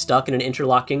nightmares being stuck in an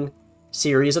interlocking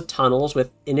series of tunnels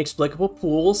with inexplicable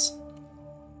pools.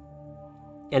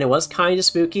 And it was kind of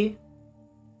spooky.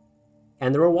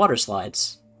 And there were water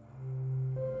slides.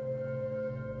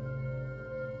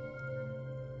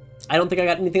 I don't think I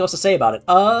got anything else to say about it.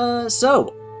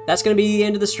 So, that's going to be the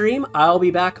end of the stream. I'll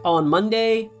be back on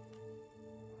Monday.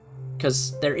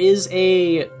 Because there is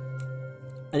an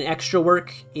extra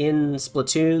work in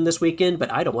Splatoon this weekend,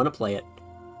 but I don't want to play it.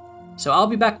 So I'll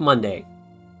be back Monday.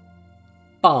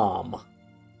 Bomb.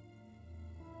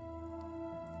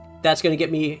 That's going to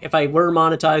get me, if I were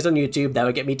monetized on YouTube, that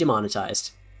would get me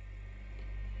demonetized.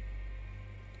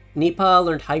 Nipa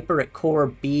learned Hyper at Core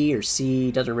B or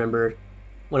C, doesn't remember,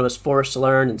 when it was forced to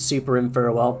learn, and Super in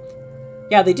Farewell.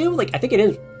 Yeah, they do, like, I think it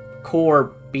is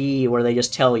Core B where they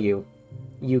just tell you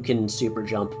you can super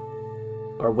jump,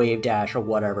 or wave dash, or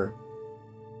whatever.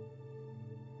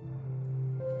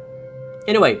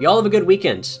 Anyway, y'all have a good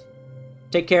weekend.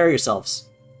 Take care of yourselves.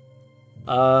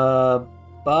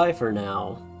 Bye for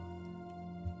now.